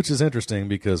 which is interesting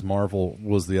because Marvel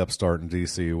was the upstart and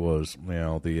DC was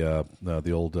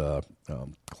the old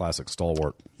classic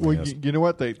stalwart. Well, you know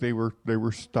what? They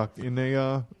were stuck in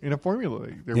a formula.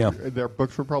 Their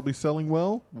books were probably selling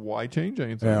well. Why change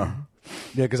anything? Yeah,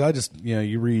 because I just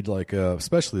you read like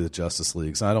especially the Justice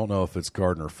Leagues. I don't know if it's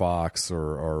Gardner Fox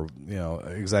or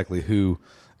exactly who,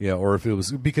 or if it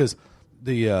was because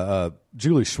the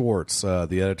Julie Schwartz,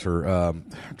 the editor. I'm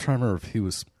trying to remember if he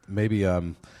was maybe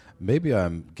I'm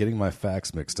getting my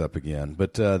facts mixed up again,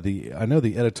 but I know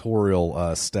the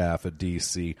editorial staff at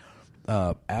DC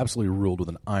absolutely ruled with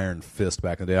an iron fist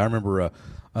back in the day. I remember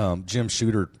Jim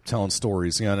Shooter telling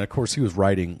stories, and of course he was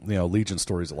writing Legion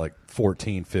stories at like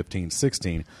 14, 15,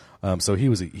 16. So he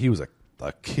was a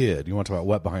kid. You want to talk about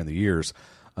wet behind the ears.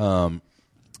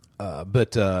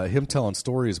 But him telling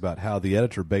stories about how the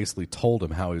editor basically told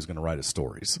him how he was going to write his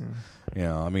stories.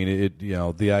 I mean,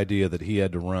 the idea that he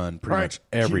had to run pretty much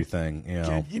everything.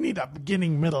 You need a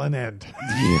beginning, middle, and end.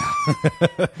 Yeah,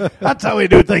 that's how we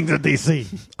do things at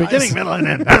DC. Beginning, middle, and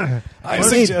end. I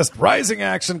suggest rising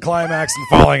action, climax, and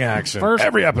falling action. First,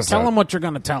 every episode. Tell them what you're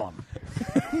going to tell them.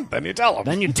 Then you tell them.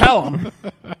 Then you tell them,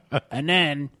 and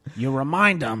then you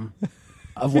remind them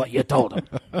of what you told them.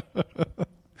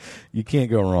 You can't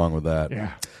go wrong with that.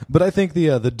 Yeah. But I think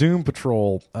the Doom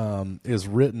Patrol is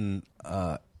written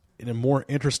in a more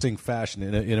interesting fashion,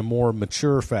 in a more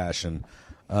mature fashion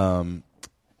than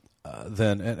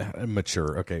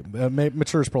mature. Okay,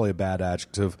 mature is probably a bad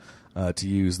adjective to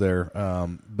use there.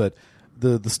 But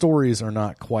the stories are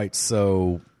not quite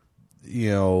so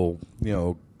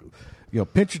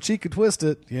pinch your cheek and twist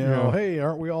it. Hey,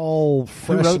 aren't we all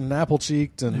fresh and apple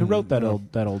cheeked? And who wrote that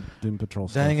old Doom Patrol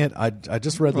stuff? Dang it! I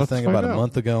just read the thing about a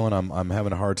month ago, and I'm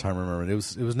having a hard time remembering. It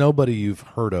was nobody you've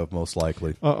heard of, most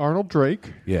likely. Arnold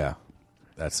Drake. Yeah,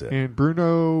 that's it. And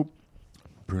Bruno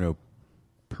Premieri,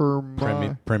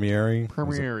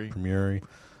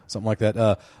 something like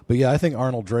that. But yeah, I think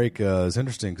Arnold Drake is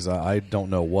interesting because I don't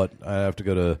know what I have to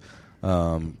go to.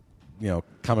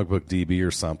 Comic Book DB or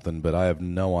something, but I have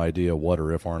no idea what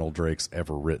or if Arnold Drake's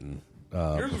ever written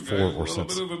before or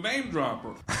since. A little bit of a name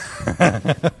dropper.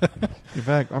 In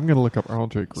fact, I'm going to look up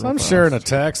Arnold Drake. So I'm sharing a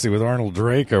taxi with Arnold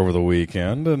Drake over the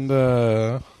weekend, and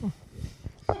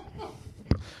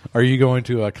are you going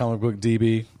to Comic Book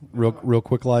DB real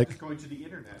quick? Like going to the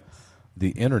internet.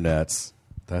 The internets.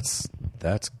 That's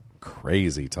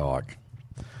crazy talk.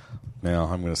 Now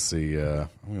I'm going to see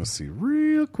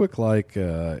real quick, like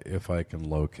if I can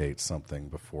locate something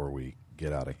before we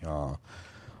get out of here,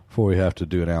 before we have to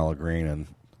do an Al Green and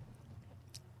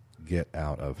get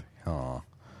out of here.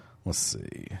 Let's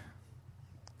see,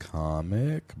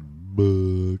 comic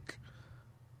book.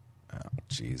 Oh,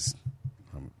 jeez,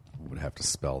 I would have to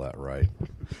spell that right.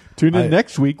 Tune in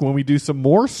next week when we do some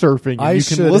more surfing. And you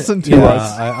can should listen to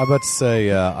us. I'm about to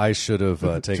say I should have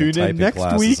taken Tune in typing next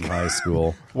classes week in high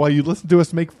school. while you listen to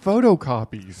us make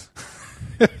photocopies.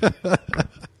 I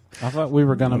thought we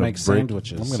were going to make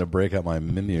sandwiches. I'm going to break out my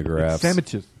mimeographs.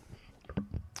 Sandwiches.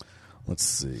 Let's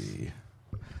see.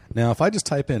 Now, if I just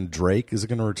type in Drake, is it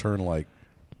going to return like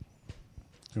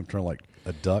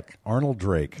a duck? Arnold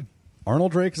Drake.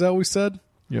 Arnold Drake, is that what we said?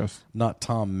 Yes. Not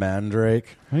Tom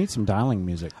Mandrake. I need some dialing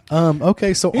music.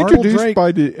 Okay, so Introduced Arnold Drake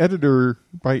by the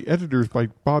editors by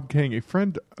Bob Kang, a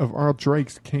friend of Arnold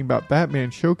Drake's, came about Batman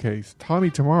Showcase, Tommy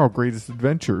Tomorrow Greatest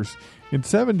Adventures. In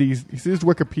 70s, he says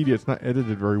Wikipedia, it's not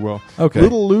edited very well. Okay.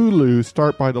 Little Lulu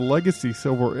start by the Legacy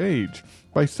Silver Age.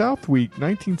 By Southweek,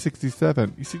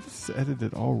 1967. You see, this is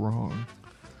edited all wrong.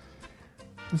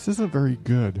 This isn't very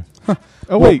good.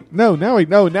 Oh, wait. No,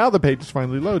 now the page is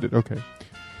finally loaded. Okay.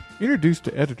 Introduced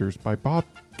to editors by Bob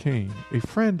Kane, a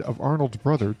friend of Arnold's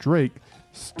brother, Drake,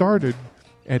 started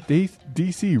at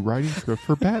DC writing script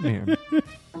for Batman.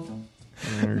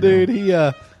 Dude, he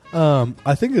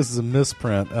I think this is a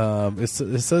misprint.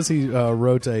 It says he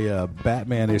wrote a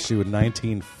Batman issue in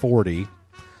 1940.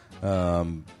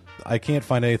 I can't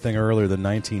find anything earlier than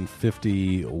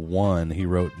 1951. He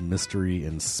wrote Mystery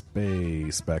in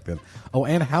Space back then. Oh,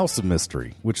 and House of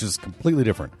Mystery, which is completely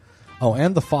different. Oh,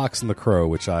 and The Fox and the Crow,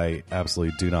 which I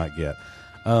absolutely do not get.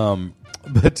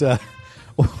 But did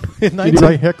he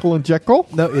write Heckle and Jekyll?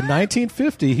 No, in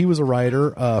 1950, he was a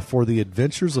writer for The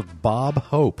Adventures of Bob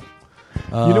Hope.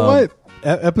 You know what?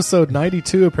 Episode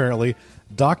 92, apparently,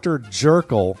 Dr.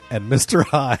 Jekyll and Mr.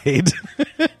 Hyde.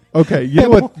 Okay, you know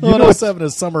what? 107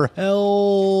 is Summer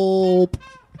Help.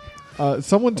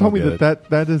 Someone told me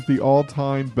that is the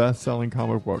all-time best-selling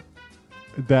comic book.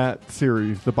 That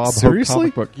series, the Bob Hope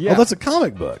comic book. Yeah. Oh, that's a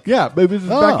comic book. Yeah, but it was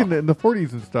back in the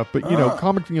 40s and stuff. But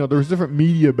comics, there was different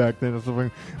media back then and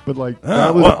stuff. But like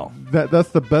that's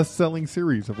the best-selling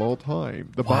series of all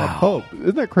time. The Bob Hope.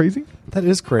 Isn't that crazy? That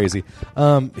is crazy.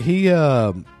 He's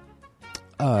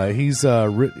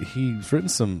written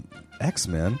some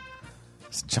X-Men.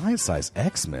 It's giant-sized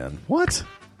X-Men. What?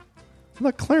 I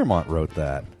thought Claremont wrote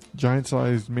that.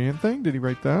 Giant-sized man thing? Did he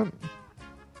write that?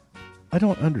 I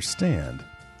don't understand.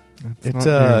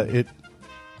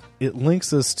 It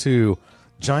links us to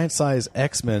Giant Size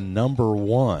X-Men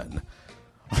 #1,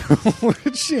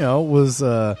 which was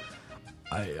I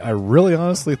really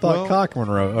honestly thought Cockman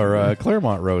wrote or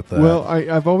Claremont wrote that. Well,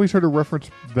 I've always heard a reference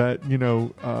that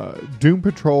Doom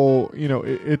Patrol,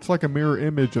 it's like a mirror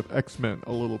image of X-Men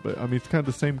a little bit. I mean, it's kind of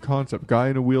the same concept: guy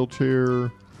in a wheelchair,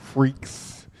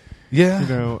 freaks.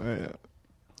 Yeah.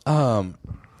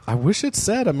 I wish it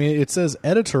said. I mean, it says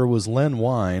editor was Len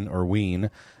Wein,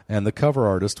 and the cover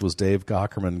artist was Dave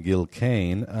Gockerman Gil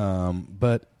Kane,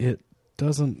 but it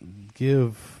doesn't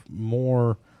give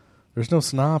more. There's no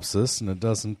synopsis, and it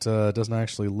doesn't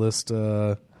actually list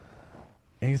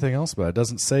anything else about it. It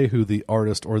doesn't say who the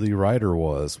artist or the writer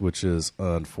was, which is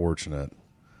unfortunate.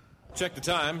 Check the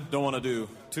time. Don't want to do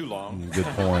too long. Good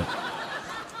point.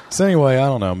 So anyway, I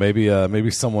don't know.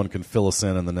 Maybe someone can fill us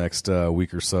in the next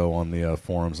week or so on the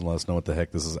forums and let us know what the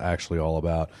heck this is actually all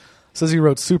about. It says he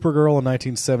wrote Supergirl in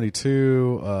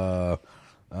 1972,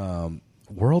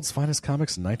 World's Finest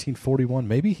Comics in 1941.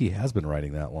 Maybe he has been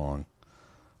writing that long.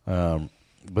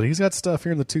 But he's got stuff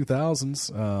here in the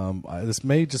 2000s. This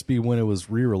may just be when it was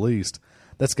re-released.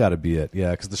 That's got to be it.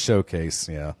 Yeah, because the Showcase,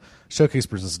 Showcase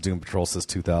presents Doom Patrol says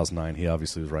 2009. He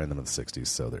obviously was writing them in the 60s,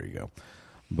 so there you go.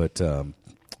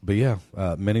 But yeah,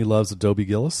 many loves of Dobie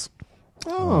Gillis.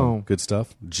 Oh, good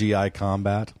stuff. GI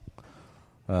Combat.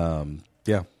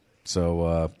 Yeah.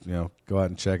 So go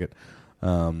out and check it.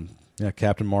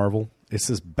 Captain Marvel. It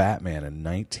says Batman in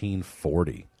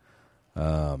 1940.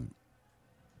 And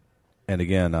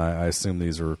again, I assume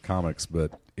these are comics,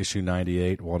 but issue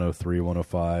 98, 103,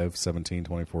 105, 17,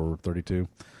 24, 32.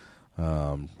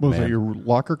 Was that your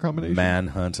locker combination?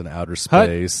 Manhunt in Outer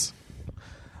Space.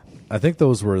 I think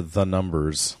those were the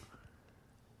numbers.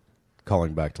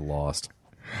 Calling back to Lost.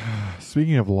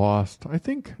 Speaking of Lost, I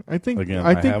think again,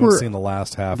 I haven't seen the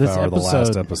last half hour of the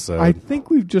last episode. I think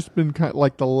we've just been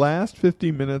like the last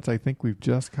 50 minutes. I think we've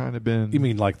just kind of been. You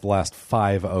mean like the last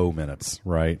 50 minutes,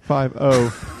 right? 50.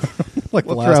 Like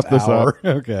the last hour.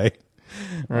 Okay.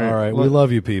 All right. We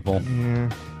love you, people. Yeah.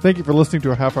 Thank you for listening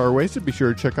to A Half Hour Wasted. Be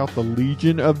sure to check out the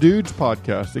Legion of Dudes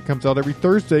podcast. It comes out every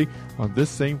Thursday on this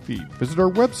same feed. Visit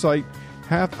our website,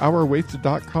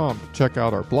 halfhourwasted.com, to check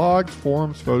out our blogs,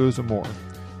 forums, photos, and more.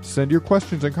 Send your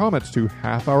questions and comments to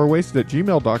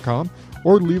halfhourwasted@gmail.com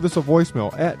or leave us a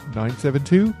voicemail at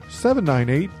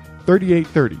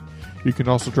 972-798-3830. You can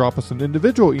also drop us an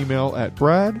individual email at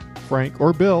Brad, Frank,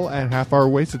 or Bill at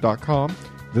halfhourwasted.com.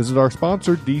 Visit our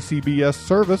sponsor,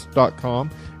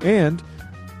 dcbsservice.com, and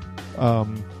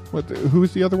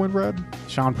who's the other one, Brad?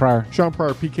 Sean Pryor,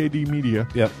 PKD Media.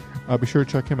 Yep. Be sure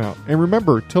to check him out. And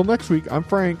remember, till next week, I'm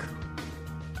Frank.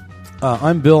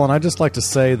 I'm Bill, and I'd just like to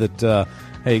say that, the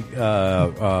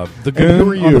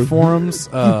Goon on the forums,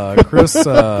 Chris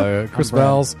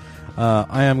Valls,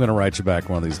 I am going to write you back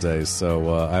one of these days,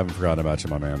 so I haven't forgotten about you,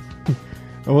 my man.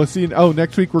 We'll see.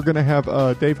 Next week we're going to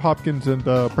have Dave Hopkins and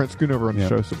Brent Schoonover on the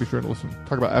show, so be sure to listen.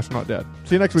 Talk about Astronaut Dad.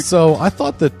 See you next week. So I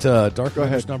thought that Dark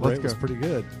Avengers number 8 was pretty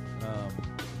good.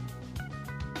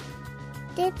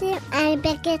 I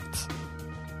bet it.